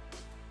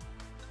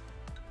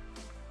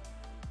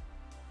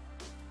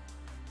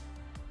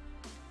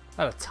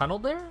 Got a tunnel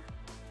there?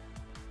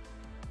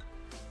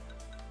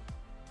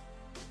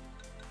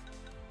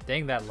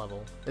 Dang that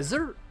level. Is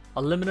there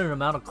a limited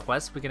amount of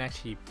quests we can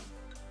actually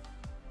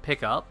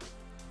pick up?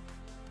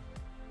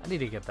 I need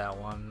to get that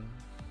one.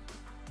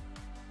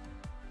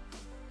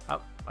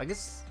 I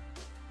guess.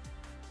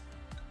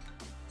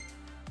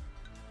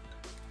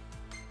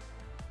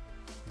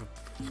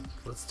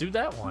 Let's do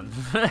that one.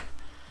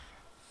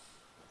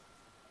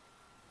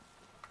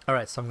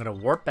 Alright, so I'm gonna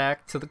warp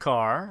back to the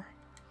car.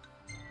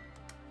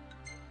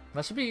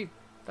 That should be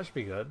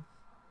good.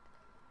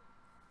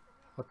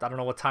 I don't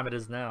know what time it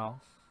is now.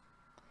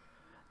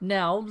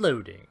 Now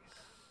loading.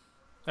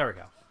 There we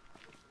go.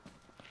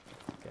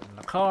 Get in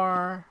the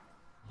car.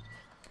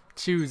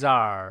 Choose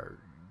our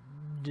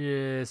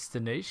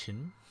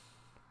destination.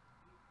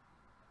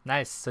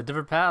 Nice, a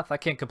different path. I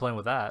can't complain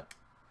with that.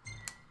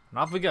 And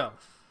off we go.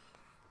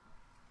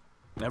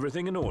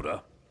 Everything in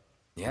order?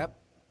 Yep.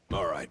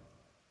 All right.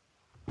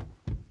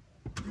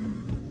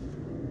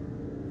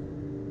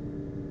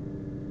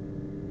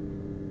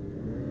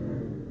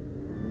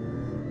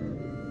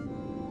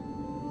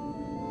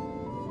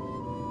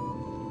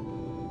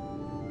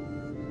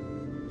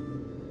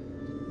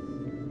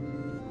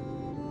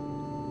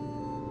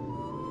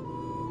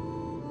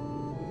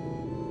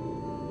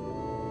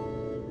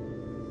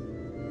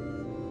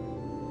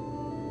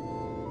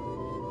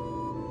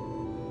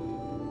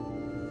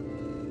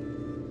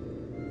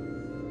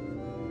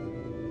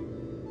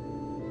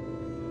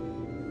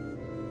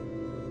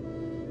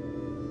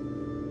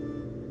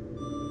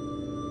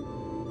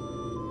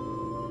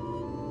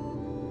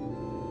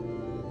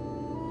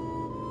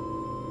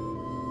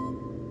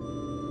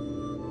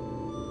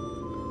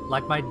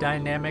 Like my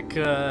dynamic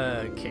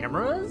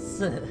cameras?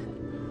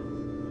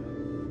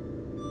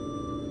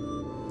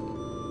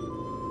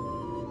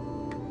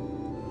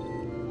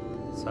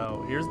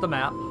 So here's the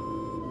map.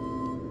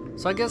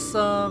 So I guess see,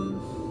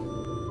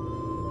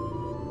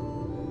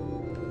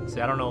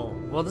 I don't know.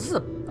 Well, this is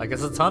I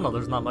guess a tunnel.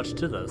 There's not much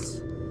to this.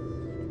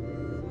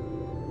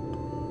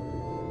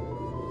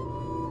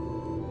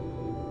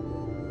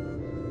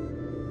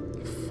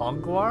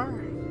 Fungwar?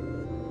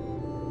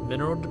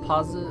 Mineral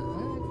deposit?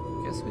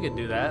 Guess we could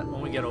do that when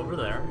we get over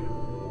there.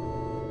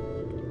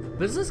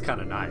 This is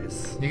kind of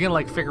nice. You can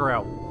like figure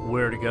out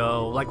where to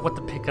go, like what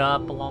to pick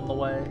up along the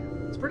way.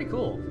 It's pretty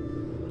cool.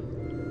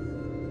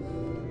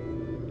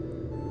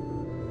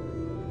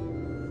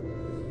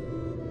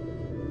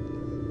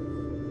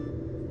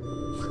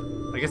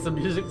 I guess the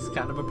music's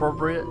kind of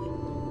appropriate.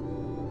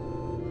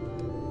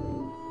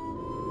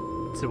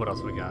 Let's see what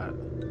else we got.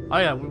 Oh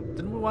yeah,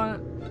 didn't we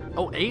want?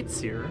 Oh,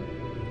 8's here.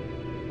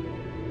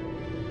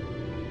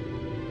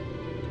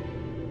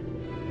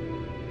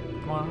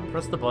 Come on,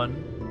 press the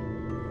button.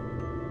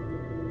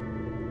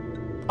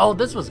 Oh,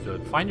 this was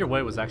good. Find Your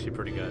Way was actually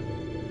pretty good.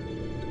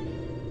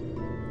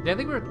 Yeah, I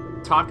think we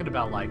were talking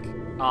about, like,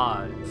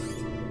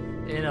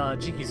 in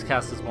Jiki's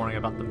cast this morning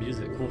about the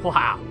music.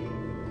 Wow.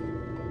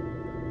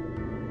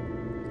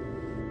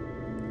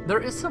 There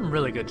is some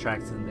really good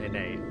tracks in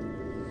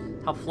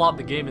 8. How flawed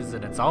the game is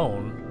in its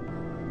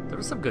own, there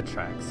are some good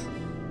tracks.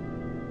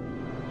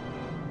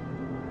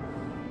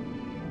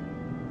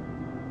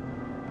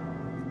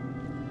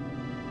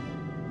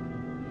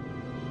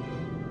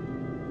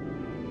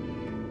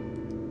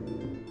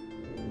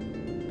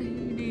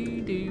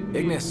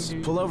 Ignis,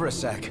 pull over a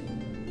sec.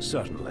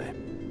 Certainly.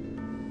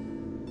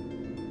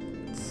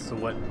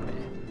 Sweat me.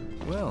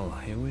 Well,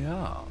 here we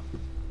are.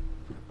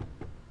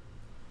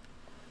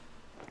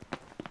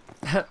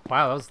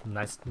 Wow, that was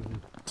nice.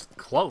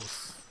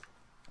 Close.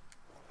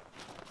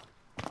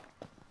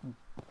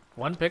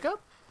 One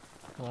pickup?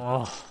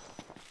 Oh.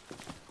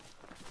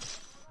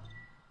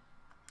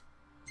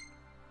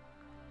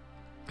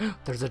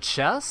 There's a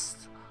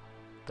chest?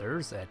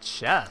 There's a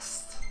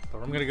chest. But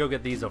I'm gonna go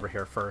get these over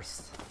here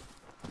first.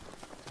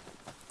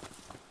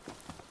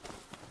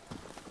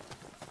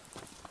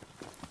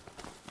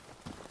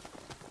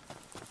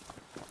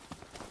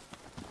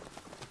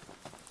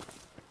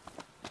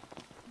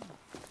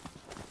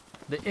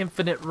 The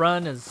infinite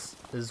run is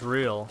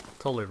real.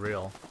 Totally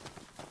real.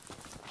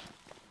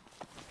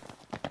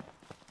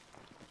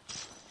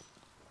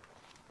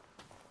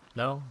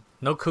 No?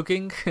 No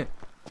cooking?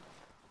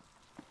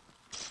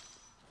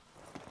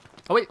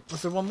 Oh wait,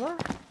 was there one more?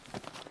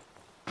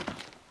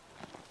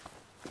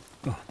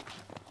 Oh.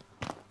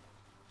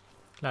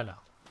 No.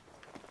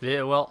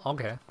 Yeah, well,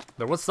 okay.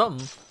 There was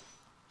something.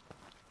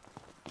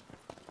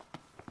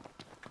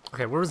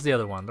 Okay, where was the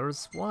other one? There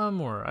was one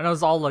more. I know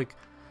it's all like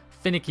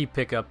finicky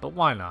pickup, but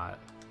why not?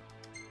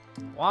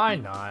 Why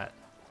not?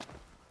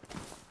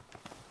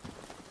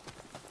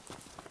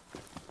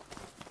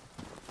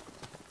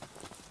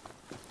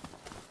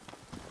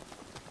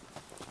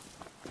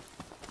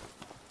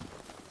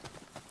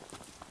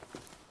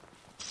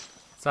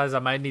 Besides, I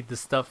might need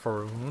this stuff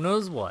for who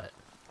knows what.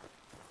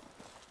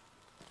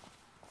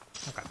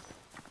 Okay.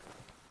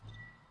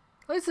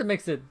 At least it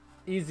makes it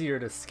easier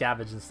to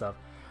scavenge and stuff.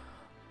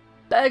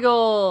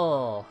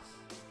 Bagel!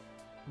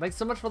 Thanks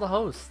so much for the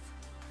host.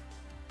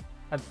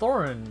 And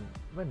Thorin,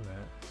 wait a minute.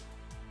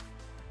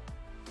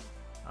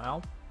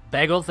 Well,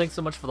 Bagel, thanks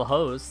so much for the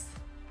host.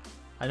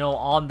 I know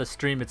on the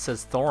stream it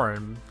says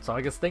Thorin, so I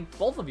guess thank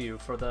both of you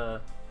for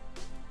the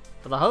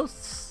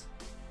hosts.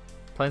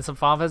 Playing some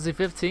Final Fantasy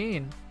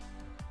 15.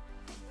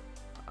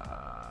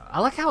 I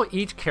like how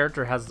each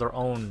character has their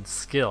own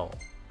skill.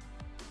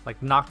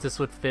 Like Noctis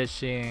with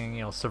fishing,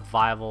 you know,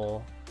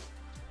 survival,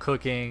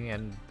 cooking,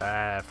 and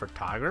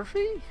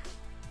photography?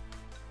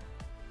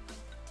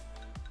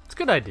 It's a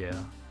good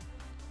idea.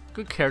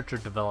 Good character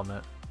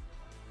development.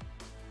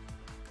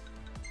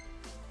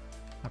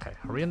 Okay,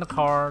 are we in the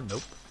car?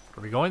 Nope.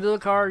 Are we going to the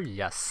car?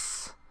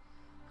 Yes.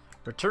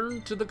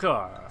 Return to the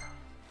car.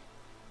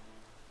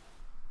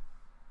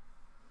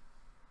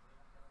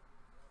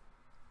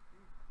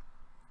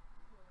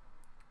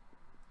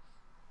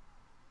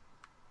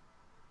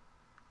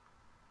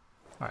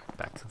 Alright,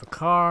 back to the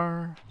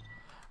car.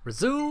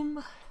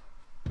 Resume.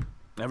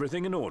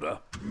 Everything in order?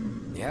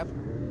 Yep.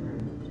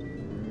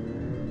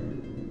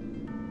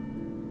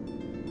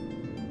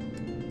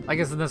 I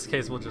guess in this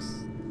case we'll just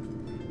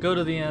go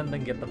to the end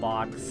and get the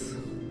box.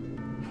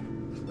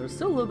 There's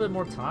still a little bit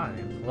more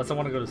time, unless I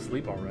want to go to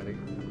sleep already.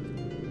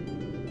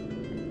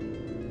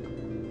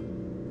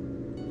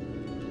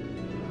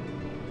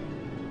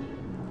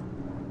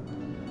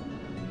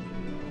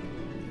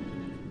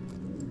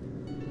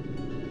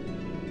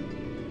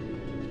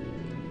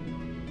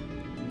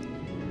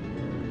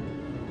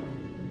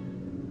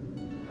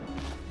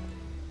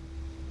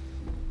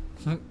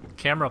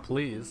 Camera,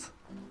 please.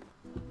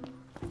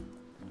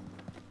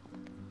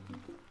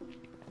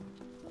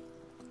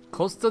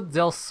 Costa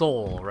del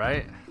Sol,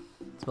 right?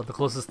 It's about the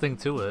closest thing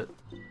to it.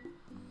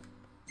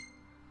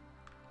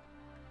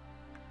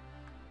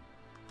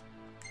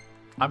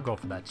 I'm going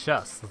for that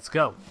chest. Let's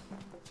go.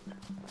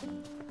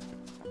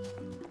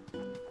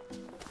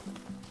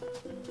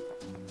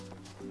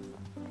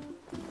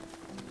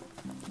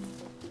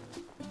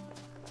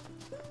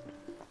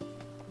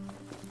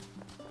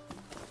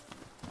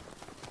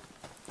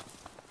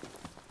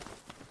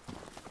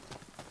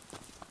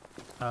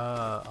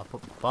 Up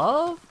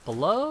above?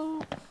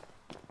 Below?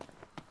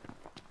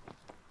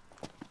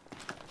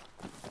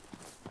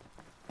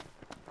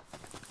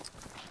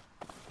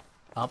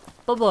 Up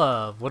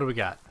above. What do we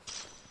got?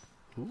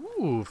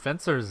 Ooh,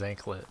 fencer's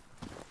anklet.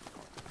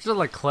 Just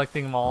like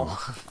collecting them all.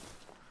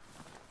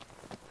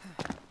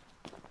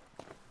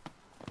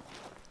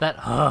 That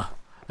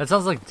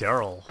sounds like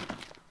Daryl,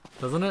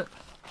 doesn't it?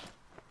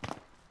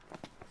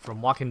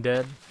 From Walking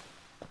Dead.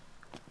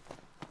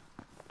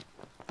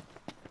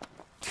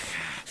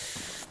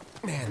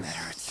 Man, that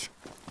hurts.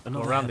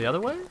 Go around the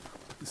other way?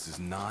 This is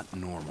not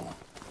normal.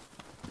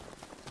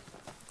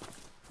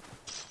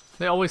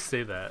 They always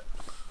say that.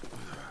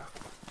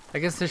 I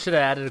guess they should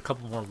have added a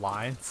couple more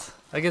lines.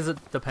 I guess it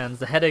depends.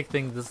 The headache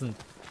thing doesn't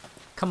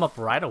come up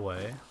right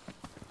away.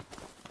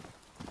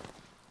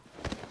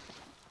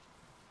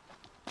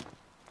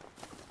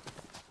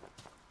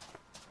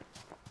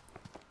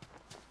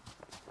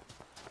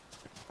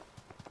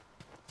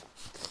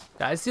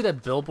 Yeah, I see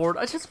that billboard.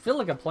 I just feel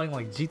like I'm playing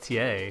like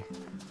GTA.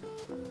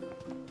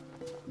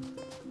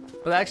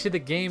 But actually the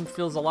game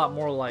feels a lot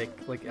more like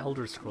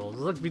Elder Scrolls.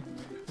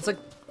 It's like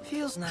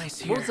Feels nice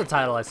here. what was the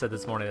title I said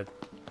this morning? It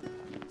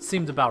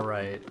seemed about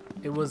right.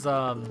 It was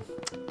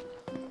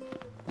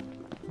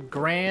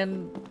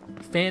Grand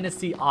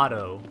Fantasy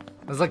Auto.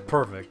 It was like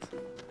perfect.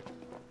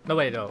 No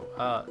wait, no.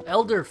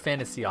 Elder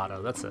Fantasy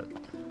Auto, that's it.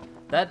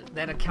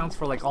 That accounts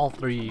for like all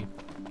three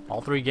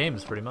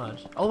games pretty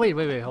much. Oh wait,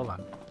 hold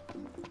on.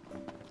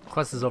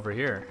 Quest is over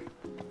here.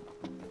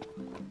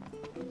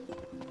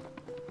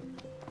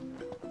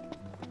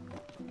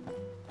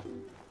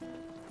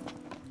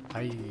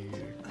 I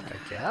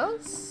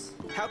guess?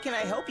 How can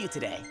I help you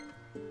today?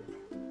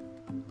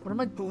 What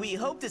am I? We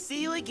hope to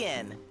see you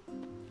again.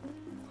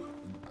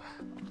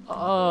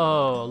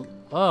 Oh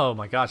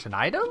my gosh, an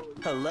item?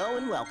 Hello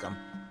and welcome.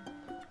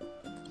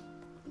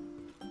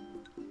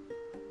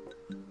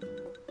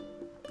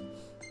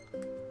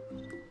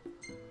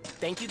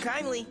 Thank you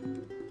kindly.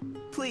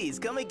 Please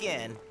come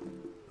again.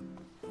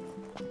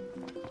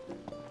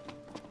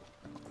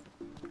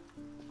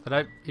 Did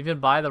I even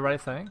buy the right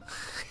thing?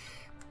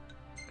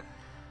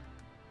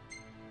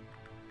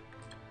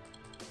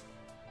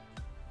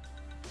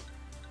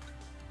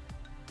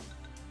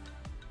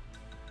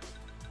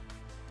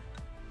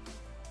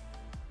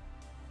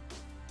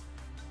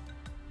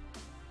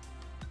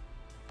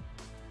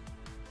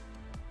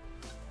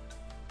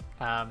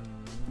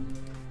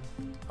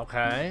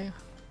 Okay.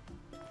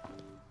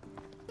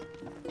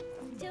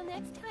 Till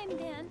next time,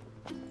 then.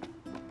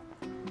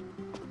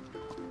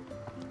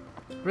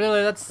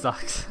 Really, that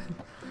sucks.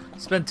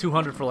 Spend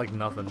 200 for like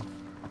nothing.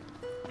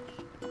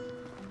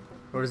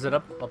 Or is it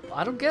up?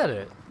 I don't get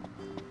it.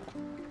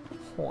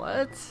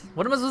 What?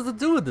 What am I supposed to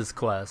do with this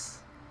quest?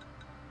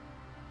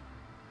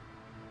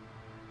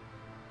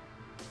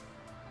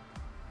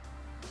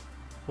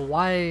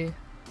 Why?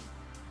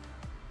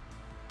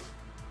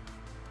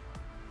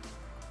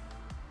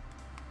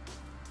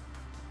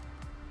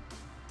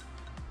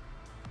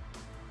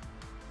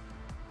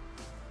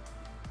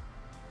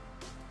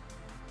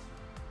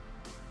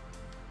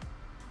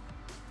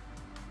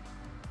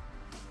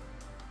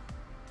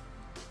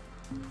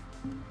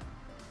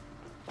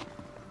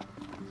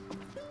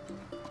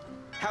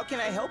 How can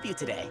I help you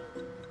today?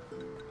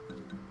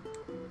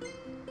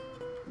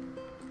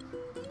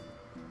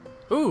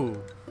 Ooh,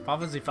 Final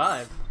Fantasy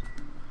 5.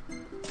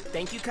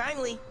 Thank you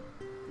kindly.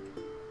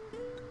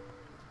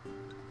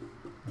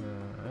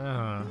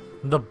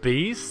 The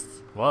Beast?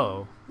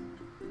 Whoa.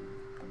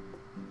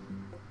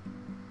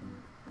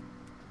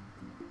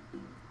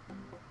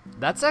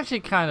 That's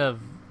actually kind of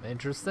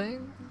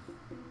interesting.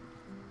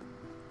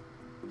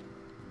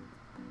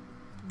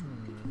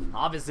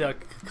 Obviously, I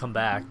could come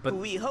back, but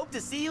We hope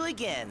to see you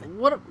again.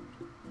 what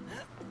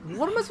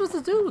am I supposed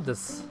to do with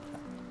this?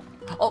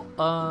 Oh,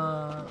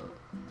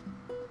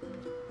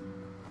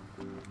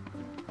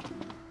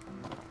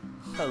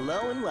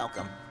 Hello and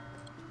welcome.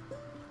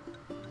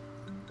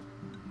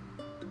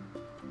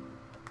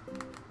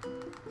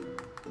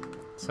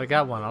 so I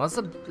got one. Unless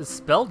it's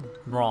spelled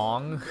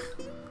wrong.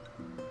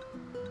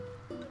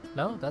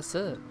 No, that's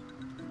it.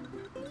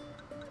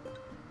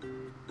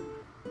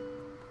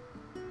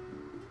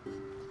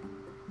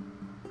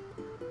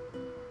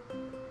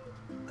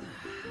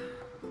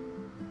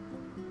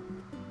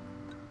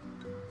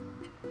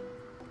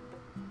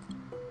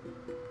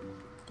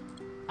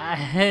 I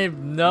have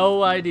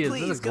no idea. Is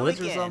Please this a come glitch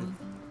or again. something?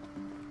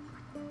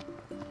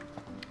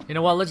 You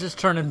know what? Let's just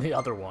turn in the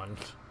other one.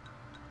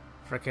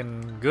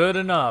 Freaking good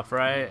enough,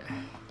 right?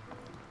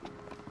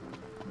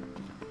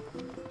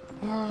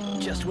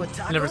 Just what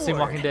Taco Never seen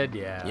ordered. Walking Dead?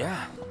 Yeah.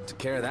 Yeah, took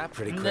care of that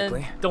pretty And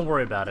quickly. then don't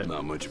worry about it.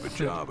 Not much of a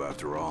job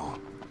after all.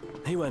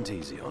 He went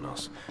easy on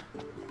us.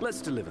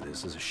 Let's deliver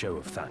this as a show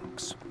of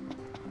thanks.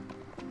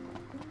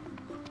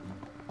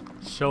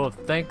 Show of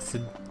thanks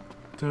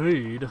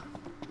indeed.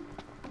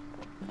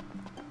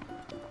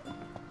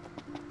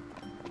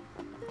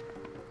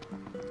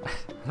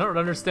 I don't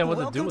understand what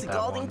Welcome to do with to that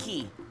Golden one.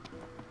 Key.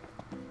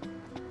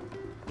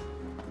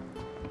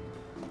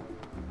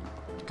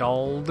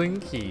 Golden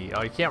Key.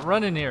 Oh, you can't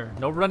run in here.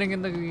 No running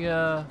in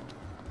the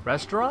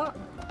restaurant?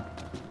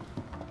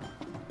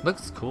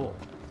 Looks cool.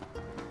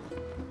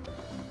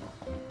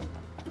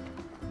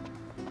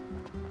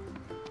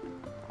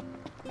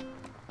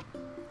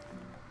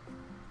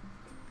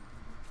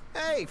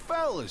 Hey,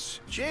 fellas.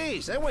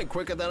 Jeez, that went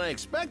quicker than I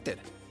expected.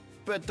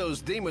 Bet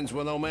those demons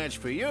were no match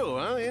for you,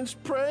 huh,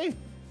 Inspray?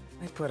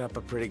 They put up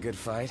a pretty good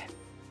fight.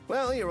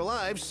 Well, you're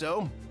alive,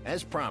 so,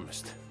 as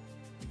promised.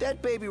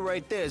 That baby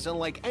right there is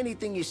unlike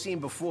anything you've seen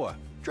before.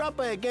 Drop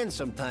by again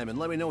sometime and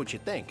let me know what you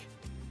think.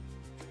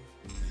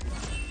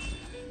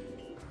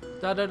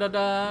 Da da da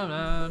da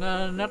da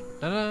da da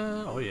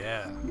da. Oh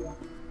yeah.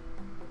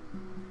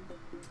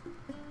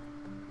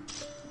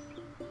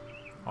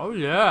 Oh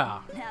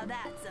yeah. Now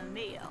that's a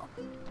meal.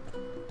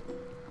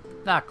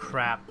 Ah,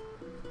 crap.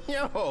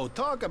 Yo,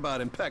 talk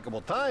about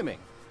impeccable timing.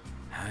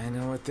 I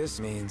know what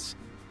this means.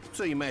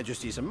 So your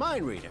majesty's a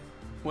mind reader.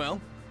 Well,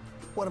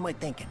 what am I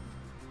thinking?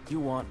 You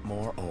want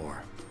more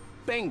ore.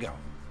 Bingo.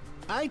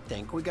 I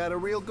think we got a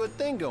real good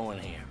thing going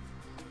here.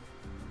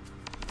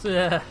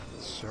 Yeah,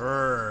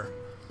 sure.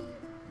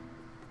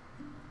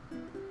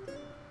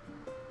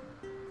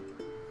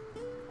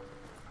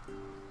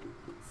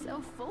 So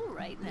full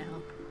right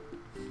now.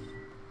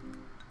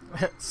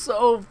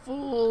 So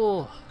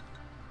full.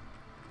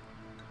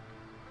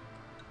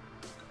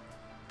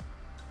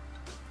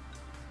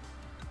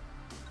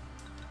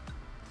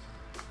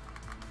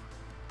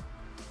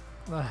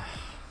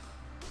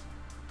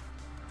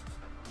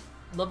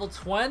 Level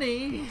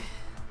 20.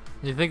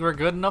 You think we're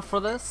good enough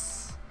for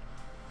this?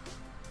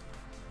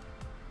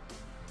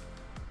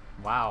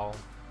 Wow.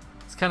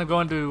 It's kind of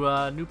going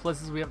to new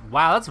places we have.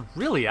 Wow, that's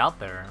really out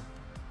there.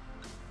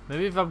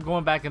 Maybe if I'm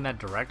going back in that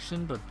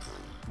direction, but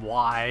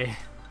why?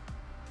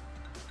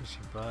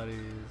 Fishing buddies.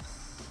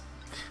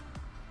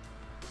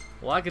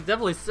 Well, I could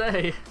definitely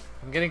say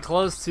I'm getting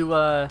close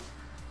to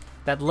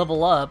that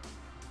level up.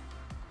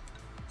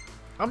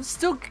 I'm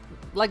still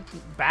like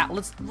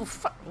let's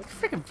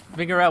freaking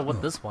figure out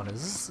what this one is.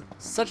 This is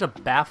such a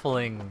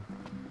baffling.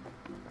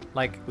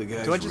 Like,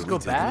 do I just go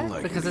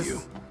back because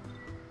it's?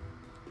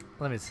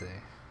 Let me see.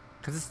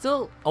 Because it's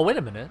still. Oh, wait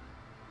a minute.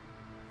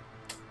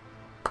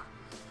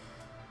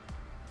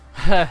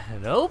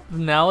 Nope.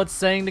 Now it's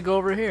saying to go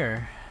over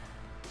here.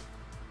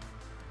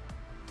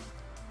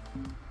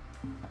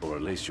 Or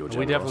at least your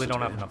We definitely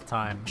don't have generosity. enough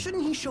time.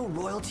 Shouldn't he show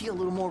royalty a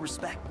little more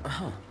respect?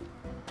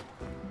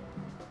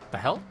 The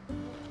hell?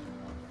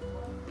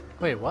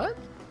 Wait, what?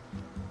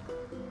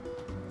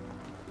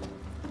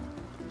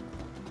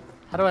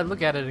 How do I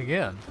look at it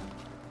again?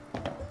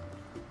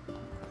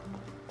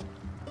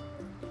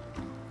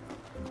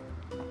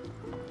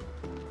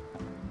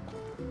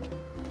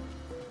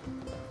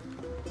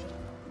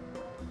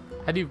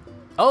 How do you...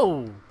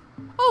 Oh!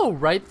 Oh,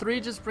 right 3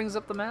 just brings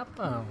up the map?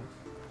 Oh.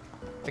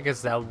 I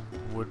guess that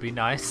would be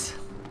nice.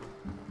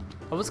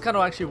 I was kind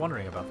of actually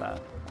wondering about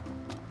that.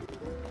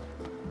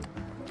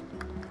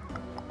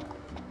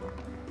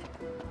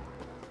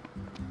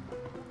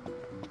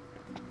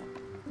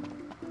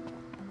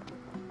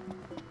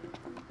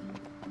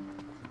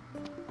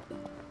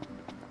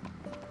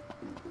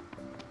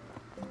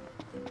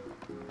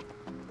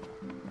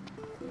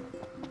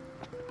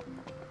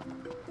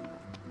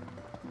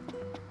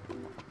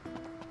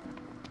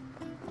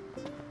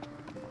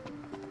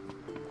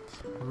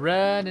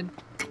 Running,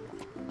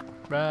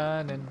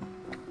 running.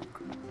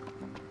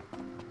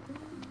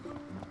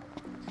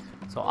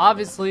 So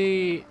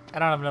obviously, I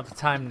don't have enough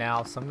time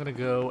now, so I'm gonna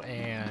go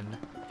and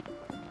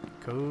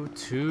go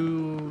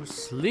to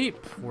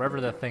sleep wherever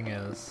that thing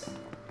is.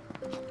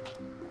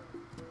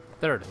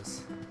 There it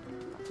is.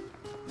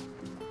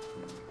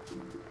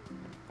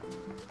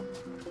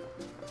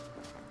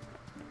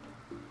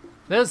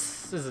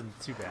 This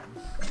isn't too bad,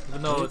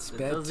 even though it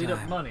does eat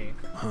up money.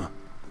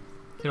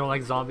 You don't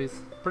like zombies?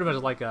 Pretty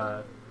much like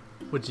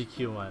what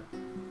GQ went.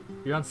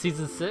 You're on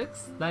season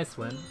 6? Nice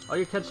win. Oh,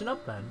 you're catching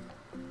up then.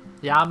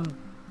 Yeah, I'm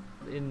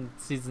in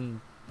season...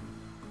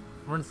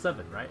 We're in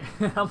 7, right?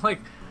 I'm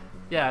like...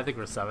 Yeah, I think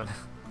we're 7.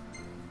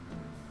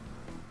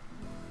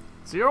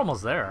 So you're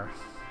almost there.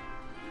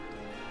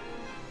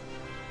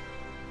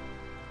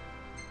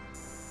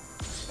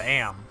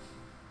 Bam.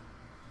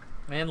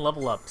 And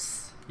level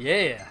ups.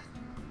 Yeah.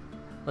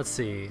 Let's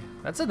see.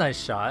 That's a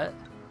nice shot.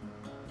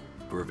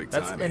 Perfect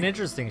That's timing. an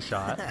interesting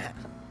shot.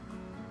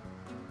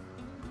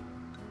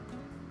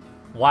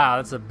 Wow,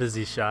 that's a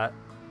busy shot.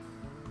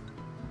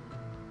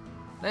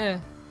 Eh.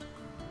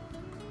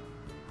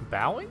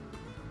 Bowing?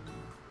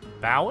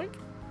 Bowing?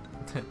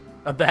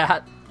 A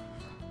bat?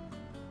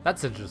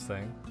 That's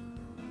interesting.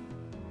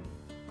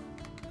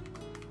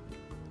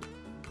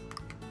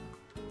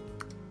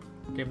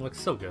 Game looks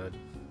so good.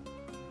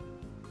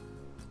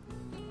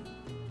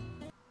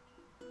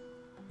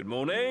 Good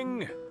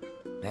morning.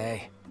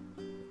 Hey,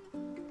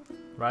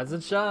 Rise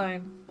and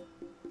shine.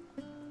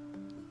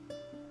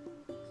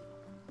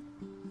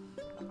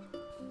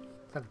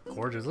 That's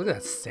gorgeous. Look at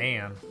that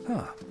sand.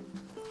 Huh.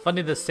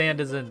 Funny the sand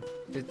isn't...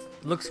 It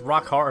looks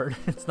rock hard.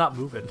 It's not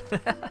moving.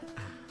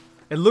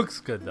 It looks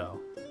good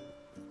though.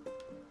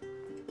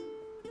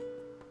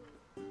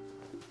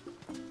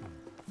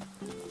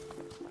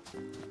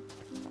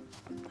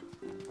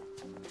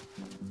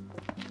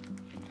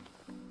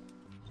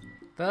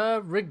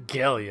 The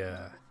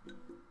regalia.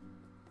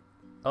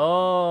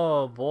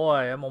 Oh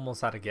boy, I'm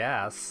almost out of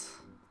gas.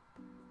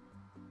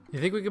 You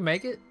think we can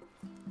make it?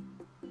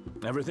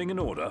 Everything in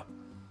order?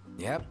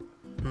 yep.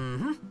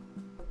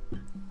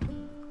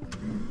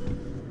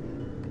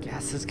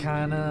 Gas is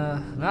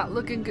kinda not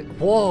looking good.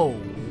 Whoa!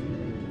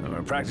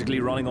 We're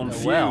practically running on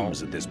Oh, well.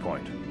 fumes at this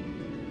point.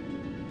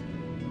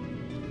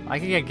 I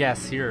can get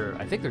gas here.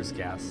 I think there's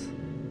gas.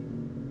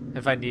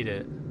 If I need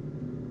it.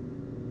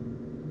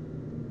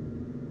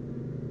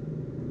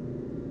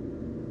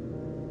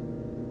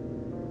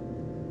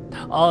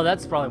 Oh,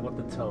 that's probably what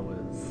the tow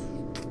is.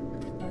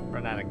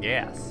 Run out of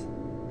gas.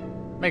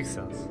 Makes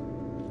sense.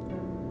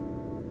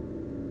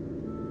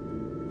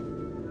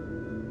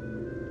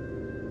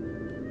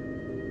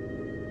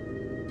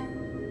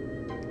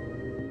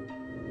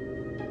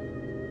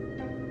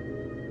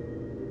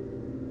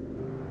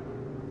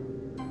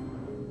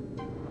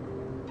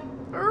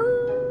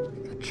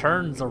 The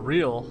churns are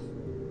real.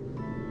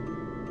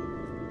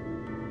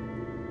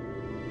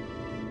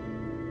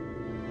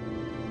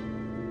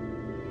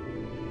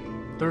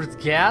 There's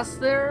gas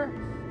there?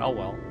 Oh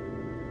well.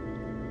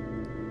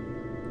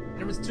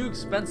 It was too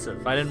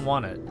expensive. I didn't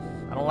want it.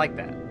 I don't like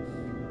that.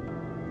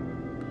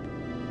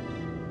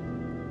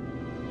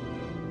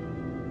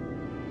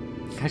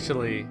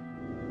 Actually,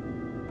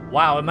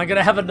 wow, am I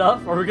gonna have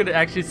enough? Are we gonna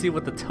actually see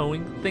what the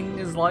towing thing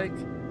is like?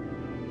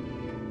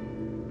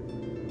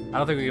 I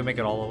don't think we can make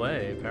it all the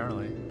way,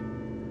 apparently.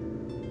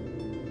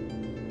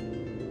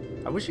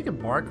 I wish you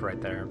could mark right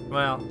there.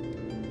 Well,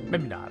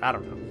 maybe not. I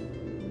don't know.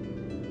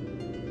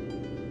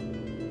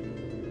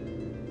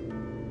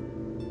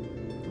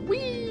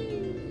 Whee!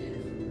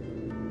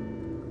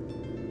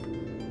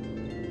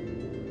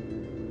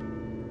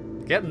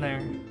 Getting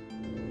there.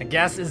 The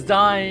gas is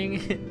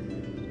dying.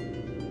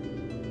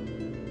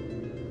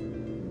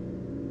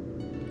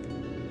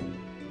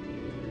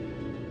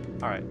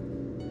 Alright.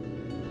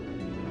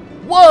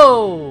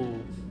 Whoa!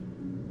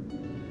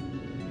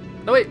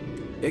 No, wait.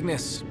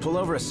 Ignis, pull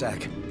over a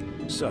sec.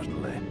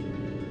 Certainly.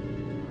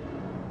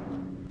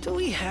 Do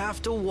we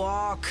have to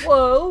walk?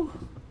 Whoa!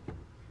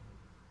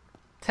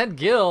 10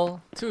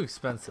 gil? Too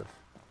expensive.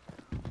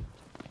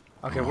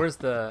 Okay, where's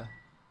the...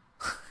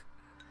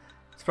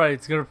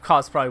 it's gonna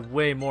cost probably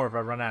way more if I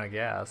run out of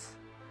gas.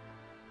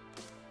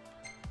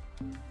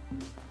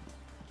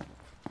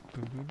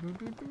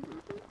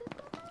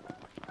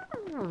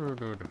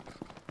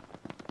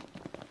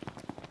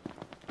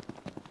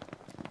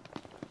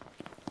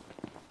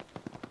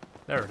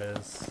 There it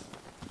is.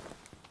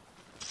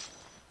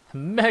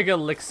 Mega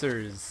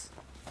elixirs.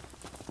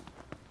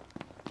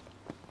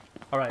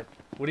 Alright,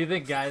 what do you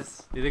think,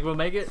 guys? Do you think we'll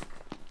make it?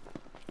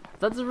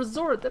 That's a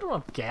resort. They don't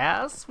have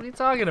gas. What are you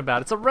talking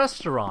about? It's a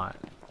restaurant.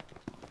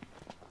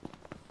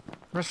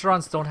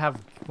 Restaurants don't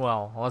have,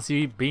 well, unless you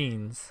eat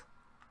beans.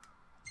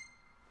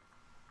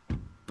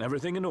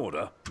 Everything in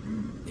order?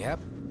 Yep.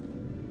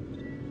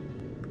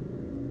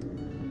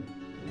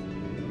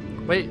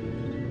 Wait.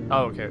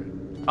 Oh, okay.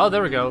 Oh,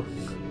 there we go.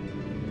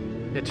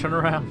 Yeah, turn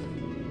around.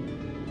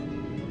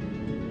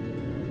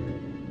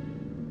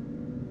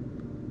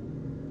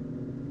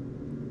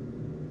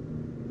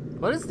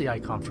 What is the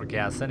icon for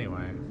gas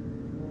anyway?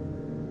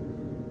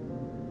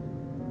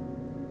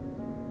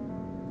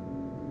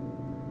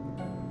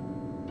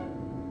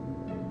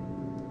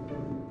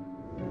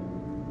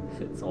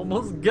 It's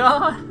almost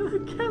gone. The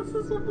gas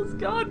is almost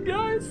gone,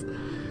 guys.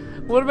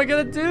 What am I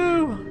gonna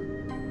do?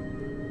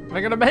 Am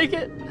I gonna make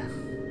it?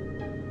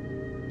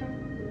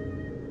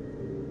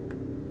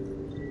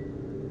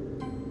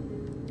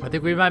 I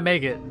think we might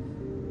make it.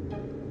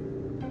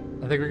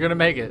 I think we're gonna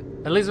make it.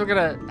 At least we're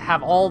gonna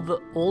have all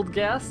the old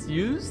gas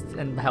used,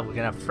 and we're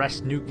gonna have fresh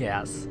new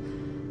gas.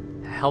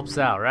 Helps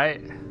out,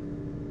 right?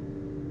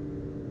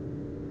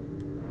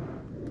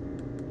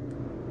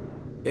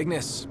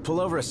 Ignis, pull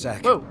over a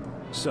sec. Whoa.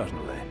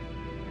 Certainly.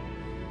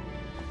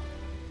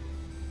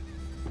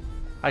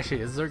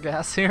 Actually, is there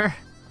gas here?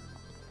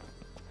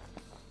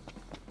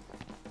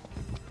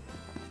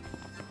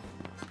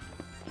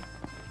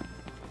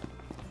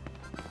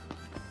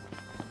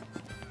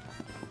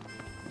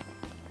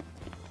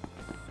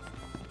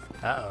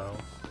 Uh-oh.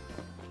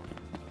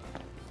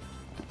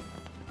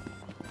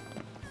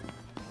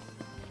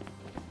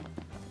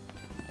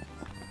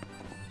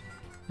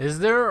 Is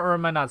there, or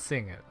am I not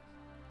seeing it?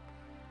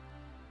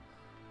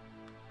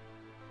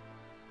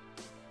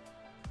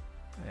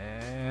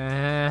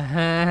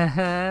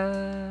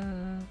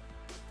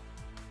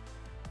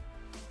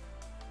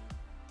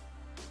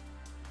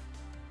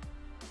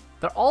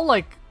 They're all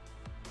like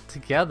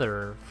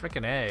together,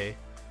 frickin' A.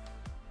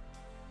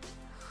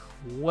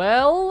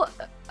 Well,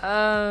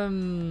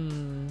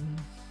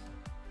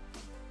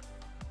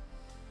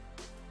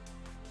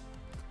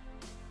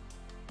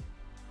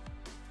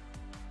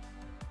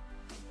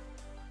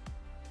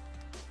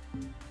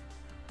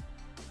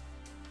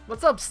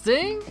 what's up,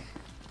 Sting?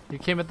 You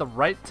came at the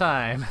right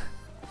time.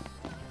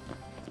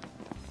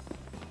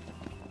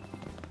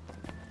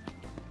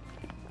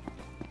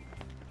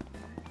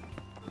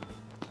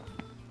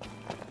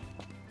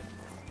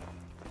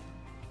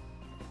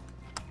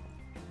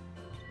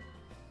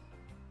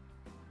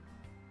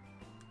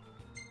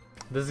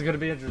 This is gonna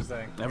be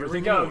interesting.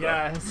 Everything Here we go, in order.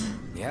 guys.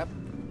 Yep.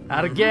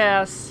 Out of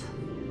gas.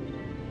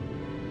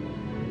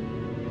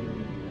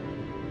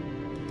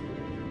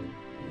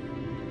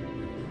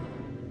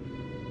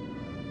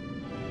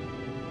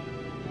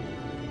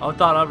 I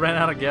thought I ran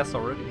out of gas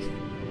already.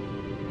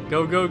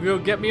 Go, go, go,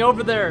 get me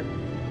over there.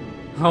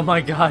 Oh my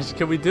gosh,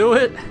 can we do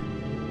it?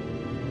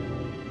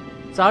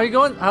 So how are you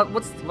going?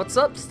 What's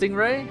up,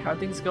 Stingray? How are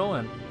things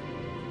going?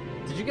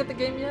 Did you get the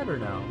game yet or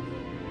no?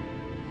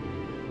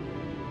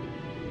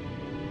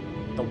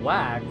 the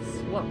wax?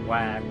 What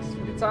wax?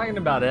 What are you talking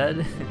about,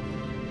 Ed?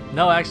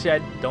 No, actually, I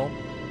don't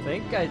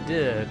think I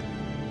did.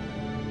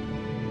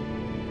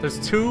 There's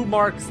 2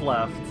 marks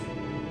left.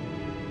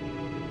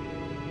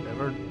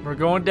 And we're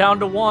going down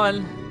to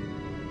 1.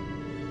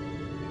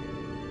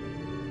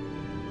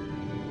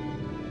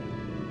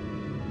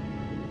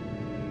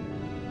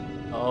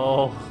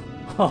 Oh.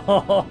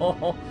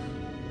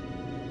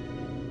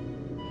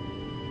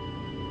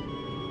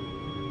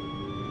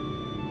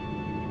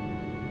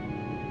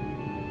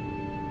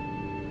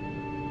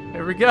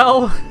 Here we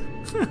go.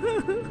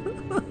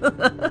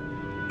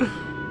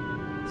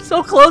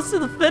 So close to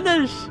the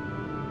finish.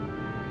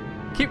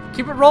 Keep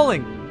it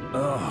rolling.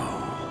 Oh.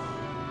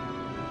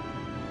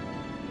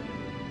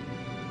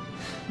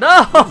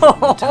 No.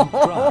 Don't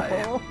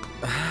cry.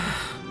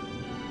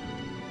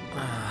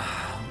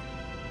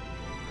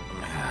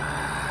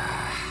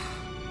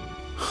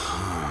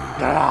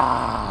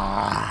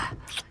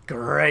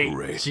 Great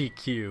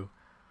GQ.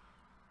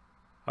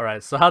 All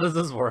right, so how does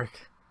this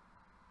work?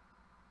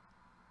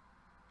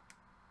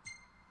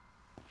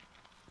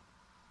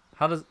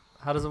 How does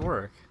it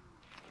work?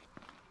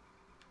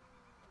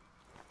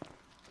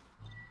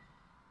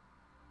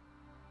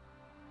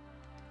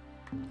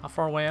 How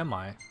far away am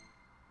I?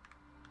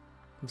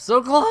 I'm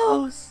so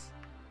close.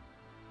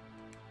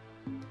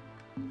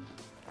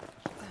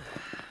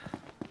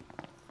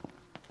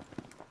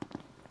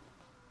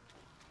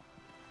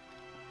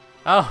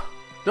 Oh,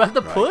 do I have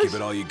to push? Give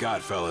it all you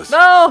got, fellas.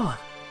 No!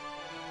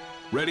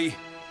 Ready?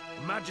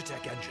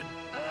 Magitech engine.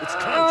 It's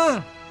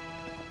close.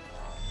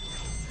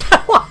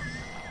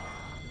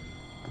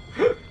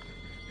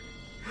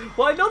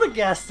 Well, I know the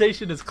gas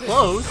station is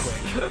close.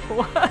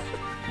 What?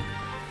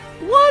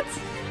 What?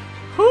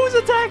 Who's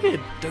attacking?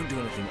 Don't do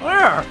anything.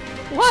 Where?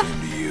 What?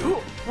 You.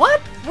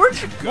 What?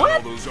 Where'd you? What?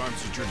 All those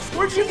arms at your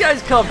Where'd you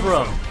guys come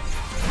from?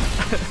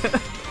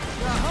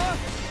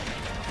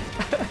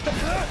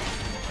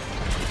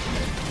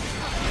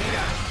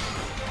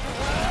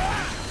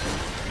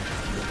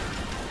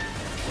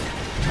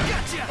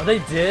 Oh, they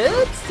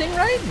did?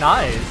 Stingray?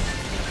 Nice.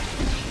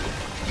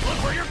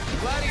 Look where you're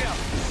gliding out.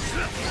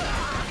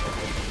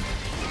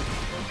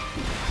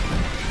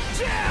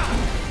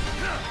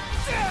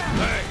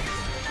 Hey,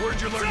 where'd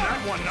you learn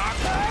that one, Knock?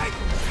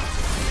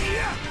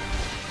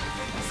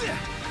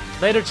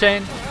 Later,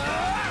 Chain.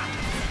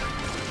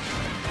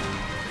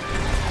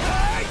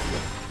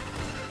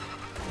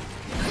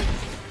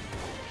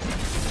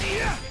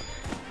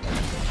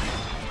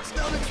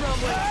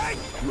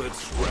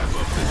 Let's wrap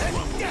up this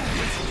rumble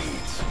with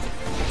needs.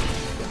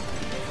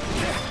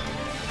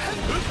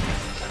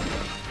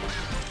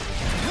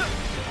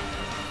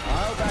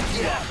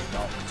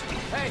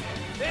 Hey,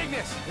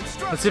 Ignis,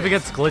 instruct. Let's see if it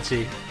gets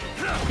glitchy.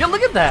 Yeah,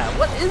 look at that.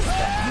 What is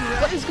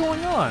that? What is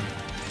going on?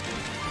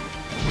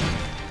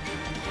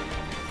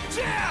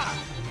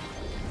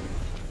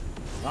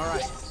 All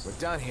right, we're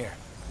done here.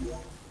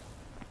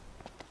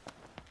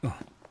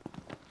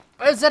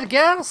 Is that a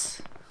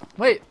gas?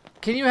 Wait,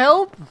 can you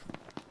help?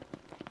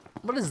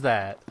 What is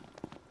that?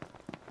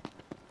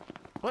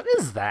 What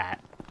is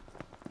that?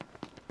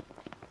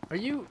 Are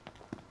you...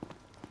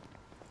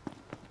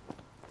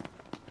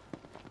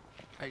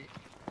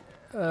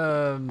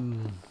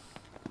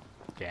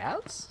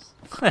 gas?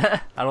 I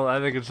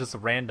think it's just a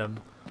random.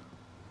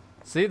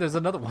 See, there's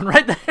another one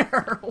right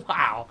there.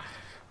 Wow.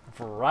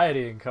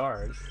 Variety in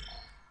cars.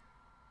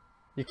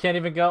 You can't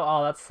even go?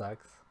 Oh, that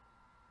sucks.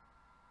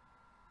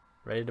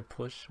 Ready to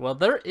push? Well,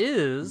 there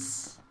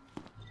is...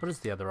 What is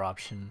the other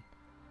option?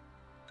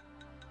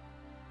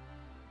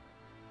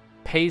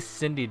 Pay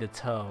Cindy to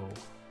tow.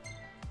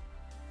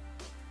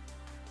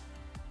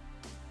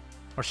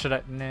 Or should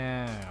I?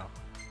 No.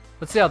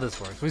 Let's see how this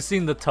works. We've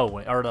seen the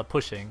towing or the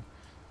pushing.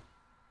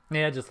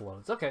 Yeah, it just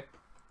loads. Okay.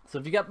 So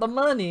if you got the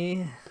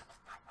money,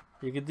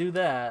 you could do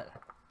that.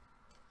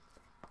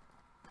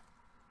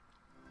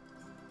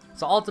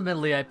 So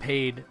ultimately, I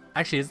paid.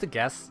 Actually, is the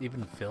gas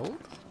even filled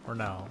or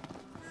no?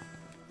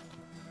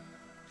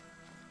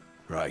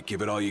 Right,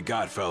 give it all you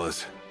got,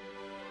 fellas.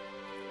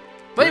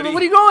 Wait, Ready?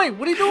 what are you going?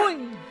 What are you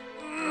doing?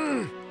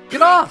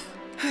 Get off!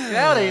 Get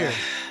out of here!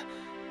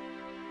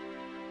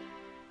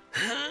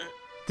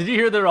 Did you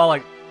hear they're all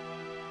like...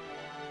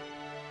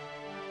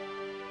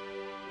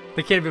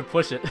 They can't even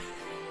push it.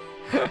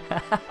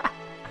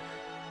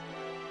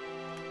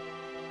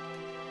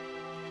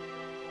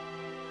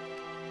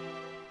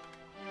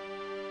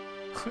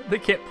 They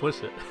can't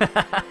push it.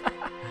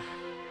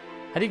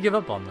 How do you give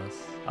up on this?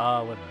 Wait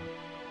a minute.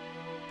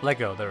 Let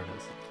go, there it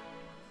is.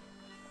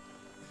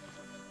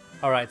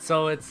 Alright,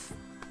 so it's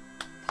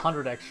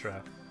 100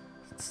 extra.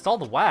 Install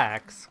the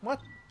wax? What?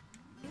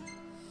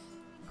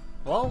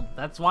 Well,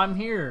 that's why I'm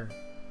here.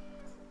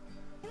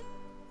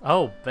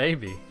 Oh,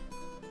 baby.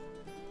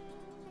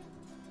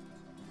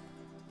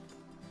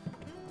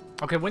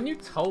 Okay, when you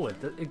tow it,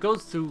 it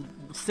goes to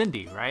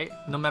Cindy, right?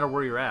 No matter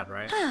where you're at,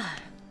 right?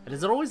 And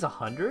is it always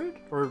 100?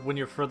 Or when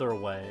you're further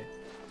away?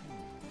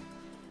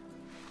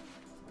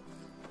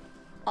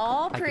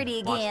 All I could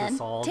pretty watch again.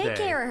 this all Take day.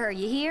 care of her,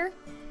 you hear?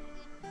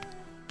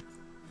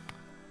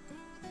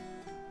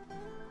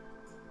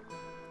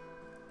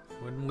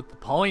 Win with the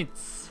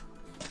points.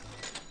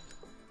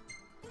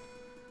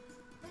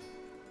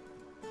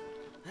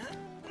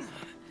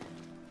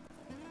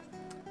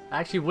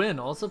 Actually win.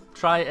 Also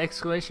try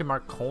exclamation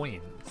mark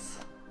coins.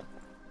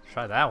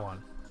 Try that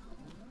one.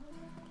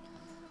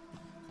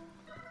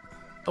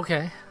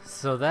 Okay,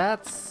 so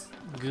that's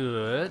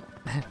good.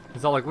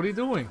 He's all like, what are you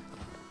doing?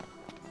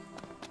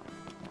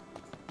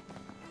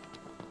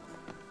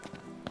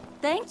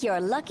 Thank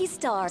your lucky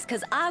stars,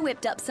 cause I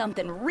whipped up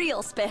something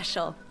real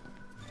special.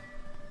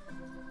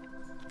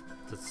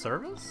 Is it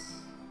service?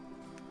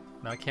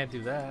 No, I can't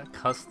do that.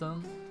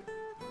 Custom?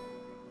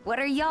 What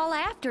are y'all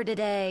after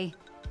today?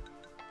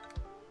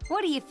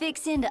 What are you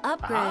fixing to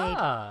upgrade?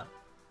 Ah!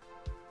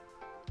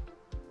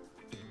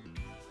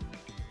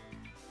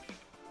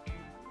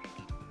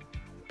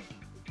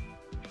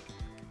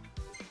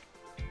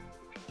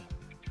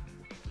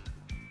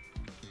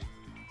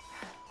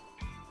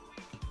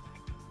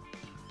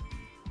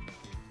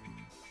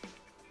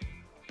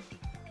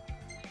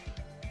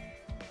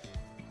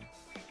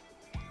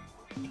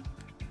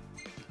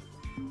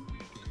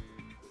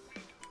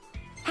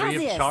 Free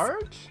of this?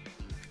 charge?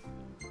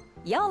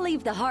 Y'all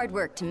leave the hard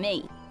work to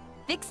me.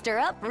 Fixed her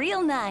up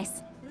real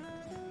nice.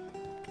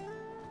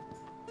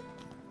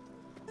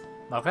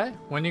 Okay,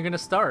 when are you gonna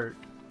start?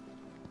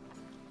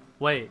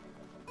 Wait,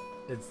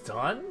 it's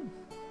done?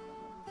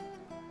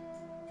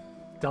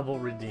 Double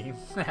redeem.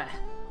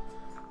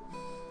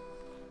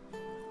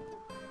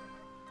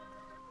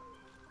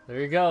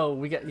 There you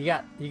go.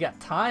 You got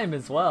time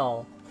as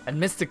well, and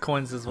mystic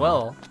coins as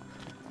well.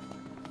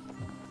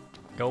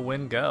 Go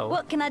win, go.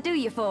 What can I do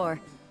you for?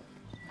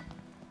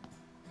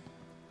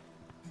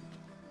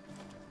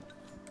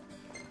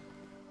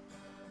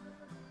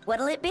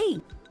 What'll it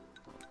be?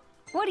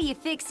 What are you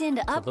fixing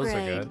to So upgrade? those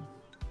are good.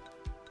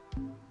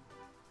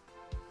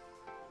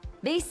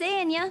 Be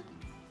seeing ya.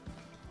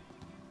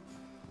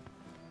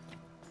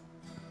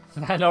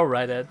 I know,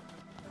 right, Ed?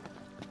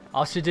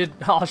 All she did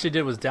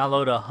was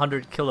download a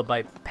 100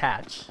 kilobyte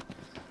patch.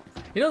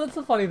 You know, that's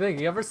the funny thing.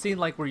 You ever seen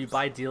like where you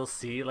buy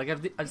DLC? Like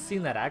I've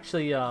seen that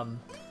actually.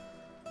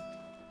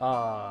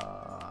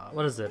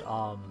 What is it?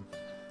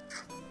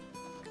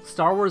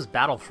 Star Wars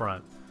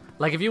Battlefront.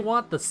 Like if you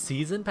want the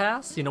season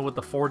pass, you know, with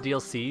the 4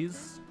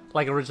 DLCs,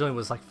 like originally it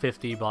was like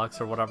 $50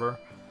 or whatever.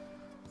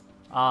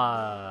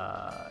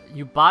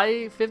 You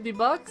buy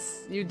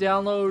 $50, you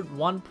download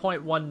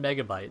 1.1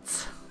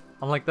 megabytes.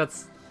 I'm like,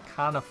 that's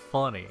kind of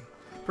funny.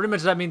 Pretty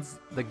much that means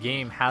the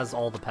game has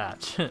all the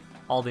patch,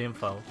 all the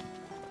info.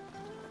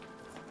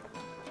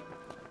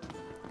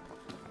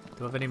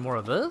 Do I have any more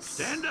of this?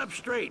 Stand up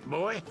straight,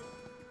 boy.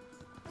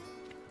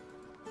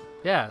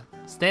 Yeah,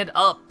 stand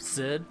up,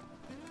 Sid.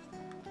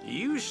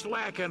 You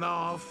slacking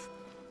off.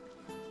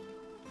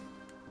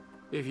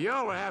 If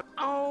y'all have...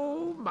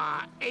 Oh,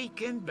 my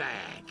aching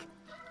back.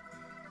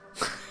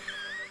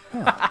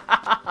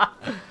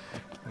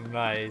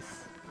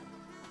 Nice.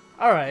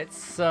 Alright,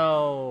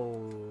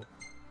 so...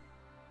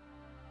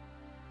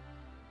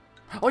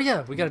 Oh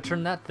yeah, we gotta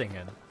turn that thing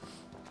in.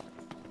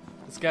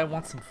 This guy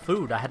wants some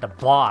food I had to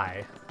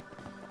buy.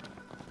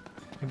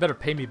 You better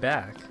pay me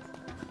back.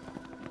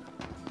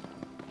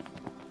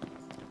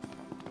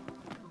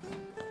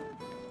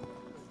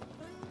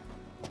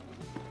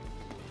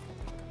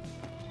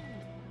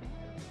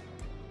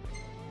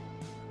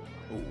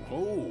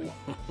 Oh,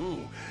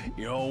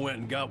 you all went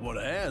and got what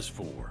I asked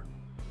for.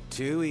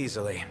 Too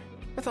easily.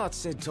 I thought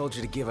Sid told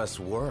you to give us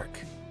work.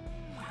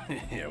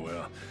 Yeah,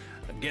 well,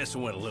 I guess I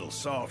went a little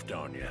soft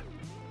on you.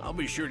 I'll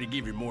be sure to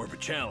give you more of a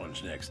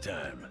challenge next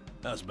time.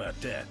 How's about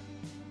that?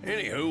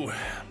 Anywho,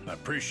 I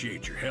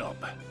appreciate your help.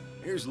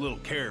 Here's a little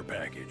care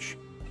package.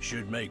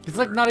 Should make. He's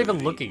like not for even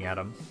good looking at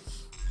him.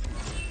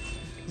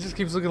 He just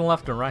keeps looking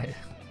left and right.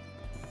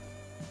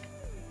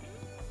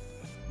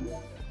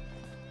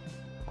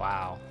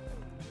 Wow.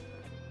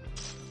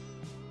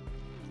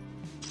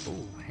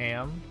 Ooh,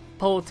 ham,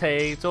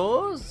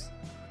 potatoes,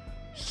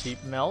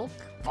 sheep milk,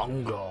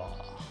 fungo.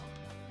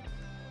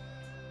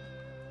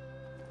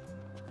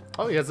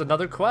 Oh, he has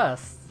another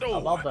quest. How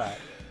about that?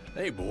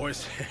 Hey,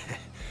 boys.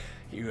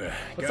 You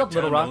What's got up,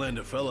 Little time Rock? to lend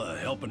a fella a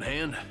helping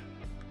hand?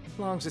 As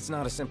long as it's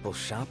not a simple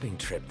shopping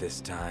trip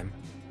this time.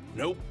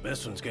 Nope,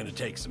 this one's gonna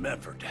take some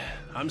effort.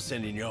 I'm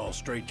sending y'all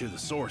straight to the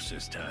source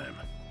this time.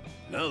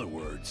 In other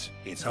words,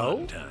 it's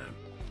hunting time.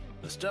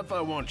 The stuff I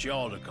want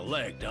y'all to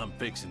collect, I'm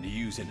fixing to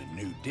use in a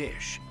new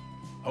dish.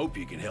 Hope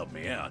you can help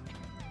me out.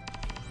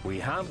 We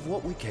have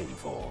what we came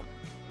for.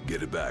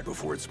 Get it back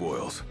before it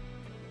spoils.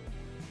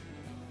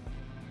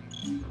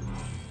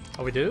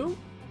 Oh, we do?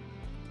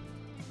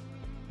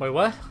 Wait,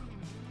 what?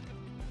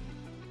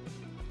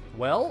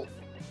 Well?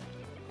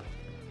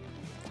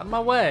 Out of my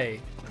way.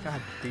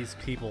 God, these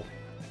people.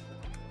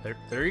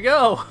 There you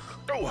go.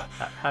 Oh,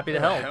 Happy to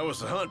help. How was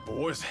the hunt,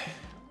 boys?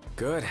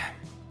 Good.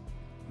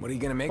 What are you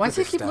gonna make Why with does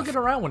he this keep stuff? looking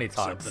around when he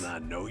talks? Something I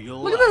know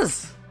you'll Look like. at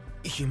this.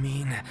 You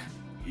mean...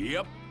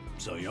 Yep.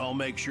 So y'all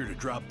make sure to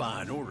drop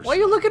by and order Why are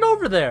you some. looking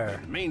over there?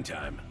 In the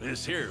meantime,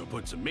 this here will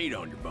put some meat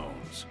on your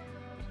bones.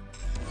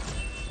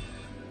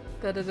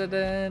 I'm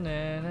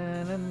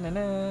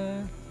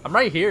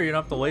right here, you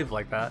don't have to wave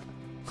like that.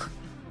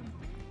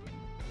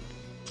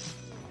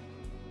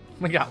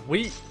 We got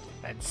wheat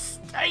and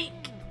steak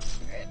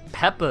and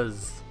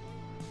peppers.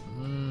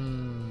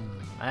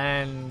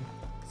 And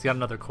he's got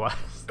another quest.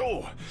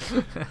 Oh,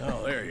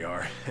 there you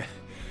are.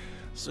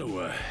 So,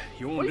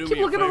 you Why want do to you do keep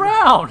me a looking favor?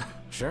 around?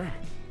 Sure.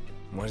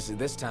 What is it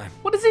this time?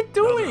 What is he Another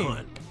doing?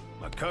 hunt.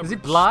 My cupboard's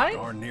blind?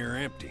 darn near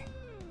empty.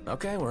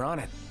 Okay, we're on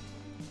it.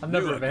 I've Knew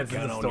never I could advanced in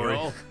count the on story.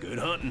 y'all. Good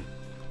hunting.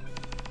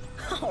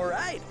 All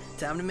right,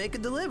 time to make a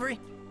delivery.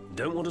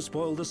 Don't want to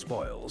spoil the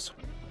spoils.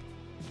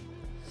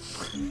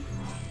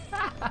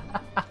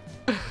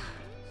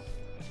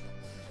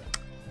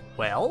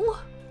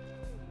 Well,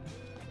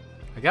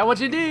 I got what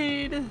you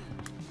need.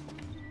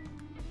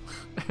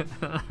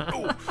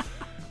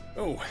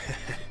 Oh,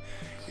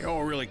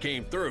 y'all really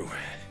came through.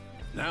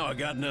 Now I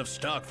got enough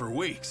stock for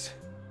weeks.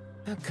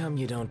 How come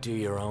you don't do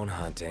your own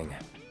hunting?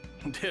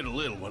 Did a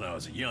little when I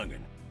was a youngin'.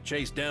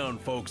 Chased down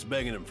folks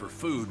begging them for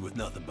food with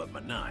nothing but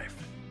my knife.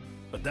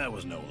 But that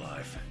was no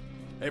life.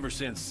 Ever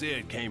since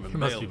Sid came and He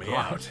must bailed be me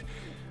blind. out,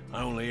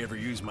 I only ever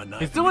use my knife.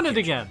 He's in the doing it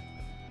kitchen. again.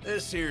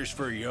 This here's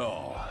for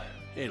y'all.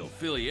 It'll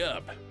fill you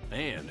up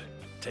and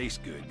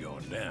taste good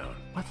going down.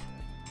 What?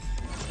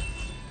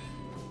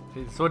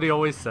 It's what he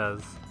always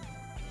says.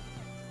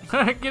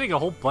 I'm getting a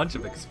whole bunch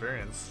of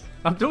experience.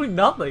 I'm doing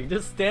nothing,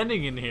 just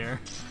standing in here.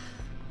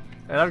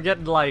 And I'm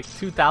getting like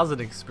 2,000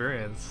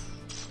 experience.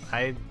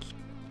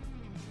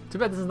 Too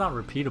bad this is not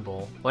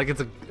repeatable. Like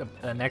it's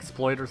an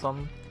exploit or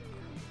something.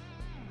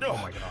 Oh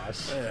my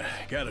gosh.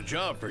 Got a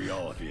job for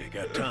y'all if you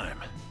got time.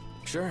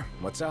 Sure,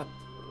 what's up?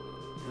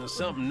 You know,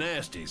 something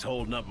nasty's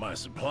holding up my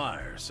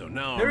supplier, so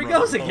now Here I'm he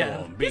goes running low again.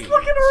 on He's beans.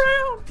 looking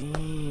around.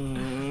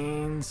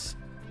 Beans.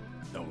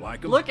 Don't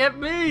like them? Look at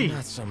me.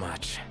 Not so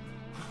much.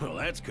 Well,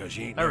 that's because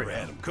you ain't There we never go.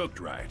 had them cooked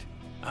right.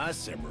 I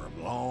simmer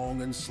them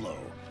long and slow.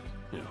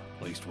 You know,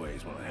 least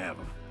ways when I have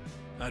them.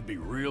 I'd be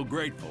real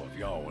grateful if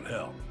y'all would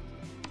help.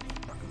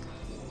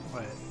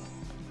 Wait.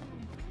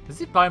 Is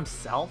he by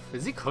himself?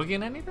 Is he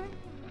cooking anything?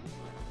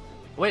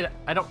 Wait,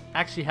 I don't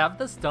actually have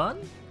this done?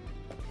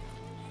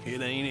 It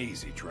ain't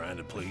easy trying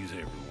to please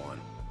everyone.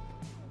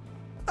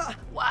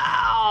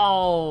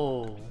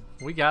 Wow!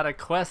 We got a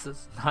quest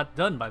that's not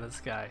done by this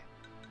guy.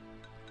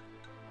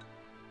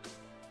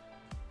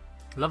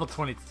 Level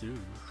 22.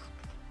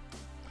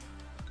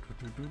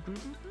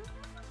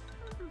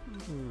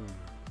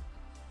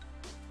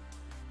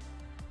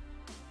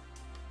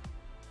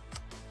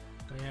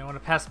 Yeah, I want to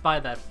pass by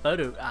that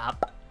photo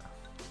op.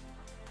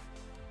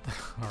 I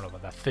don't know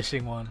about that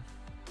fishing one.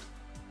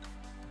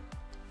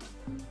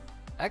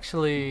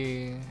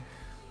 Actually,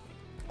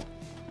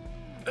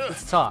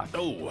 let's talk.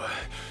 Oh,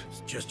 it's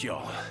just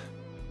y'all.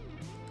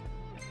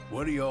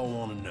 What do y'all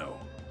want to know?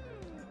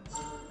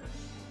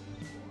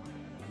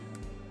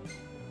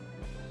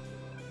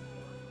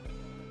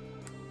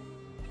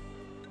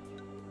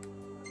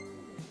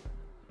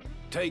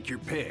 Take your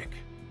pick.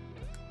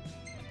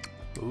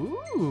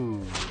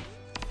 Ooh.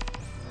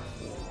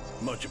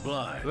 Much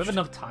obliged. Do we have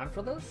enough time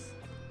for this?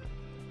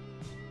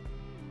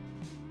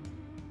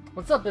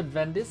 What's up,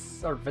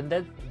 Invendis? Or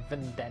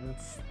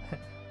Vendence?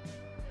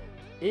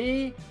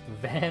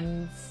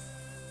 Evency?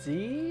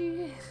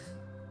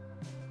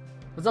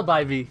 What's up,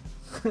 Ivy?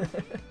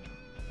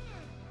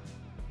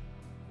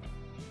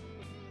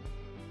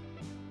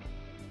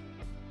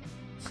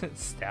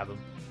 Stab him.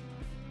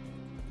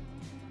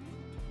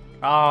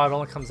 Oh, it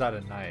only comes out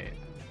at night.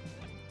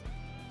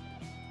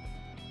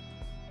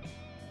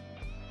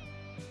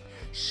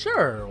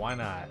 Sure, why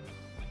not?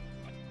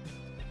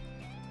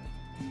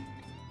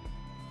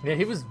 Yeah,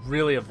 he was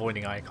really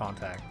avoiding eye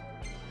contact.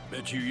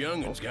 Bet you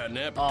young'uns got an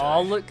appetite.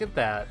 Oh, look at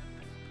that.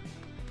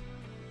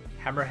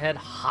 Hammerhead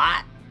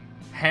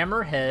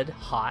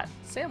hot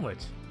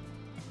sandwich.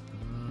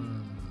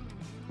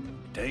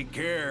 Take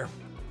care.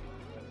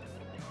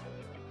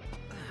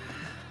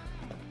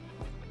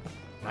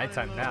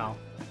 Nighttime now.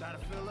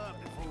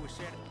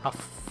 How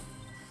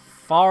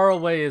far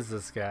away is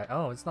this guy?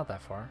 Oh, it's not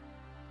that far.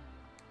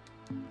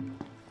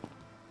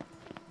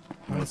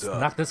 What's Let's up?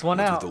 knock this one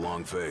What's out. with the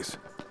long face?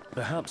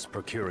 Perhaps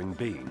procuring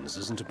beans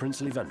isn't a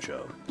princely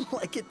venture.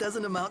 Like it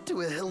doesn't amount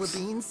to a hill of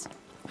beans?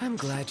 I'm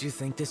glad you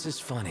think this is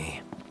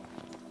funny.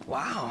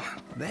 Wow,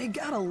 they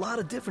got a lot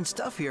of different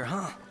stuff here,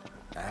 huh?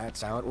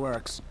 That's how it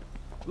works.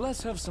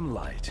 Let's have some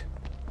light.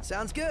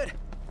 Sounds good.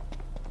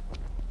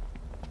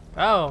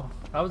 Oh,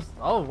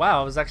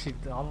 wow, I was actually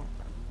on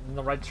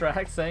the right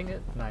track saying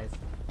it. Nice.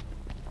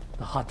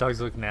 The hot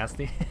dogs look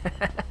nasty.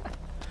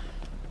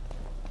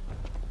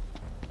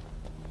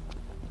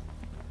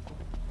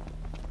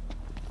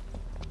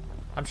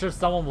 I'm sure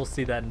someone will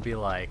see that and be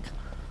like,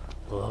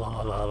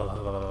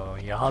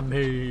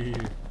 yummy,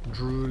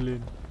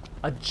 drooling.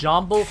 A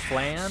jumbo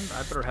flan?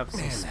 I better have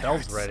some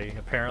spells ready,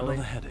 apparently.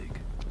 Another headache.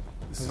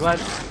 I'm glad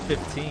it's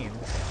 15.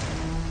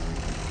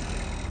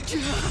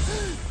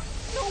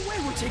 No way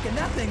we're taking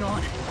that thing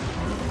on.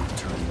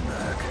 Turning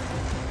back.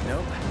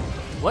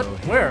 What?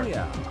 Where?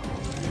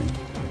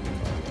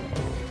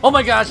 Oh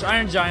my gosh,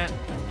 Iron Giant.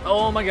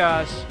 Oh my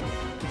gosh.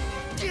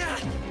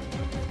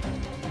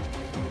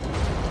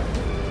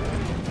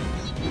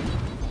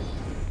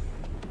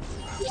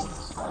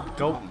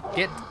 Go.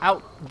 Get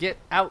out. Get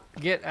out.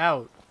 Get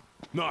out.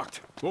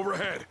 Knocked.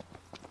 Overhead.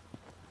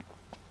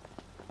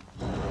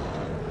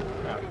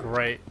 Oh,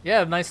 great.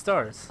 Yeah, nice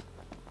stars.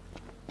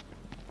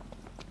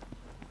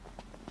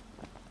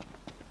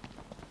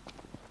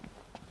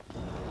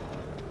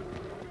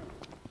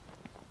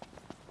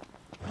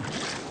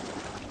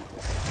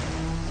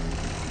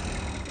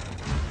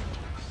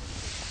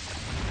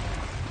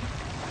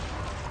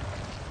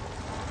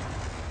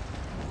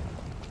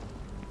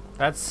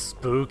 That's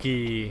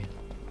spooky.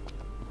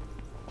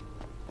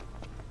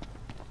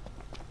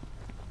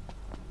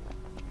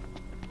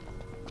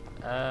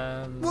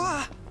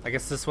 I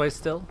guess this way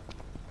still.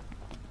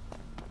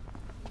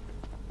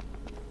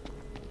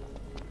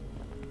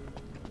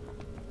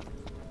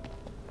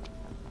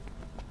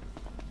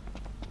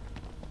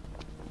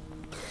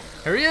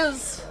 Here he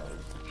is.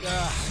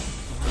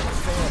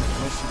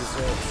 She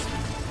deserves.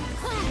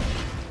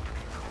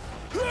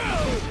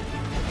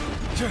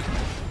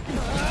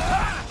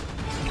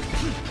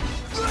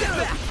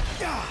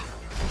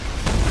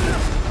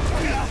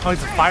 Oh,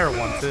 he's a fire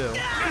one too.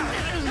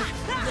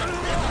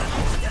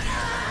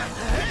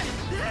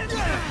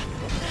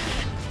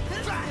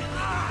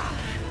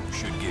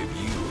 Should give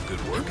you a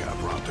good workout,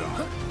 Pronto.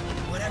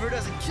 Whatever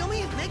doesn't kill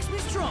me, it makes me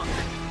stronger.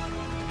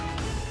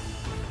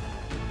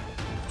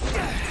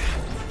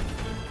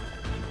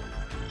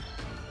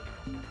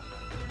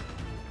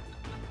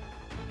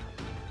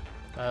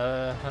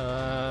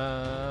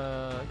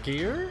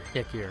 Gear?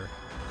 Yeah, gear.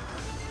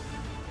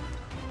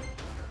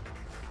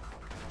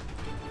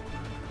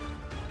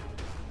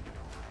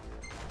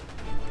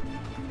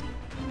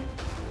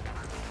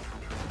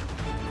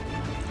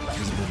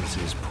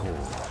 Visibility is poor.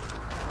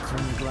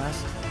 Turn the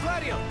glass.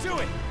 Gladio, do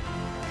it!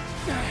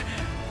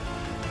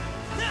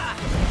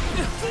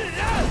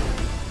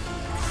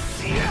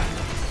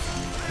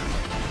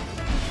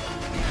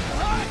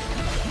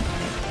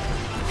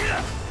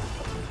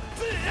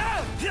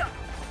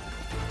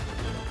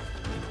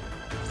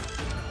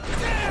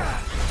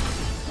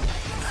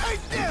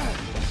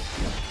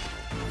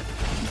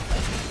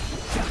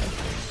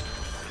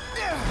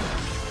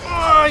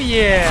 Oh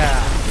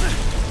yeah!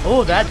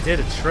 Oh, that did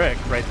a trick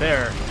right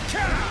there.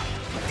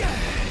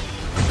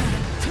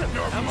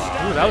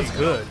 Ooh, that was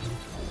good.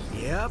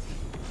 Yep.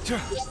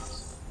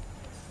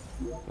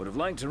 Would have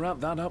liked to wrap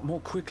that up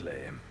more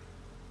quickly.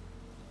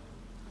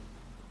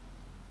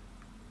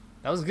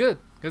 That was good.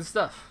 Good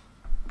stuff.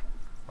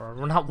 Or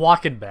we're not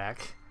walking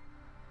back.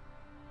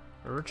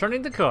 We're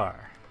returning the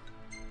car.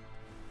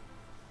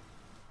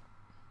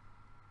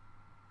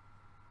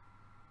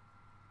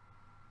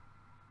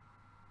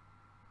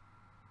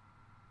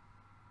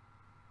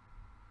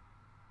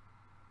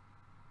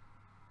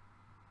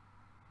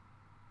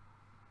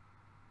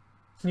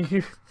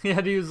 You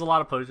had to use a lot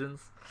of potions.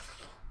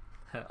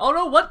 Oh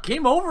no, what?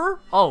 Came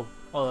over? Oh,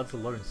 that's a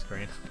loading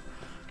screen.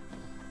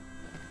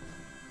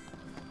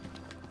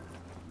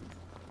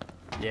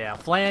 Yeah,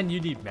 Flan, you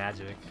need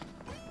magic.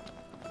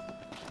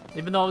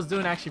 Even though I was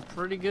doing actually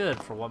pretty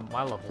good for what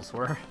my levels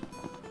were.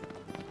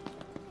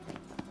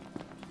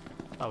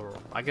 Oh,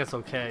 I guess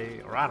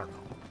okay, or I don't know.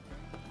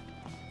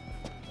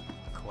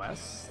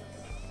 Quest?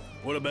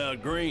 What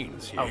about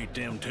greens? You hate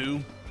them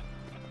too?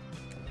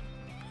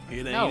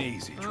 It ain't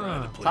easy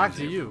trying to please talk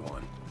to you.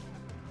 everyone.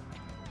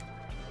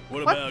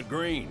 What about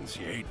greens?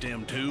 You hate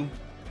them too?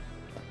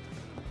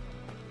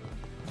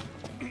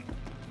 I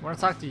want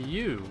to talk to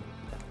you.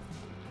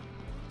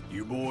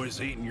 You boys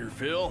eating your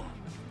fill?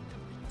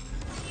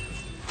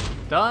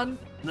 Done.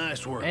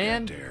 Nice work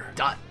And out there.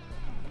 done.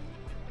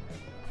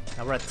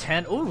 Now we're at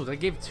 10. Ooh, they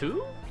gave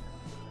 2?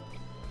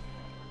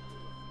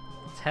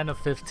 10 of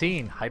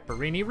 15.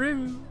 Hyperini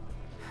Roo.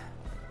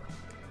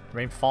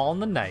 Rainfall in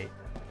the night.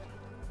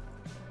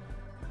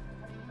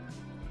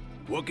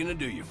 What can I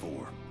do you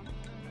for?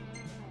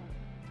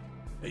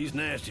 These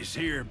nasties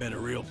here have been a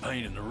real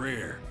pain in the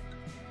rear.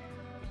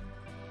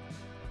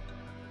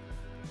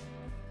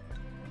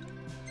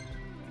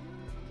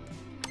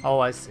 Oh,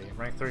 I see.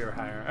 Rank 3 or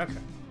higher. Okay.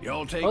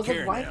 Y'all take I was care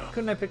like, why now.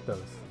 couldn't I pick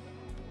those?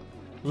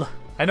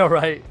 I know,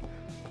 right?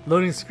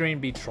 Loading screen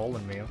be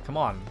trolling me. Come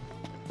on.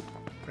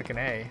 Freaking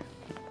A.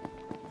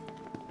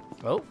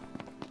 Oh.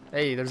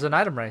 Hey, there's an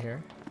item right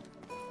here.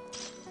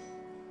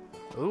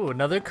 Ooh,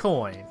 another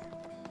coin.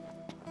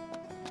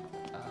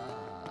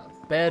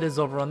 Bed is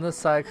over on this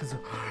side because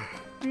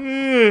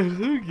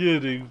I'm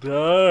getting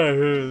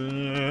tired.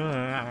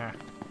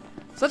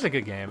 Such a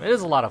good game. It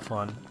is a lot of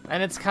fun.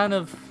 And it's kind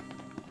of...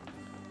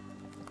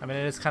 I mean,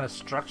 it is kind of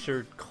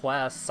structured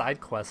quests, side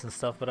quests and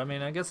stuff, but I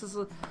mean, I guess it's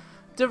a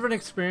different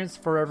experience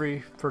for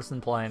every person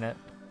playing it.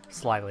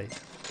 Slightly.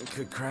 It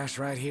could crash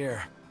right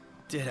here.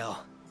 Ditto.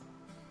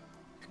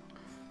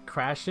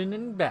 Crashing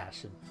and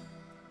bashing.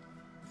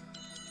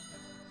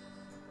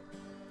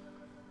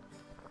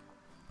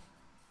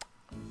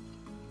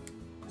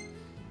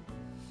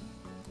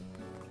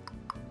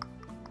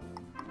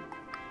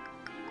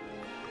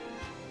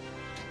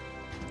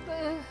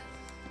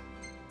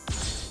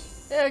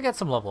 Yeah, I got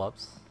some level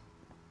ups.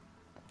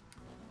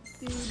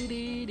 Look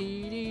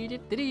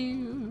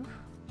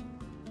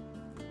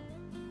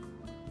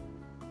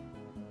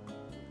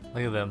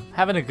at them,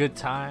 having a good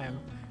time.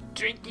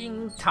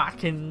 Drinking,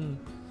 talking,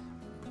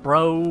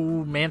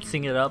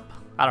 romancing it up.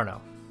 I don't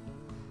know.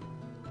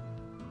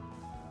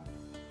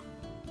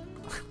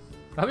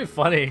 That'd be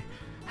funny.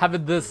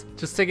 Having this,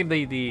 just taking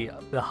the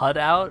HUD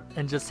out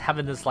and just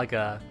having this like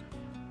a,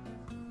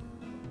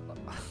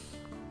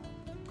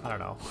 I don't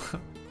know, a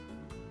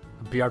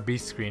BRB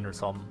screen or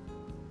something.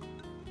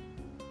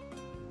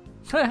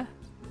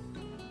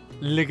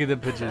 Look at the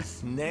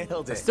pictures.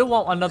 Nailed it. I still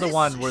want another This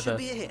one where should the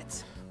be a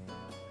hit.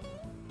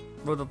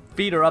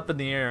 feet are up in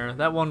the air.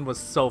 That one was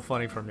so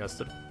funny from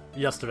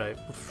yesterday.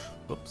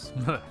 Whoops.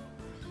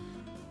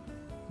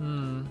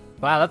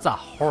 Wow, that's a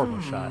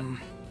horrible shot.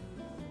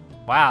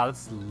 Wow,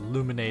 that's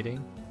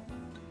illuminating.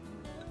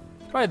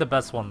 Probably the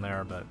best one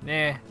there, but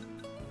eh.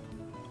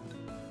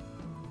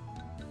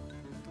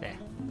 Eh.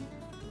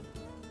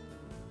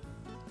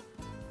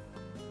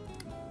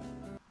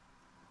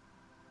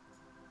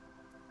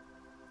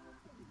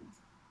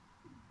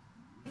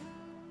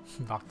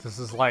 Noctis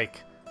is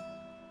like,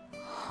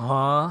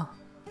 huh?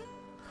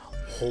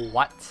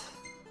 What?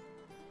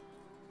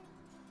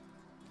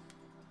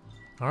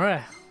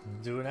 Alright,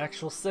 do an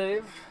actual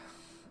save.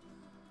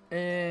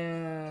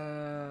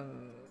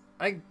 And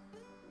I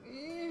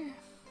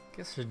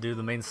guess I should do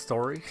the main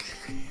story.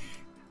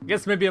 I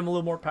guess maybe I'm a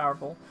little more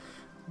powerful.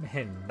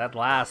 Man, that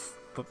last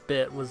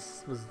bit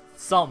was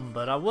something,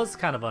 but I was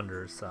kind of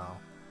under, so.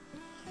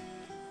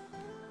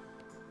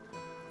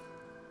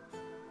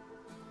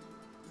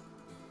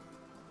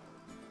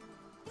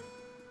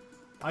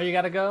 Oh, you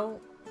gotta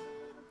go?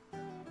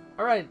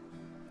 Alright.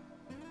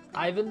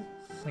 Ivan?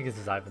 I guess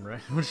it's Ivan, right?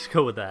 We'll just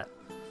go with that.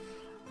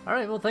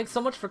 Alright, well thanks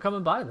so much for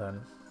coming by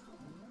then.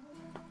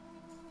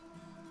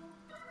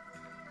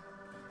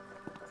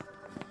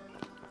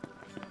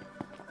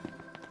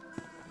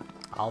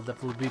 I'll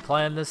definitely be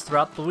playing this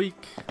throughout the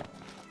week.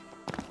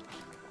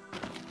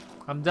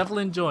 I'm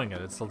definitely enjoying it.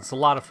 It's a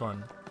lot of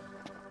fun.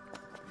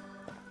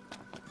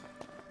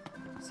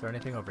 Is there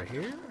anything over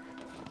here?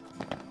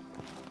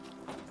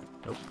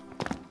 Nope.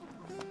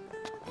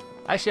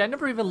 Actually, I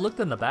never even looked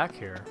in the back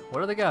here. What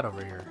do they got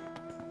over here?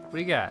 What do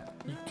you got?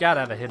 You gotta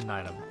have a hidden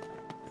item.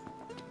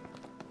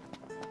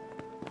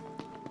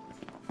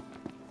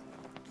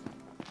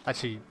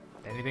 Actually,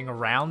 anything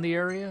around the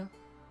area?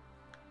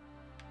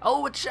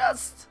 Oh, a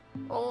chest!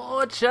 Oh,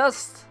 a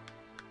chest!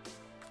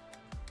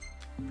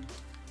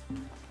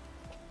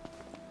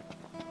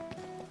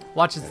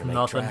 Watch, it's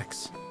nothing.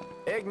 Tracks.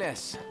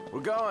 Ignis,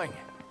 we're going.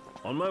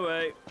 On my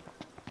way.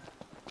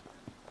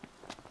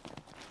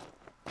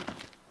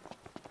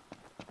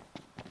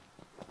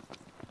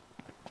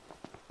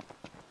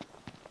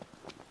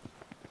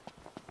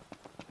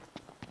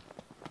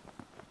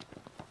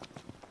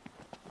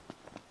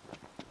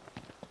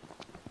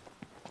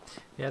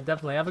 Yeah,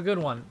 definitely. Have a good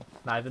one,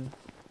 Ivan.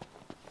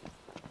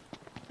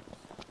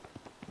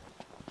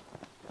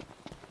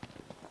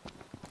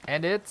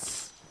 And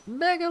it's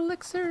Mega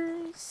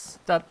Elixirs.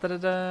 Da, da, da,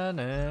 da,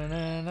 na,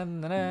 na, na,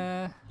 na,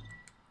 na.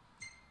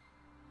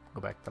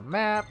 Go back to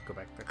map, go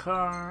back to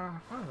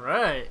car.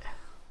 Alright.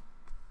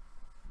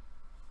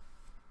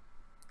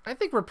 I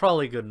think we're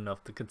probably good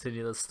enough to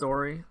continue the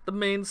story. The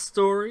main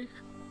story.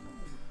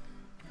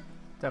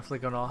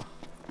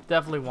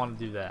 Definitely want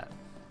to do that.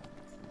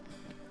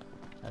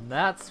 And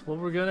that's what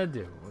we're gonna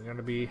do. We're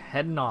gonna be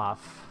heading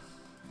off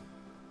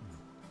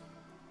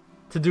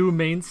to do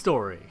main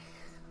story.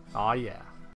 Aw, yeah.